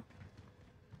 There we go.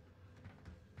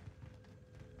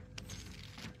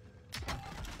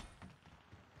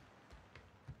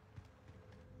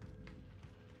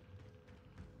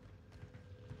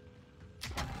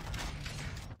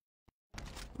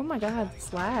 Oh my god,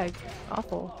 this lag.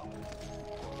 Awful.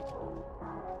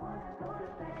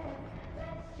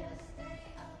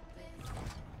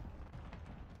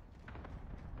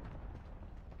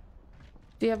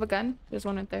 Do you have a gun? There's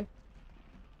one right there.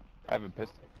 I have a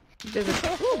pistol. There's a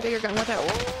bigger gun. Watch out.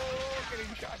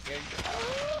 Getting shot, getting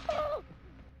shot.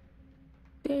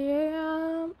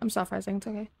 Damn. I'm soft rising. It's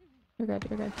okay. You're good.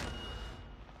 You're good.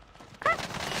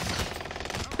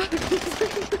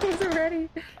 He's ready.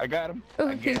 I got him. Oh,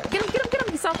 okay. Get him. Get him. Get him.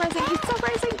 He's soft rising. He's soft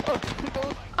rising.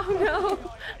 Oh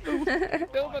no.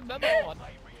 There's another one.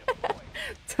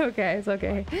 It's okay. It's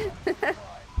okay.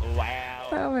 Wow.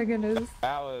 Oh my goodness.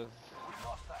 That was.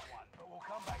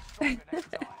 It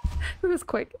was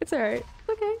quick. It's alright.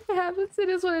 Okay, it happens. It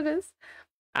is what it is.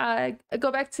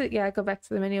 Go back to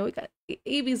the menu. We got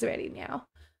Evie's ready now.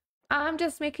 I'm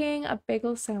just making a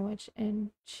bagel sandwich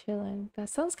and chilling. That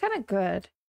sounds kind of good.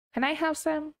 Can I have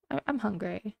some? I'm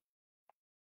hungry.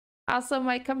 Also,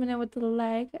 Mike coming in with the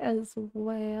leg as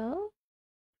well.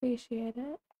 Appreciate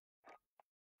it.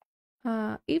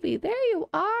 Evie, there you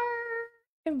are.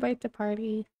 Invite to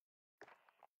party.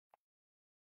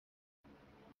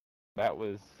 That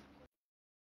was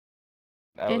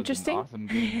Interesting. An awesome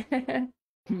game.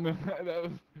 That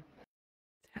was.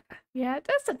 Yeah,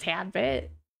 just a tad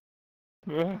bit.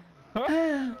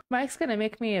 Mike's gonna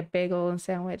make me a bagel and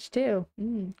sandwich too.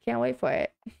 Can't wait for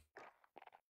it.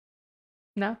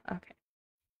 No? Okay.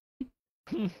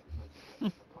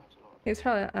 He's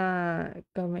probably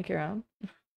go make your own.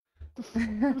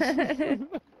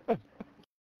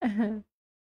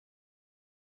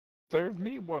 Serve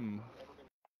me one.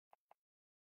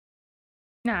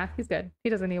 Nah, he's good. He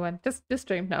doesn't need one. Just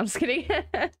stream. No, I'm just kidding.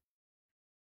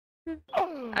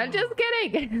 I'm just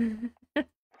kidding.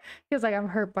 He's like, I'm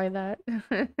hurt by that.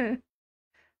 I'm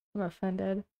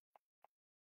offended.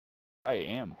 I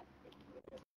am.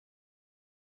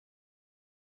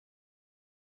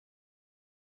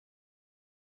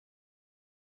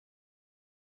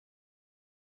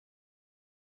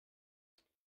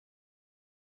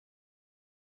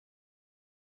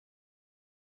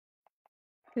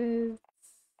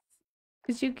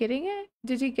 Is you getting it?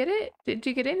 Did you get it? Did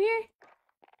you get in here?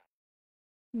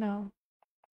 No.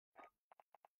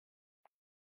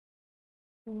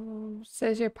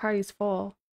 Says your party's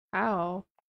full. Ow.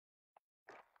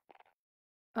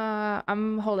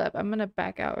 Hold up. I'm gonna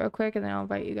back out real quick and then I'll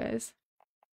invite you guys.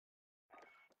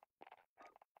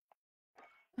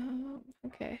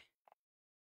 Okay.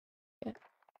 Yeah.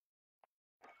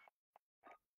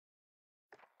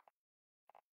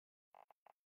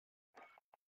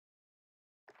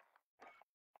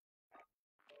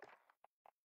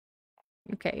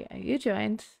 Okay, yeah, you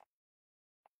joined.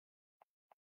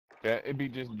 Yeah, it'd be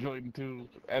just joined too,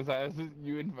 as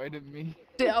you invited me.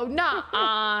 Oh,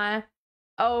 nah.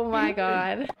 Oh my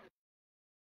god.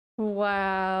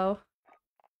 Wow.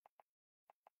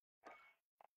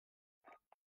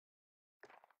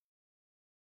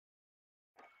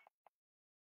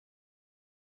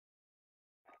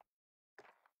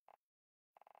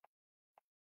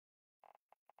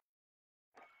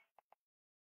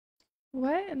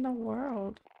 What in the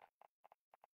world?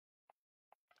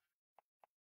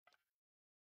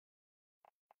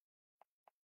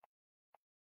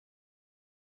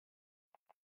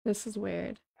 This is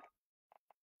weird.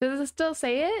 Does it still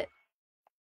say it?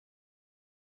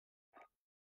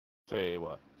 Say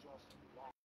what?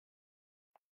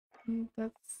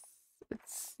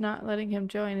 It's not letting him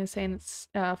join. It's saying it's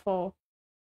full.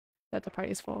 That the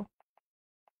party's full.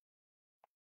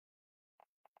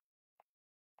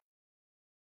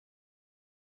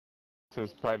 It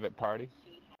says private party.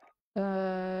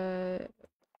 Hey.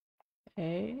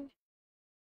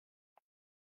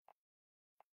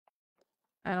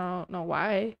 I don't know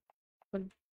why. But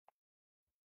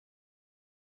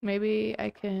maybe I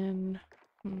can.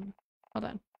 Hold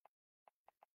on.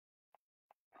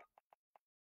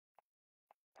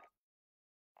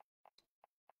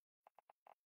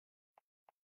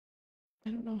 I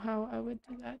don't know how I would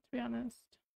do that, to be honest.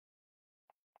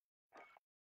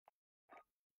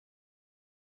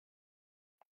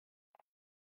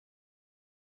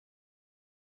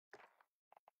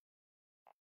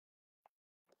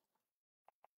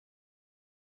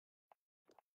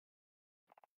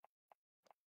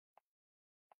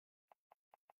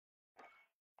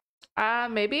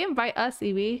 Maybe invite us,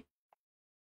 Evie.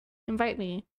 Invite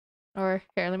me. Or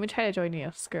here, let me try to join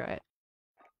you. Screw it.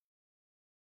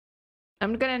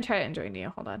 I'm gonna try and join you.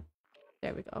 Hold on.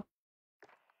 There we go.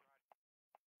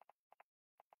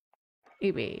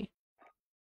 Evie.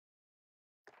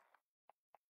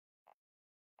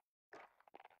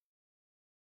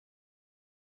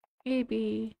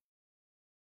 Evie.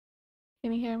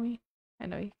 Can you hear me? I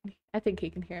know he can. I think he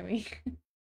can hear me.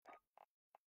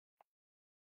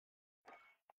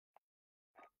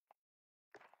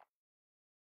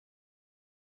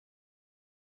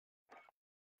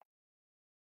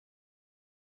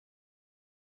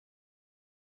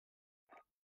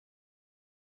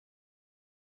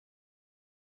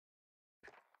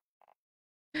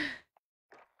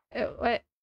 What?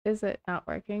 Is it not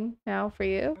working now for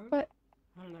you? What?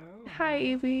 Hello. Hi,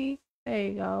 Evie. There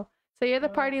you go. So you're the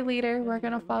party leader. We're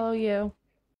gonna follow you.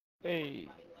 Hey.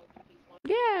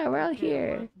 Yeah, we're all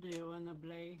here. What do you wanna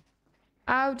play?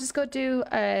 I'll just go do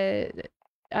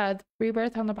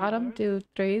rebirth on the bottom. Rebirth? Do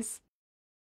threes.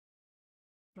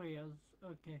 Trials,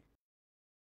 okay.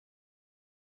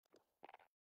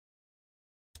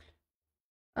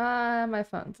 My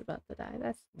phone's about to die.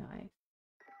 That's nice.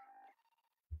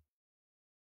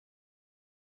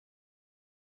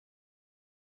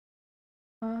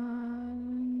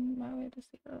 My way to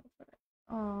see over.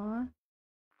 Aw.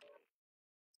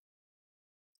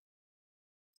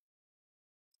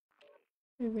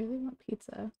 I really want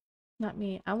pizza. Not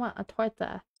me. I want a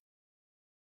torta.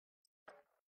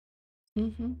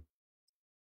 Mm-hmm.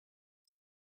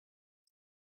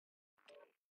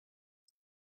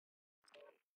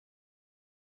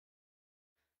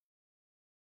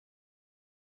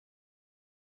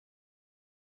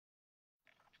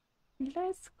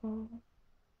 Let's go.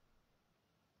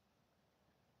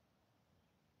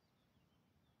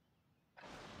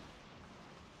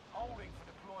 Holding for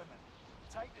deployment.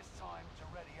 Take this time to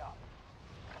ready up.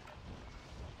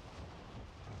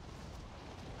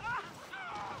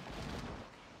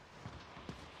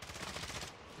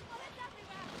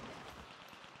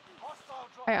 Hostile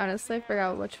drop I honestly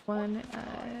forgot which one.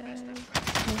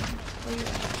 Where you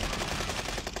at?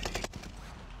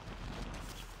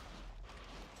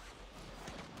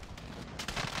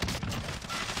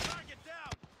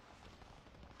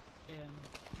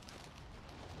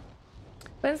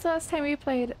 When's the last time we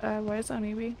played Warzone,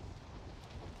 maybe?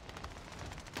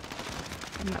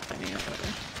 I'm not finding it over.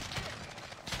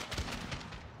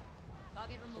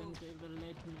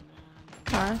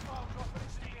 Huh?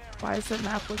 Why does the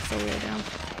map look so weird now?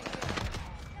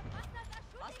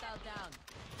 Hostile down.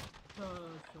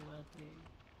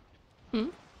 Hmm?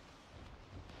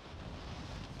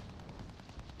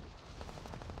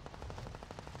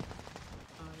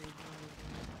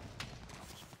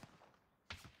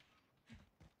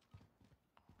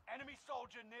 Enemy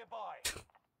soldier nearby.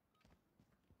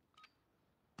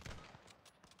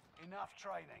 Enough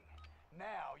training.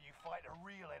 Now you fight a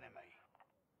real enemy.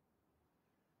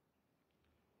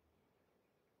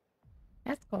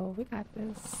 Let's go. We got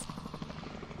this.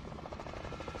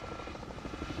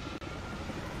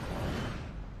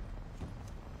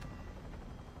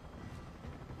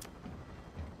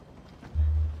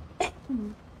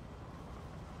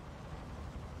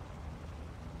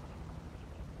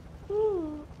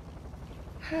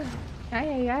 Ay,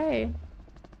 ay, ay.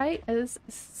 I is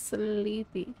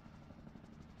sleepy.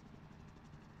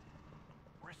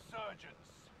 Resurgence.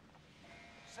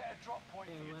 Set a drop point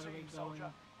for your team,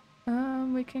 soldier.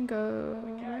 We can go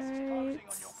Gas is closing right.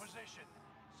 on your position.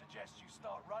 Suggest you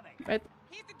start running.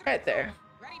 Right there.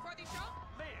 Ready for the shot?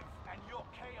 Live and your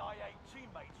KIA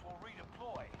teammates will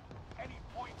redeploy. Any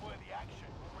point-worthy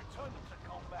action will return them to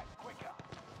combat quicker.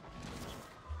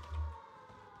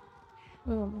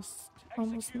 We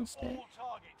almost missed it. All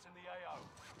targets in the AO.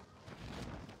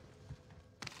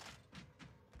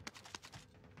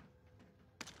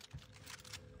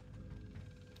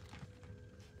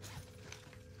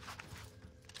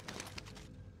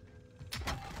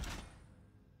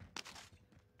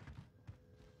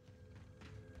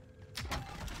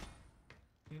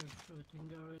 You're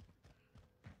shooting already.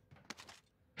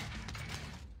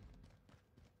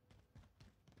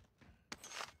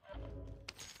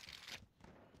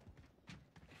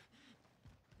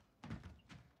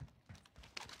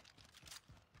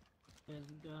 There's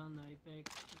a gun, I think.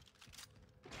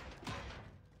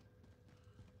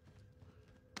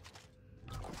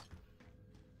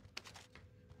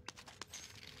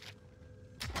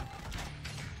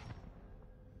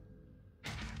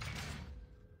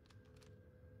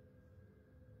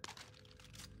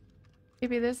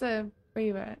 Maybe there's a where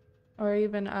you at? Or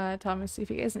even Thomas,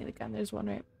 if you guys need a gun, there's one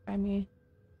right by me.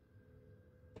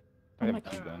 I Oh have my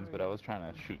two god. guns, but I was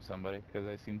trying to shoot somebody because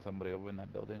I seen somebody over in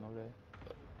that building over there.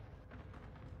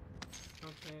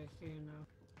 Okay, I see you now.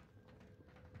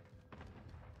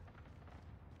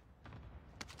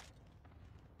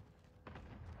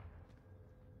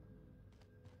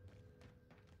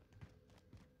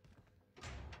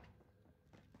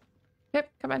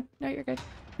 Yep, come on. No, you're good.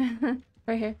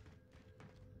 Right here.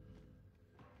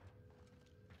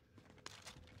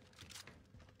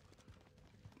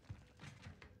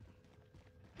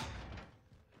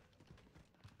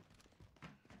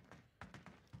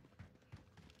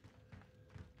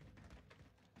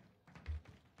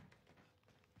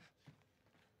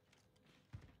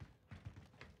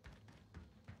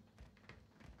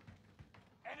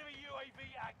 Enemy UAV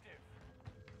active.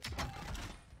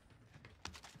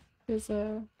 There's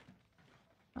a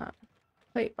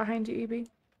wait, behind you, EB.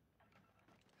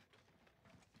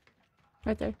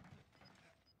 Right there.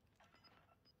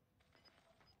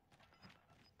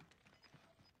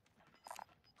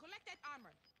 Collect that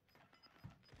armor.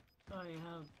 I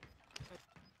have.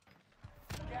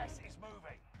 Gas is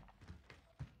moving.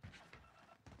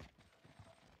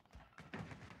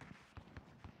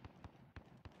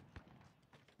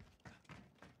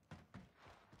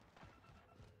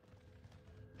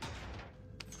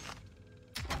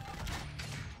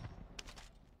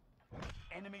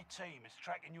 Enemy team is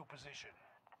tracking your position.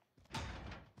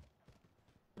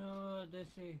 No, they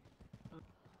see.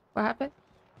 What happened?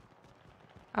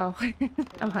 Oh,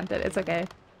 I'm hunted. It's okay.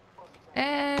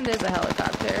 And there's a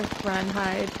helicopter. Run,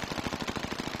 hide.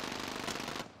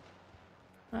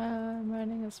 I'm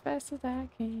running as fast as I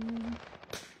can.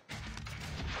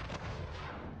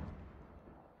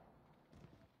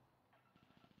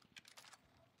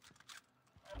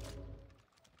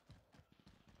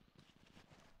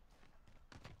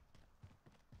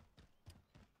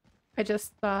 I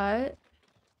just thought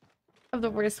of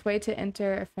the worst way to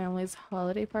enter a family's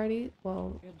holiday party.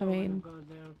 Well, You I don't wanna mean, go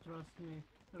there, trust me.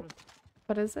 Trust.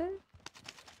 what is it?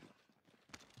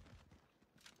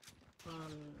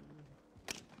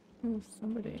 Ooh,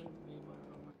 somebody.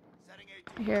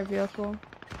 I hear a vehicle.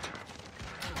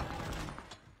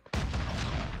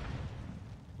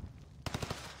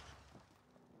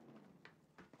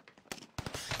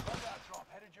 Loadout drop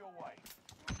headed your way.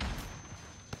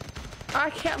 I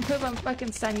can't move. I'm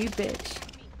fucking stunned, you bitch.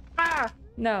 Ah!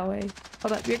 No way.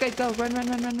 Hold up. You're good. Go. Run, run,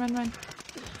 run, run, run, run.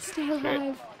 Stay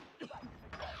alive.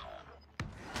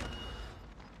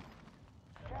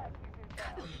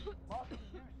 Marking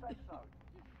new safe zone.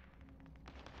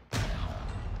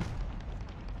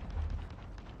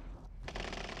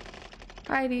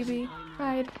 Hide, Evie.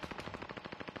 Hide.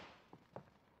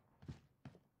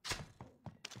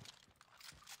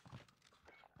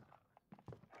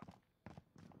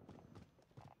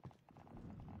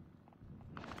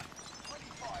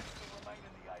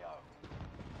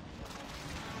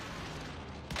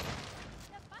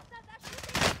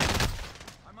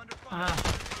 Ah.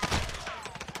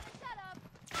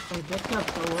 I picked up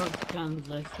the work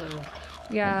guns, I saw.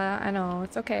 Yeah, I know.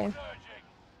 It's okay.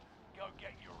 Go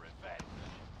get your revenge.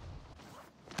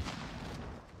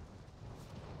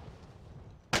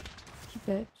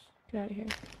 Bitch. Get out of here.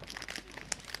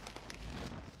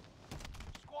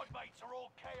 Squad mates are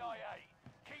all KIA.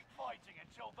 Keep fighting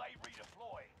until they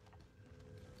redeploy.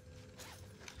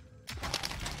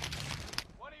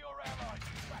 One of your allies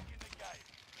is back in the game.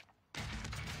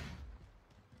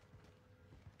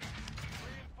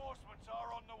 Reinforcements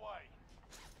are on the way.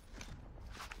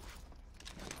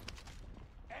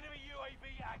 Enemy UAV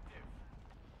active.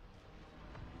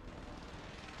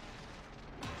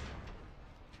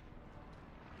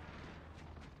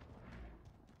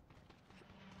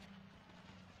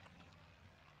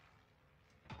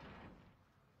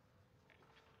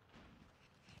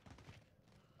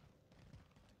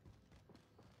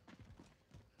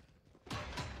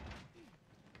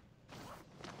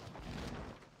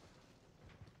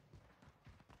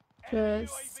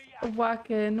 Just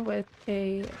walk in with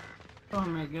a... Oh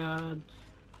my god.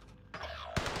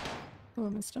 Oh, I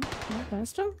missed him. Oh, I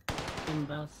missed him?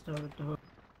 Bastard.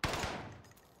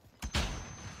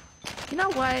 You know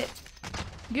what?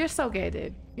 You're so gay,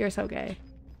 dude. You're so gay.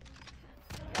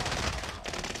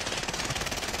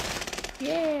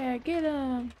 Yeah, get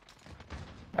him.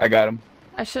 I got him.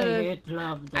 I should have... hate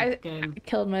love that game. I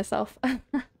killed myself.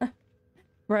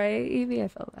 Right, Evie? I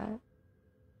felt that.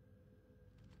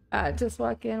 Just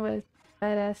walk in with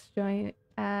badass joint.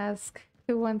 Ask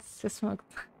who wants to smoke.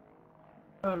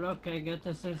 Oh look, I get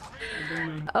assist.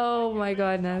 Oh my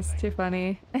goodness, too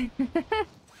funny.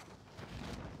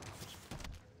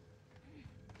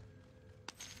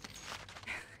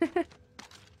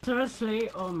 Seriously?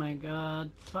 Oh my god.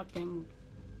 Fucking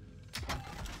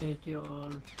hate you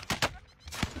all.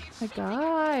 My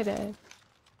god. Enemy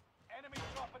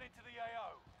dropping into the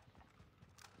AO.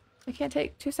 I can't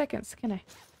take 2 seconds, can I?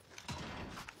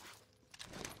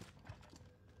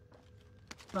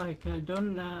 Like, I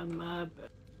don't map.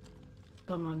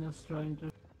 Someone is trying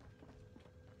to.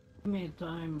 Give me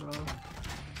time, bro.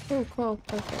 Oh, cool.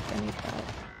 Perfect. I need that.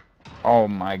 Oh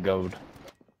my god.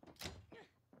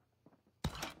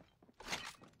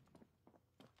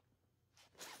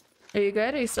 Are you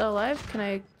good? Are you still alive? Can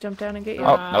I jump down and get you?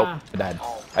 Oh, nope. I died.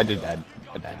 I did died.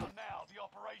 I died. Now the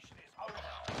operation is over.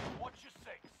 Watch your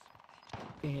six.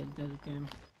 I hate this game.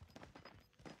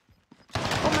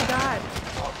 Oh my god.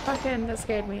 Fucking, that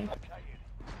scared me. You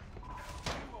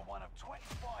were one of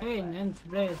 25. Hey, ninth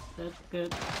place. That's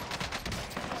good.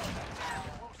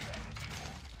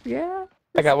 Yeah.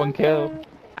 I got one not kill. bad.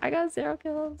 I got 0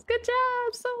 kills. Good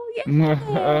job. So yeah.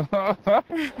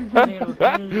 0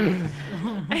 kills.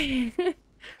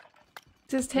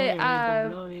 Just hit Hey,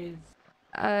 the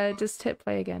blowies. just hit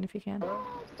play again if you can.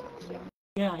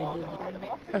 Yeah, I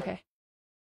did. Okay.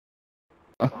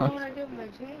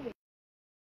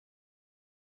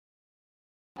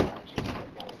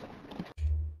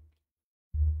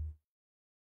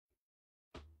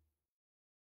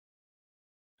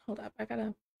 Hold up. I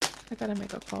gotta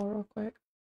make a call real quick.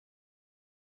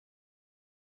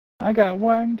 I got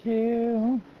one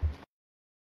kill.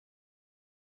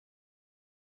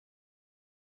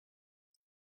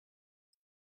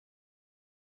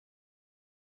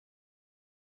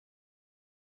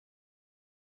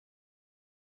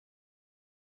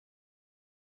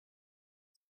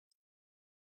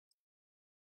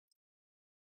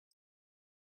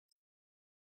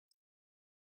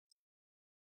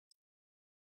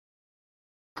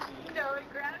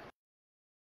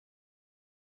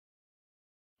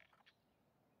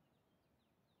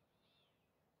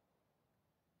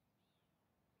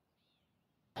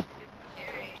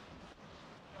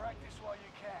 Practice while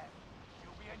you can.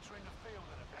 You'll be entering the field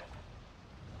in a bit.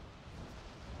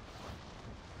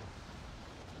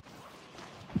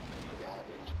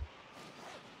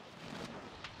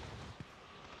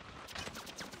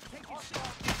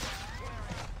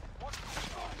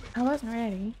 I wasn't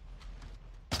ready.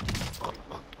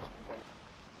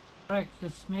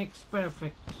 Practice makes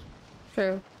perfect.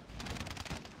 True.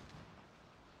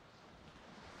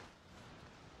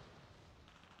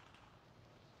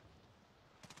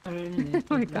 I really need Oh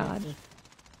my to god. practice.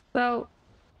 So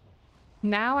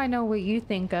now I know what you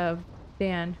think of,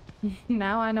 Dan.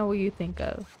 Now I know what you think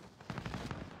of.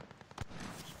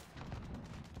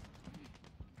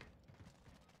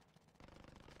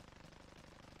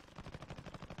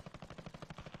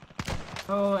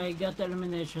 Oh, I got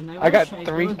elimination. I got wish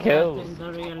 3 could that kills. in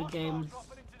the real games.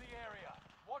 Dropping into the area.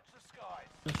 Watch the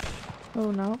skies.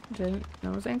 Oh no, I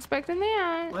wasn't expecting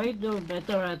that. Why do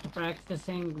better at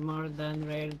practicing more than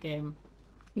real game?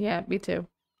 Yeah, me too.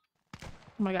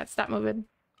 Oh my god, stop moving.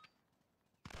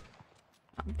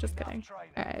 I'm just kidding.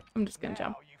 Alright, I'm just gonna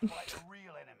jump. Now you fight a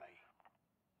real enemy.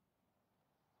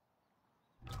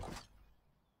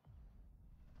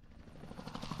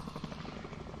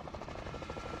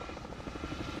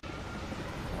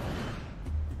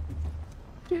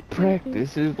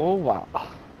 Practice is over.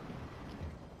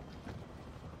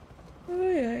 Oh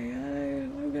yeah,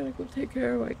 I'm gonna go take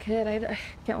care of my kid. I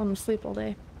can't let him sleep all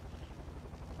day.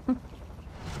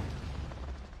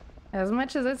 As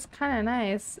much as it's kind of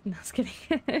nice. No, I was kidding.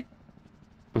 Rush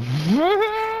to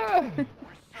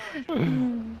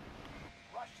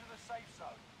the safe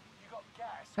zone. You got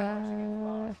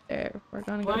gas. There. We're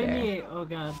gonna go Why there. me? Oh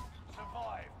god.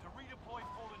 Survive to redeploy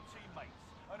fallen teammates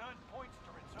and earn points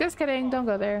to return. Just kidding. Don't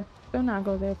go there. Do not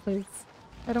go there, please.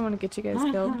 I don't want to get you guys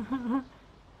killed.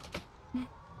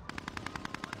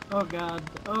 Oh god.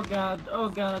 Oh god. Oh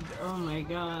god. Oh my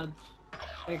god.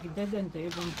 I didn't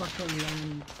even fucking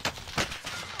land.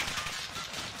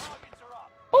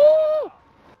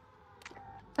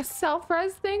 A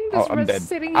self-res thing? Oh, This I'm res dead.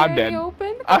 sitting I'm here in dead. the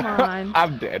open? Come on.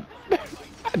 I'm dead.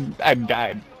 I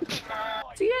died.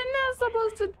 So you're not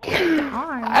supposed to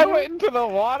die. I went into the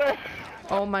water.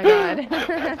 Oh my god.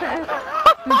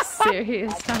 I'm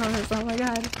serious, Thomas. Oh my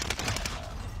god.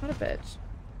 What a bitch.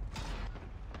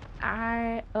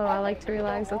 I like to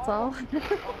relax, that's all.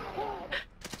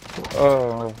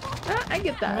 Oh. I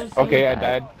get that. Okay, I get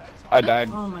that. died. I died.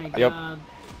 Oh my Yep. god.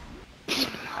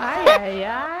 Ay,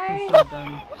 I'm ay, so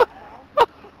done.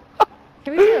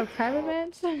 Can we do a private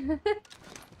match? I'm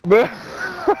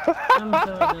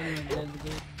so done with this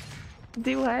game.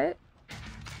 Do what?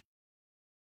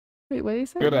 Wait, what did you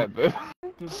say? Good at this.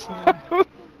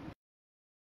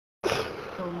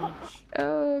 so much.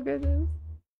 Oh goodness.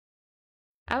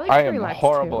 I like I to am relax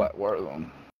horrible too. at Warzone.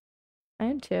 I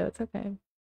am too. It's okay.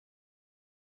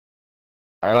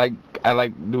 I like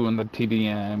doing the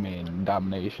TDM and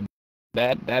domination.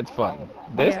 That's fun.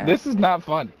 Yeah. This is not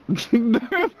fun.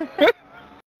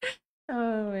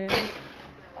 Oh man.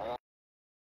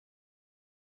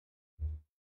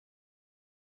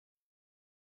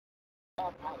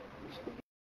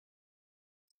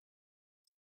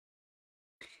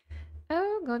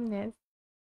 Oh goodness.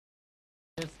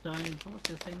 This time,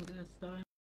 processing this time.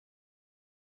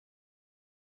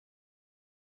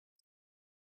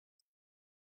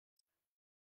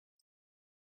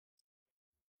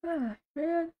 Ah,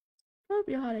 man. Don't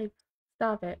be yawning.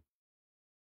 Stop it.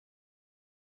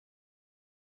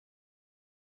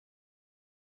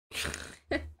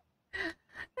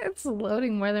 It's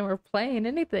loading more than we're playing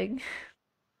anything.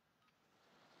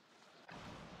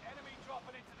 Enemy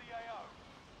dropping into the AO.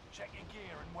 Check your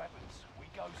gear and weapons. We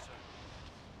go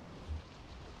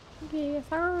soon. Yes,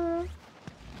 sir.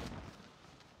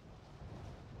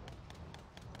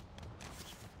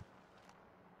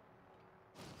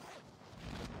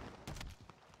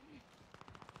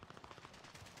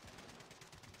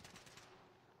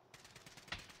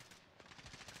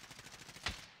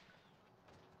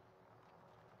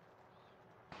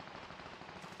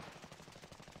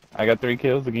 I got 3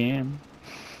 kills again.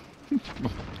 Enemy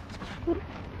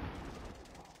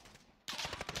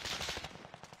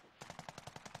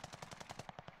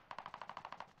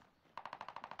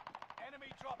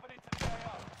dropping into the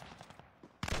AO.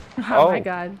 Oh my Oh,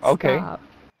 god. okay. Stop.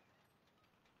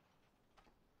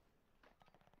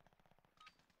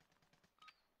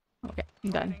 Okay, I'm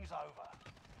done. Training's over.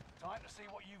 Time to see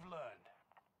what you've learned.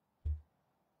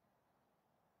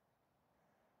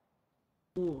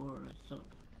 Or so.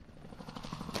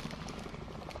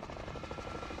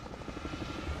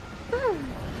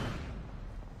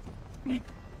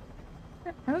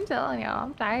 I'm telling y'all,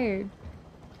 I'm tired.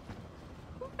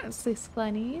 That's this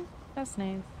funny. That's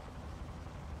nice.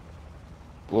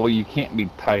 Well, you can't be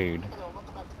tired.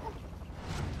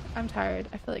 I'm tired.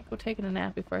 I feel like we're taking a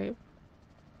nap before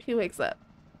he wakes up.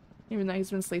 Even though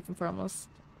he's been sleeping for almost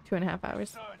 2.5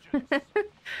 hours. Surgeons. Rush to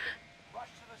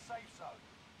the safe zone.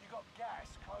 You got gas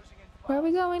closing in fast. Where are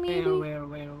we going, Edie? Where? I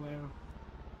found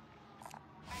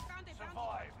a bounty.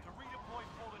 Survive to redeploy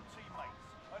fallen teammates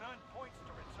and earn points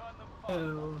to return them fast.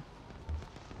 Oh.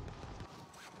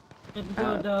 Let's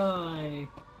go die.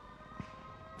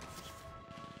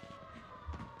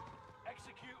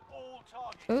 Execute all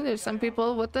targets. Oh, in there's the some AO.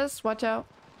 people with us. Watch out.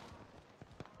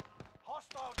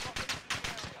 Hostile dropping into the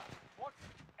area. Watch.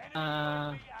 Enemy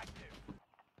UAV active.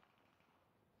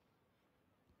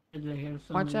 Did I hear Watch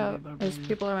somebody out. be There's barbarian?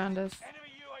 people around us.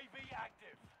 Enemy UAV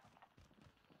active.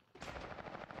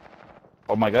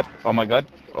 Oh my god. Oh my god.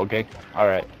 Okay.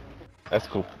 Alright. That's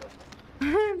cool.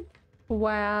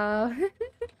 Wow.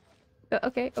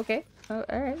 Okay. Oh,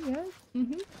 alright, yeah.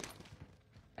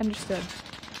 Understood.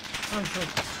 Oh, shit.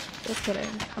 Just kidding.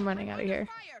 I'm running out of here.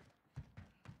 Fire.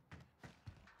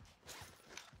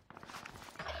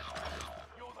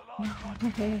 You're the last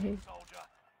one standing, soldier.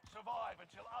 Survive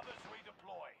until others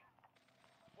redeploy.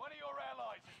 One of your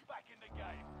allies is back in the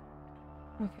game.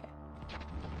 Okay.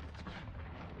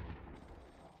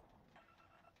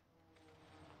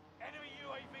 Enemy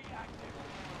UAV active.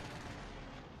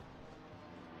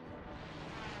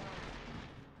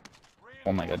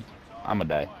 Oh my god. I'ma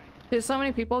die. There's so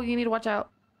many people. You need to watch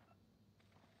out.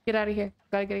 Get out of here.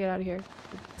 Gotta get out of here.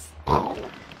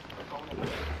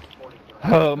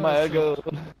 Oh my god.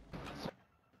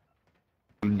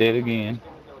 I'm dead again.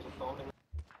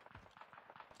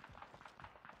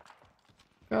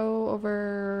 Go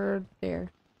over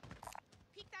there.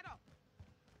 Pick that up.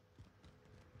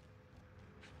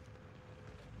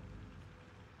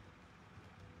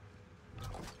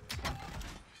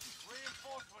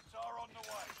 Reinforcements are on the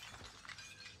way.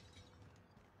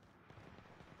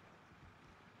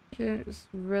 There's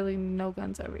really no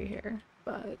guns over here,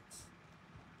 but it's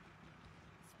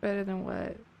better than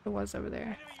what it was over there.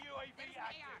 Enemy UAV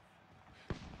active.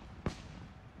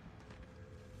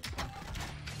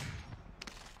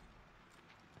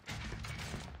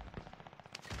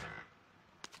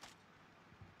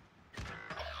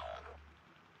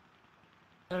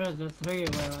 There is a 3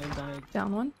 where I died.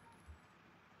 Down one.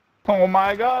 Oh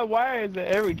my god, why is it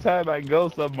every time I go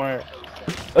somewhere?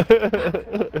 Watch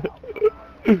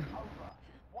your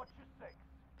six.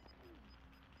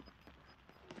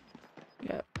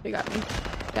 Yep, they got me.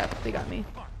 Yep, they got me.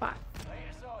 Bye. They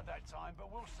aside that time,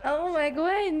 but we'll see. Oh my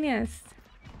goodness.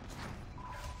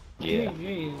 Yeah.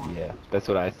 GG. Yeah, that's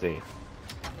what I say.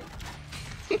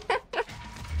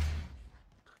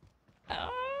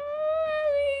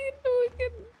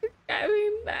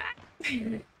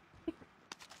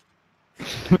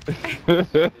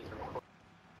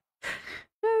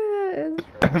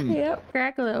 Yep,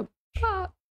 crack a little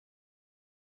pop.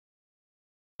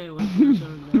 Hey, what's your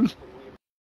turn?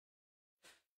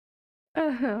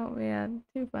 Oh man,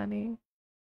 too funny.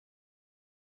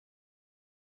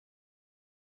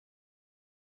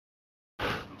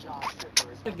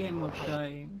 It's a game of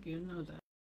dying, you know that.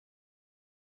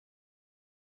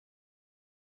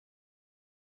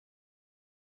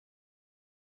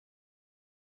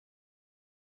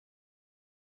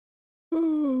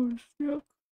 Oh shit.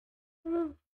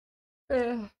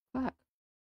 Fuck.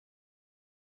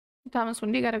 Thomas,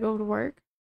 when do you gotta go to work?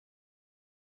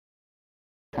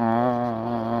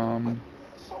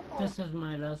 This is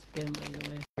my last game, by the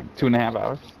way. 2.5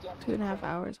 hours. 2.5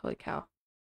 hours. Holy cow.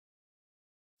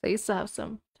 So you still have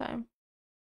some time.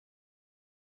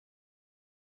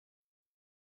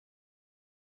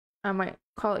 I might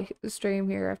call it the stream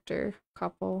here after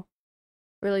couple.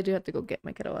 Really do have to go get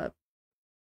my kiddo up.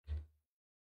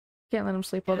 Can't let him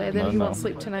sleep all day. Then he won't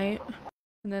sleep tonight.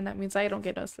 And then that means I don't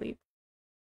get no sleep.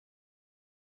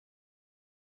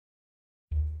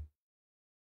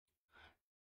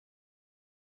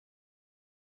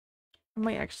 I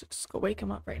might actually just go wake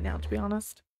him up right now, to be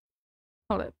honest.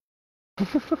 Hold it.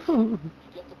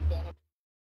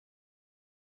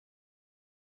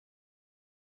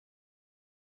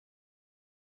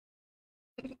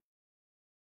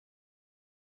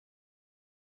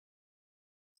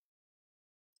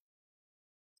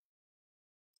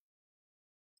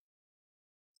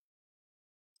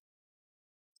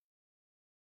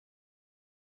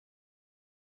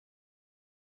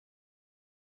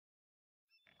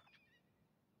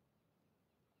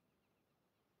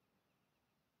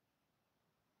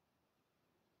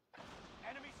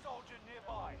 Enemy soldier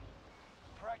nearby.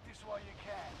 Practice while you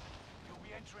can. You'll be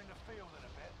entering the field in a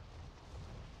bit.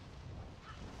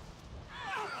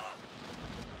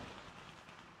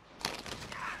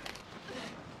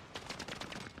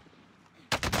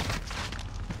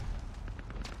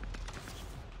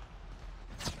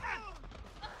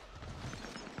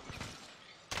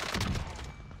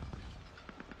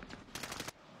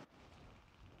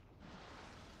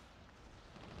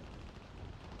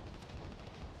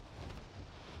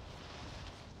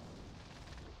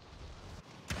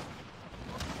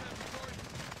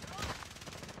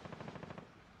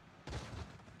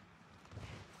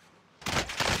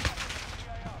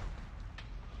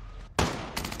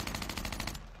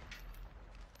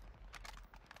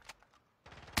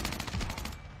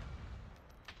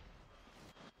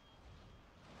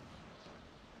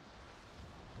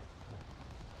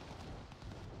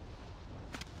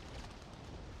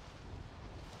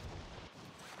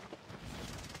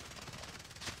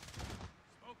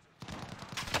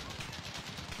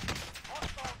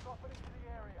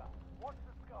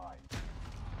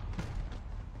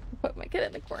 Put my kid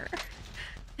in the corner.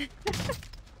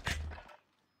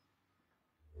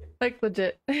 Like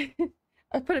legit. I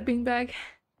put a beanbag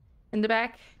in the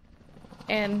back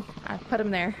and I put him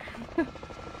there.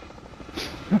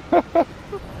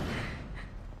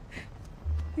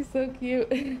 He's so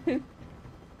cute.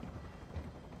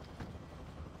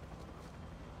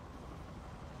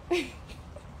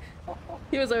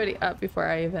 He was already up before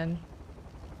I even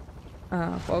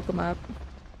woke him up.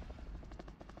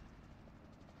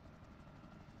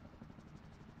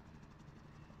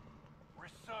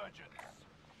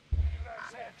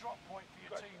 Set a drop point for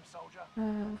your team, soldier.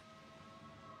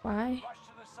 Why? Rush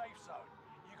to the safe zone.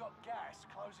 You got gas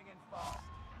closing in fast.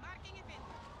 Marking event.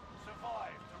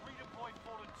 Survive to redeploy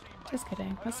fallen teammates. Just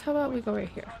kidding. How about we go right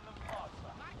here?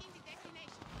 Marking the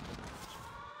destination.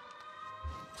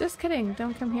 Just kidding.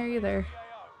 Don't come here either.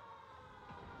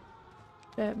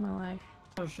 Bet my life.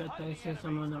 Oh shit, I see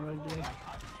someone already.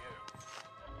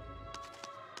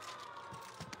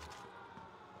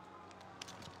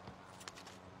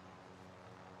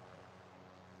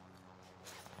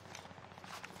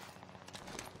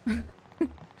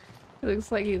 It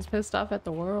looks like he's pissed off at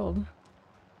the world.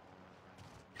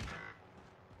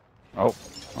 Oh,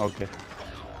 okay.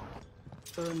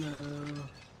 Oh no.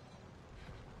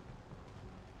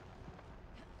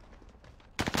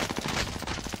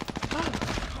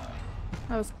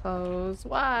 That was close.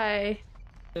 Why?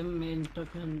 The main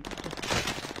token.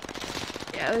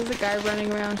 Yeah, there's a guy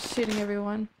running around shooting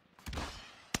everyone.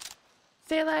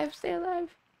 Stay alive, stay alive.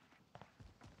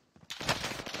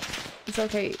 It's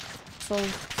okay.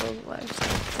 Soul's alive, so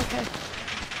it's okay.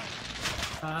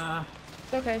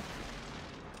 It's okay.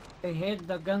 I hate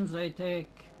the guns I take.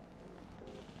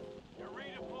 You're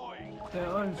redeploying. They're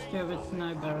all stupid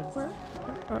snipers. Where?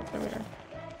 Oh, there we are.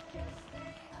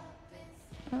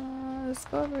 let's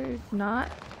go over.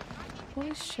 Not.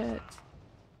 Holy shit.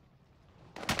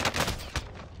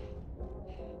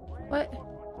 What?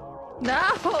 No!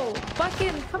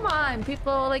 Fucking, come on,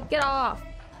 people, like, get off.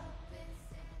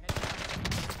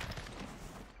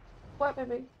 What,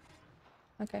 baby?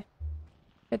 Okay.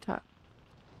 Good talk.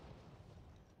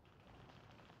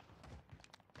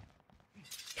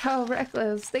 Oh,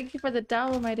 Reckless, thank you for the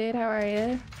download, my dude. How are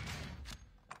you?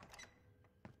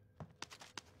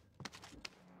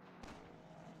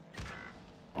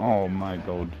 Oh my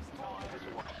god.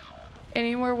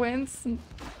 Any more wins?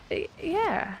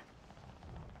 Yeah.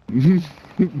 We're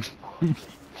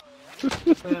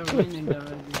winning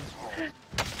already.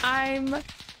 I'm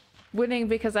winning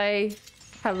because I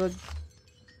have a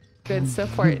good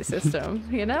support system,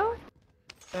 you know?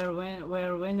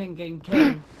 We're winning in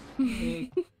kills.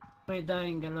 We're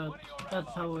dying a lot.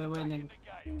 That's how we're winning.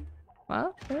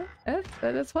 Well,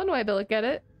 that is one way to look at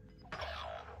it.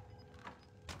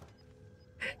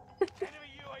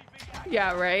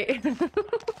 Yeah, right.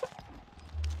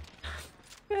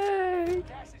 Hey,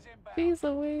 jeez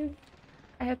Louise.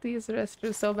 I have to use the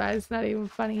restroom so bad, it's not even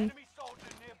funny.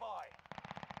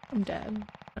 I'm dead.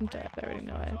 I'm dead, I already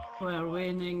know it. We're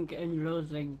winning and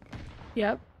losing.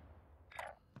 Yep.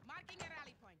 Marking a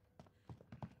rally point.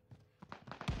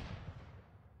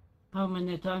 How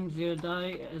many times you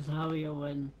die is how you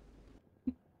win.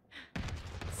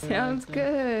 Sounds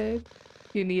good.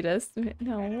 You need us?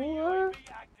 No.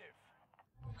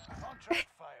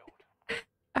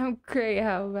 I'm great.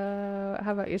 How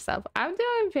about yourself? I'm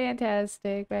doing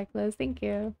fantastic, Reckless. Thank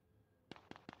you.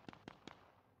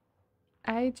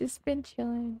 I just been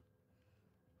chilling.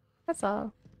 That's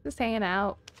all. Just hanging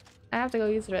out. I have to go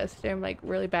use the restroom like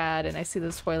really bad, and I see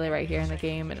the toilet right here in the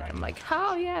game, and I'm like,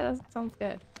 oh yeah, that sounds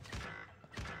good.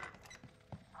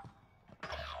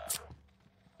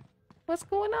 What's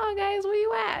going on, guys? Where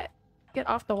you at? Get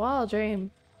off the wall,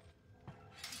 Dream.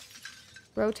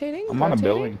 Rotating? I'm on a Rotating?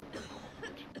 building.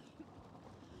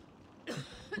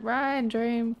 Run,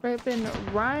 Dream. Flippin'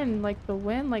 run like the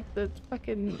wind, like the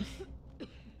fucking...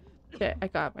 Shit, I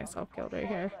got myself killed right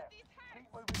here.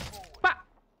 Bah!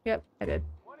 Yep, I did.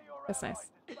 That's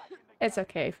nice. It's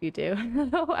okay if you do.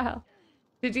 Oh, wow.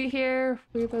 Did you hear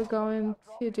we were going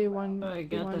to do one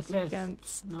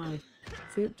against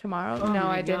Soup tomorrow? Oh no,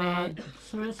 my I didn't. God.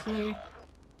 Seriously?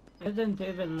 I didn't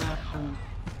even laugh.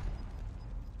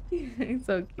 He's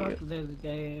so cute. Fuck this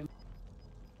game.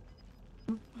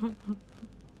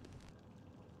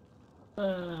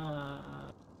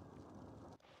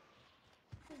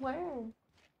 Where?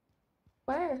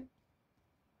 Where?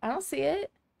 I don't see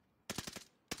it.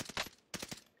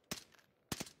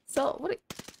 So, what? Did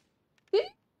you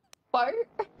fart?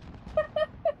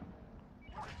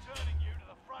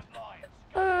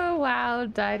 Oh, wow.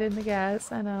 Died in the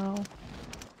gas. I know.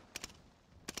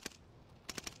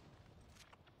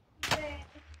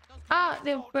 Ah,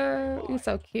 you're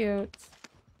so cute.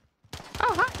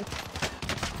 Oh, hi.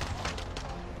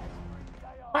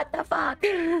 What the fuck?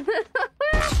 You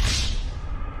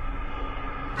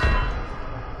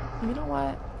know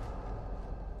what?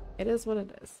 It is what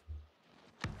it is.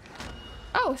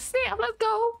 Oh, snap, let's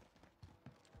go.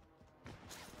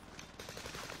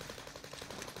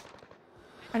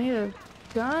 I need a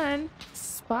gun.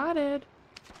 Spotted.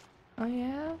 Oh,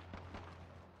 yeah?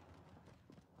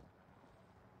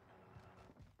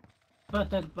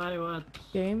 Spotted by what?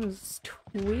 Game is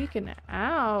tweaking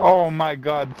out. Oh my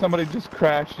god, somebody just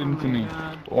crashed into me.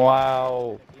 God.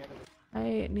 Wow.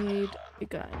 I need a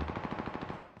gun.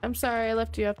 I'm sorry, I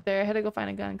left you up there. I had to go find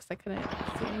a gun because I couldn't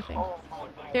see anything.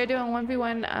 They're doing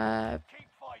 1v1,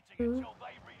 who?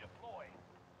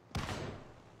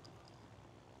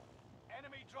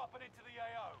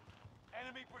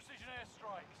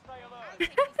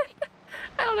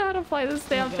 I don't know how to play this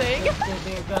damn thing. You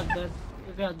got this.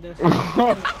 You got this.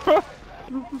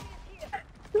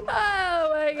 Oh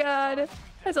my god.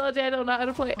 I told you I don't know how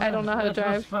to play. I don't know how to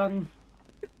That was drive. fun.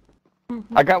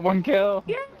 I got one kill.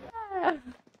 Yeah.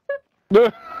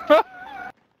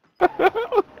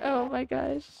 Oh my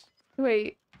gosh.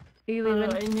 Wait. Are you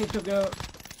leaving? I need to go.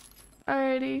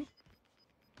 Alrighty.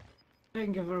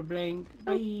 Thank you for playing.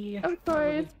 Bye. Of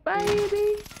course. Bye,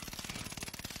 baby.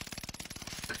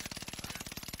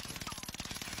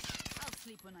 I'll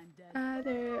sleep when I'm dead.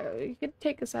 There. You could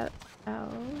take us out.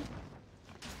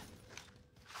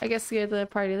 I guess you're the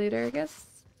party leader, I guess?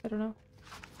 I don't know.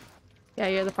 Yeah,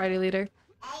 you're the party leader.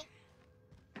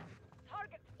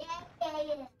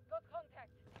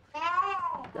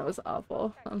 That was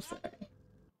awful. I'm sorry.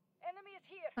 Enemy is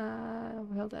here.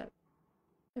 Hold up.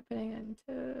 They're putting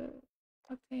into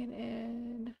Octane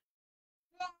and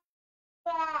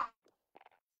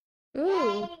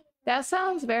Ooh, that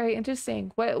sounds very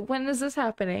interesting. When is this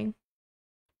happening?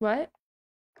 What?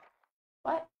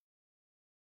 What?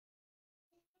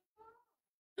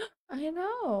 I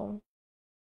know.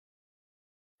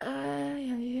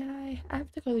 I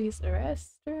have to go use the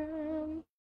restroom.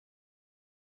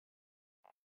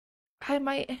 I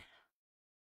might.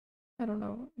 I don't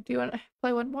know. Do you want to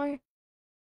play one more?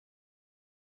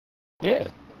 Yeah.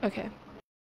 Okay.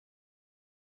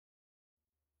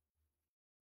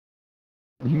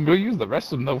 You can go use the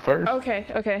restroom though first. Okay,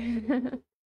 okay.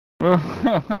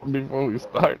 Before we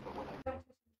start.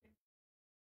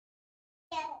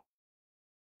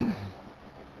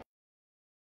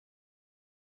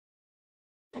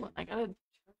 Hold on, I gotta.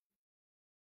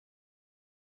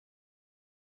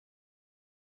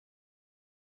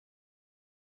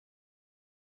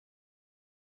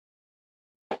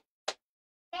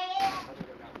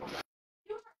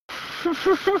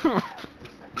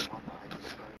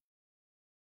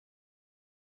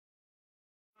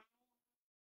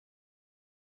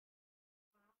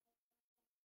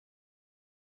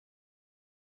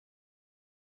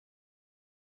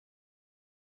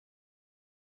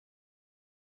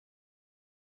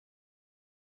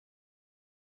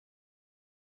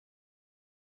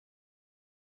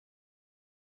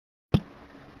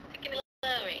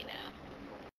 Right now.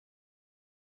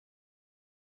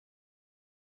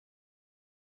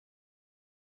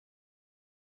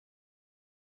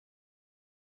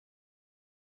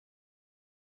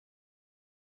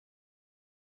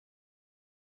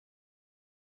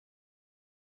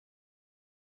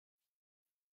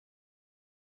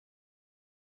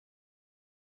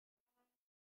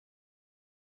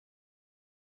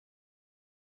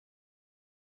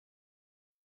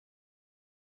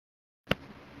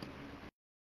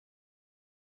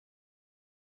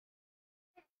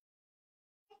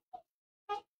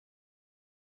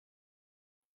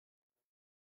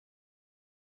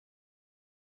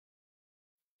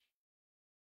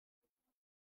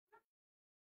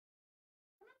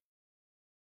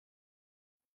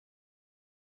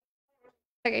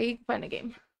 Okay, you can find a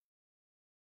game.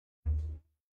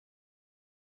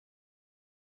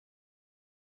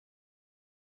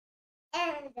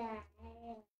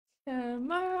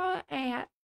 Tomorrow at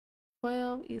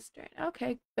 12 Eastern.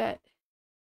 Okay, bet.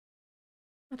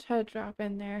 I'll try to drop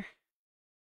in there.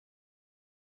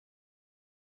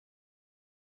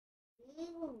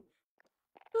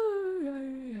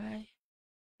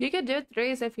 You could do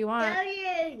threes if you want.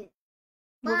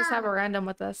 We'll just have a random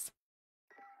with us.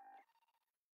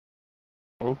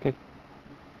 Okay.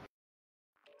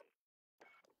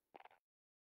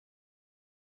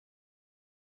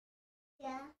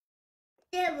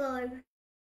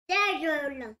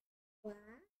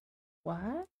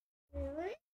 What?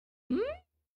 Hmm?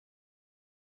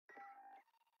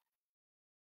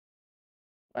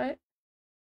 What?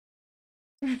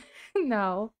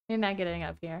 No, you're not getting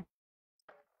up here.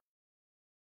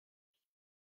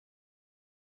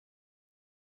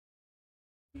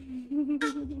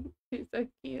 You're so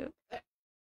cute.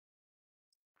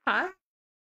 Huh?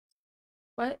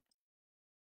 What?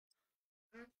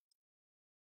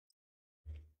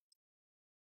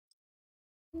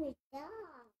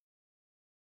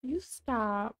 You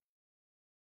stop.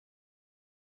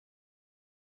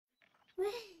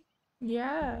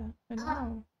 Yeah, I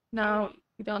know. No,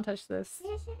 you don't touch this.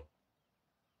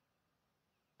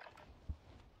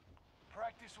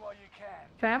 Practice while you can.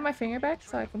 Can I have my finger back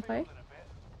so I can play?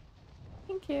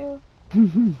 Thank you.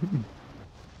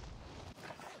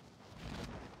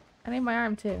 I need my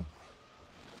arm too.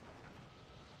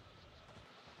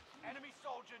 Enemy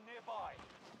soldier nearby.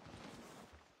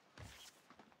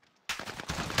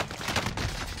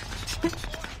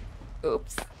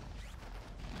 Oops.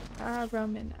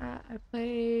 Roman. I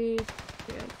played.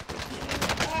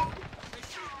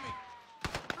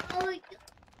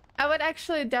 I would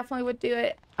actually definitely would do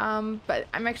it. But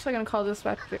I'm actually gonna call this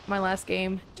my last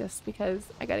game just because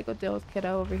I gotta go deal with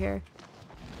kiddo over here.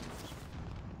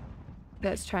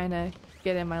 That's trying to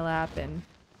get in my lap and.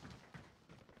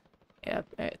 Yep,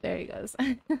 there he goes.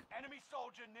 Enemy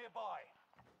soldier nearby.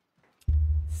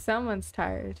 Someone's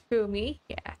tired. Who, me?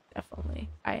 Yeah, definitely.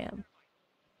 I am.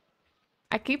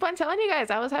 I keep on telling you guys,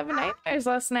 I was having nightmares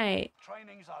last night.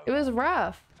 Training's over. It was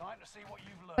rough. Time to see what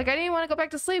you've learned. Like, I didn't want to go back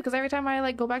to sleep because every time I,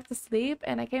 like, go back to sleep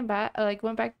and I came back, I, like,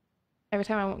 went back. Every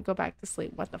time I went go back to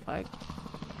sleep. What the fuck?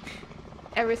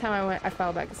 Every time I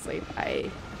fell back asleep.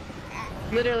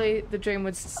 Literally, the dream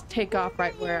would just take off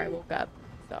right where I woke up.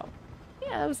 So,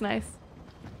 yeah, that was nice.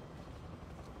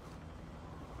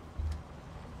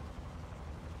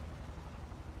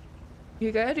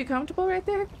 You good? You comfortable right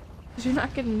there? Because you're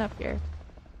not getting up here.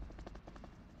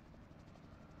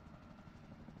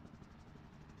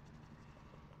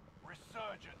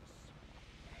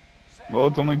 Well,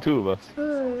 it's only two of us.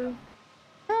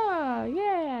 Oh,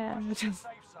 yeah.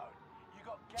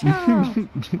 Oh,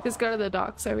 just go to the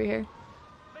docks over here.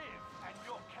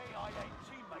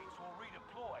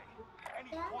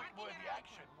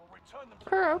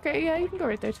 Or, okay, yeah, you can go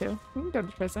right there too. You can go to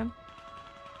prison.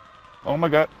 Oh my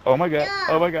god. Oh my god.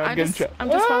 Oh my god. I'm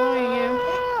just following you.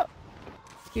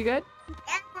 You good?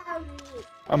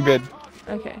 I'm good.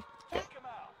 Okay.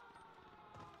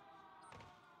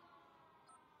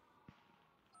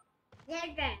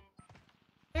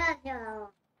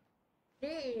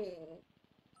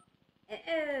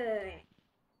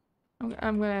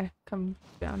 I'm gonna come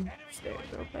downstairs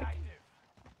real quick.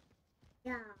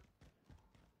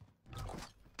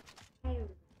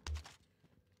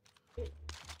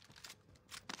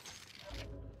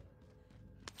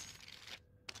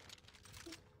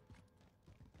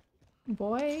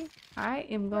 Boy, I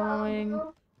am going.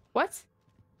 What?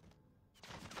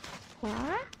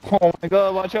 What? Oh my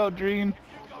god, watch out, Dream.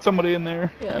 Somebody in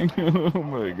there. Yep. Oh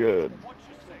my god.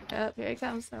 Yep, here he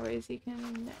comes. No ways he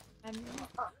can.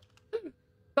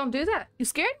 Don't do that. You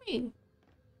scared me.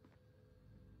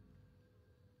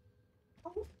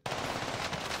 No.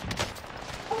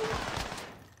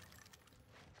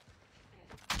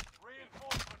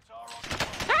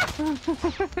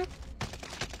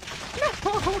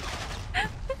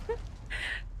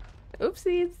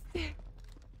 Oopsies.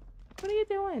 What are you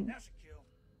doing?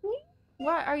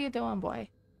 What are you doing, boy?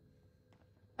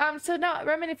 So no,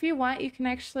 Roman, if you want, you can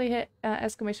actually hit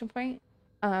exclamation point.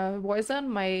 Warzone.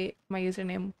 My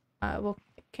username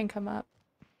can come up.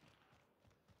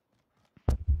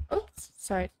 Oops,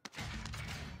 sorry.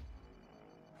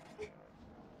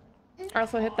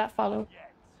 Also hit that follow.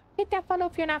 Hit that follow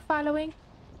if you're not following.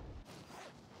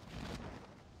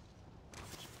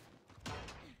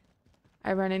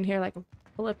 I run in here like a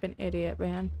flippin' idiot,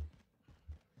 man.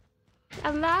 I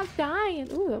love dying.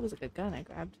 Ooh, that was a good gun I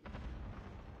grabbed.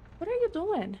 What are you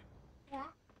doing? Yeah.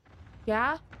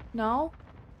 Yeah? No?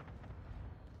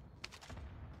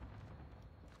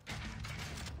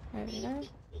 There we go.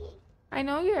 I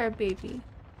know you're a baby.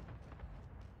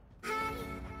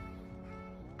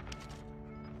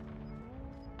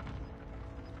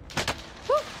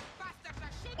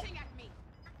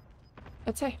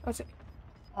 What's it? What's it?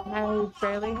 I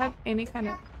barely have any kind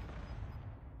of...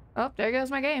 Oh, there goes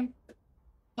my game.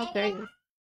 Oh, there you go.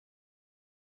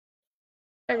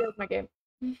 There goes my game.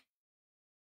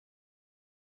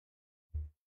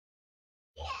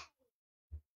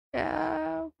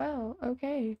 Yeah, well,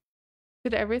 okay.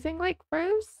 Did everything like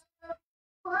froze?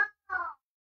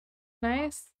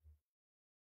 Nice.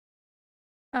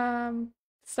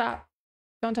 Stop.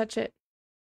 Don't touch it.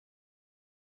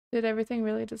 Did everything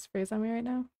really just freeze on me right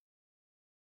now?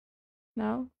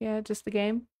 No? Yeah, just the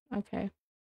game? Okay.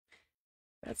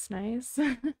 That's nice.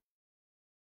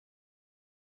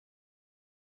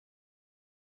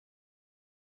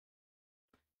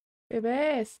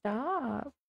 Baby,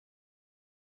 stop.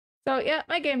 So yeah,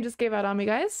 my game just gave out on me,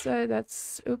 guys.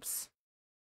 That's oops.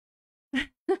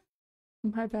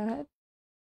 My bad.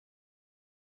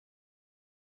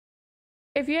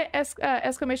 If you hit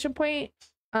exclamation point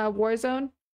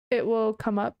Warzone, it will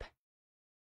come up.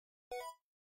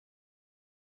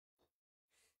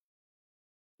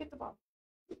 Get the ball.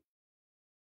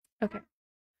 Okay.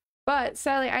 But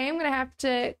sadly, I am gonna have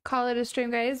to call it a stream,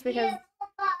 guys, because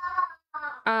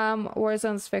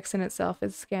Warzone's fixing itself.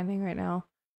 It's scanning right now.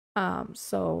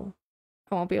 So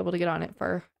I won't be able to get on it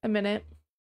for a minute.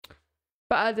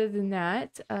 But other than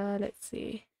that, let's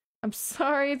see. I'm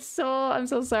sorry, I'm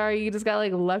so sorry. You just got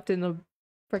like left in the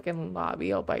freaking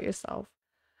lobby all by yourself.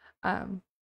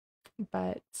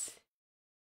 But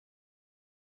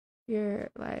you're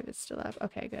live, it's still up.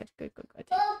 Okay, good. Let's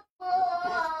go.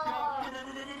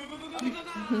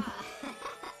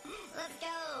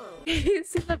 You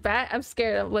see the bat? I'm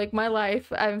scared of like my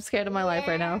life. I'm scared of my life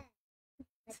right now.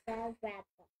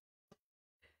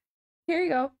 Here you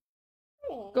go.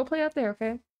 Go play out there,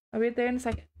 okay? I'll be there in a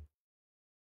second.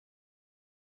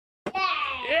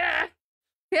 Yeah.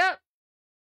 Yep.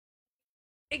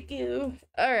 Thank you.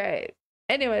 All right.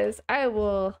 Anyways, I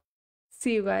will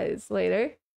see you guys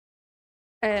later.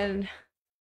 And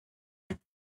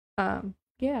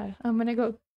yeah, I'm gonna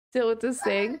go deal with this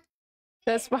thing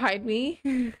that's behind me.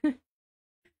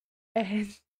 And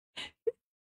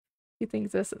he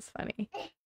thinks this is funny.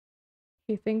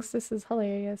 He thinks this is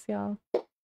hilarious, y'all.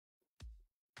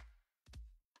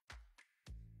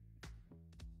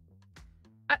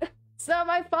 It's not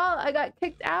my fault. I got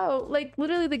kicked out. Like,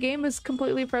 literally, the game is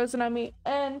completely frozen on me.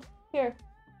 And here.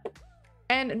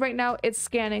 And right now, it's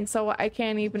scanning, so I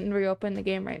can't even reopen the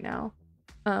game right now.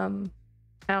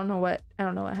 I don't know what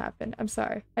happened. I'm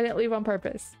sorry. I didn't leave on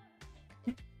purpose.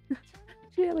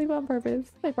 She didn't leave on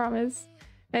purpose. I promise.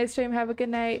 Nice stream. Have a good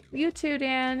night. You too,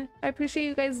 Dan. I appreciate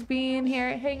you guys being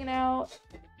here, hanging out,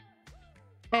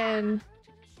 and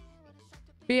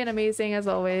being amazing as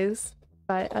always.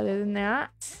 But other than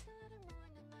that,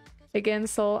 again,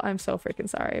 Soul, I'm so freaking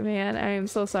sorry, man. I am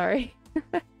so sorry.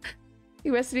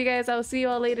 The rest of you guys, I'll see you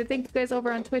all later. Thank you guys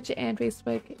over on Twitch and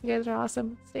Facebook. You guys are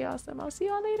awesome. Stay awesome. I'll see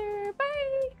you all later.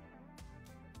 Bye.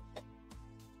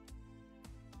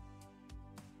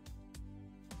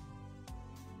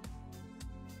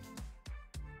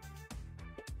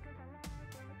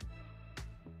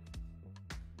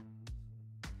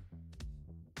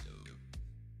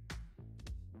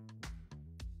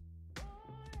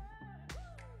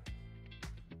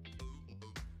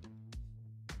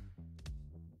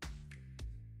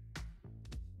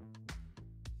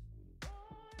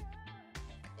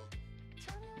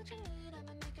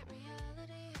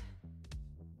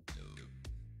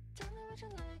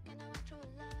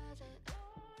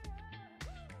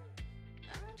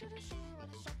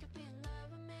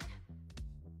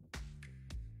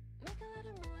 Make a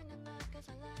little morning look as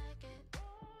I like it.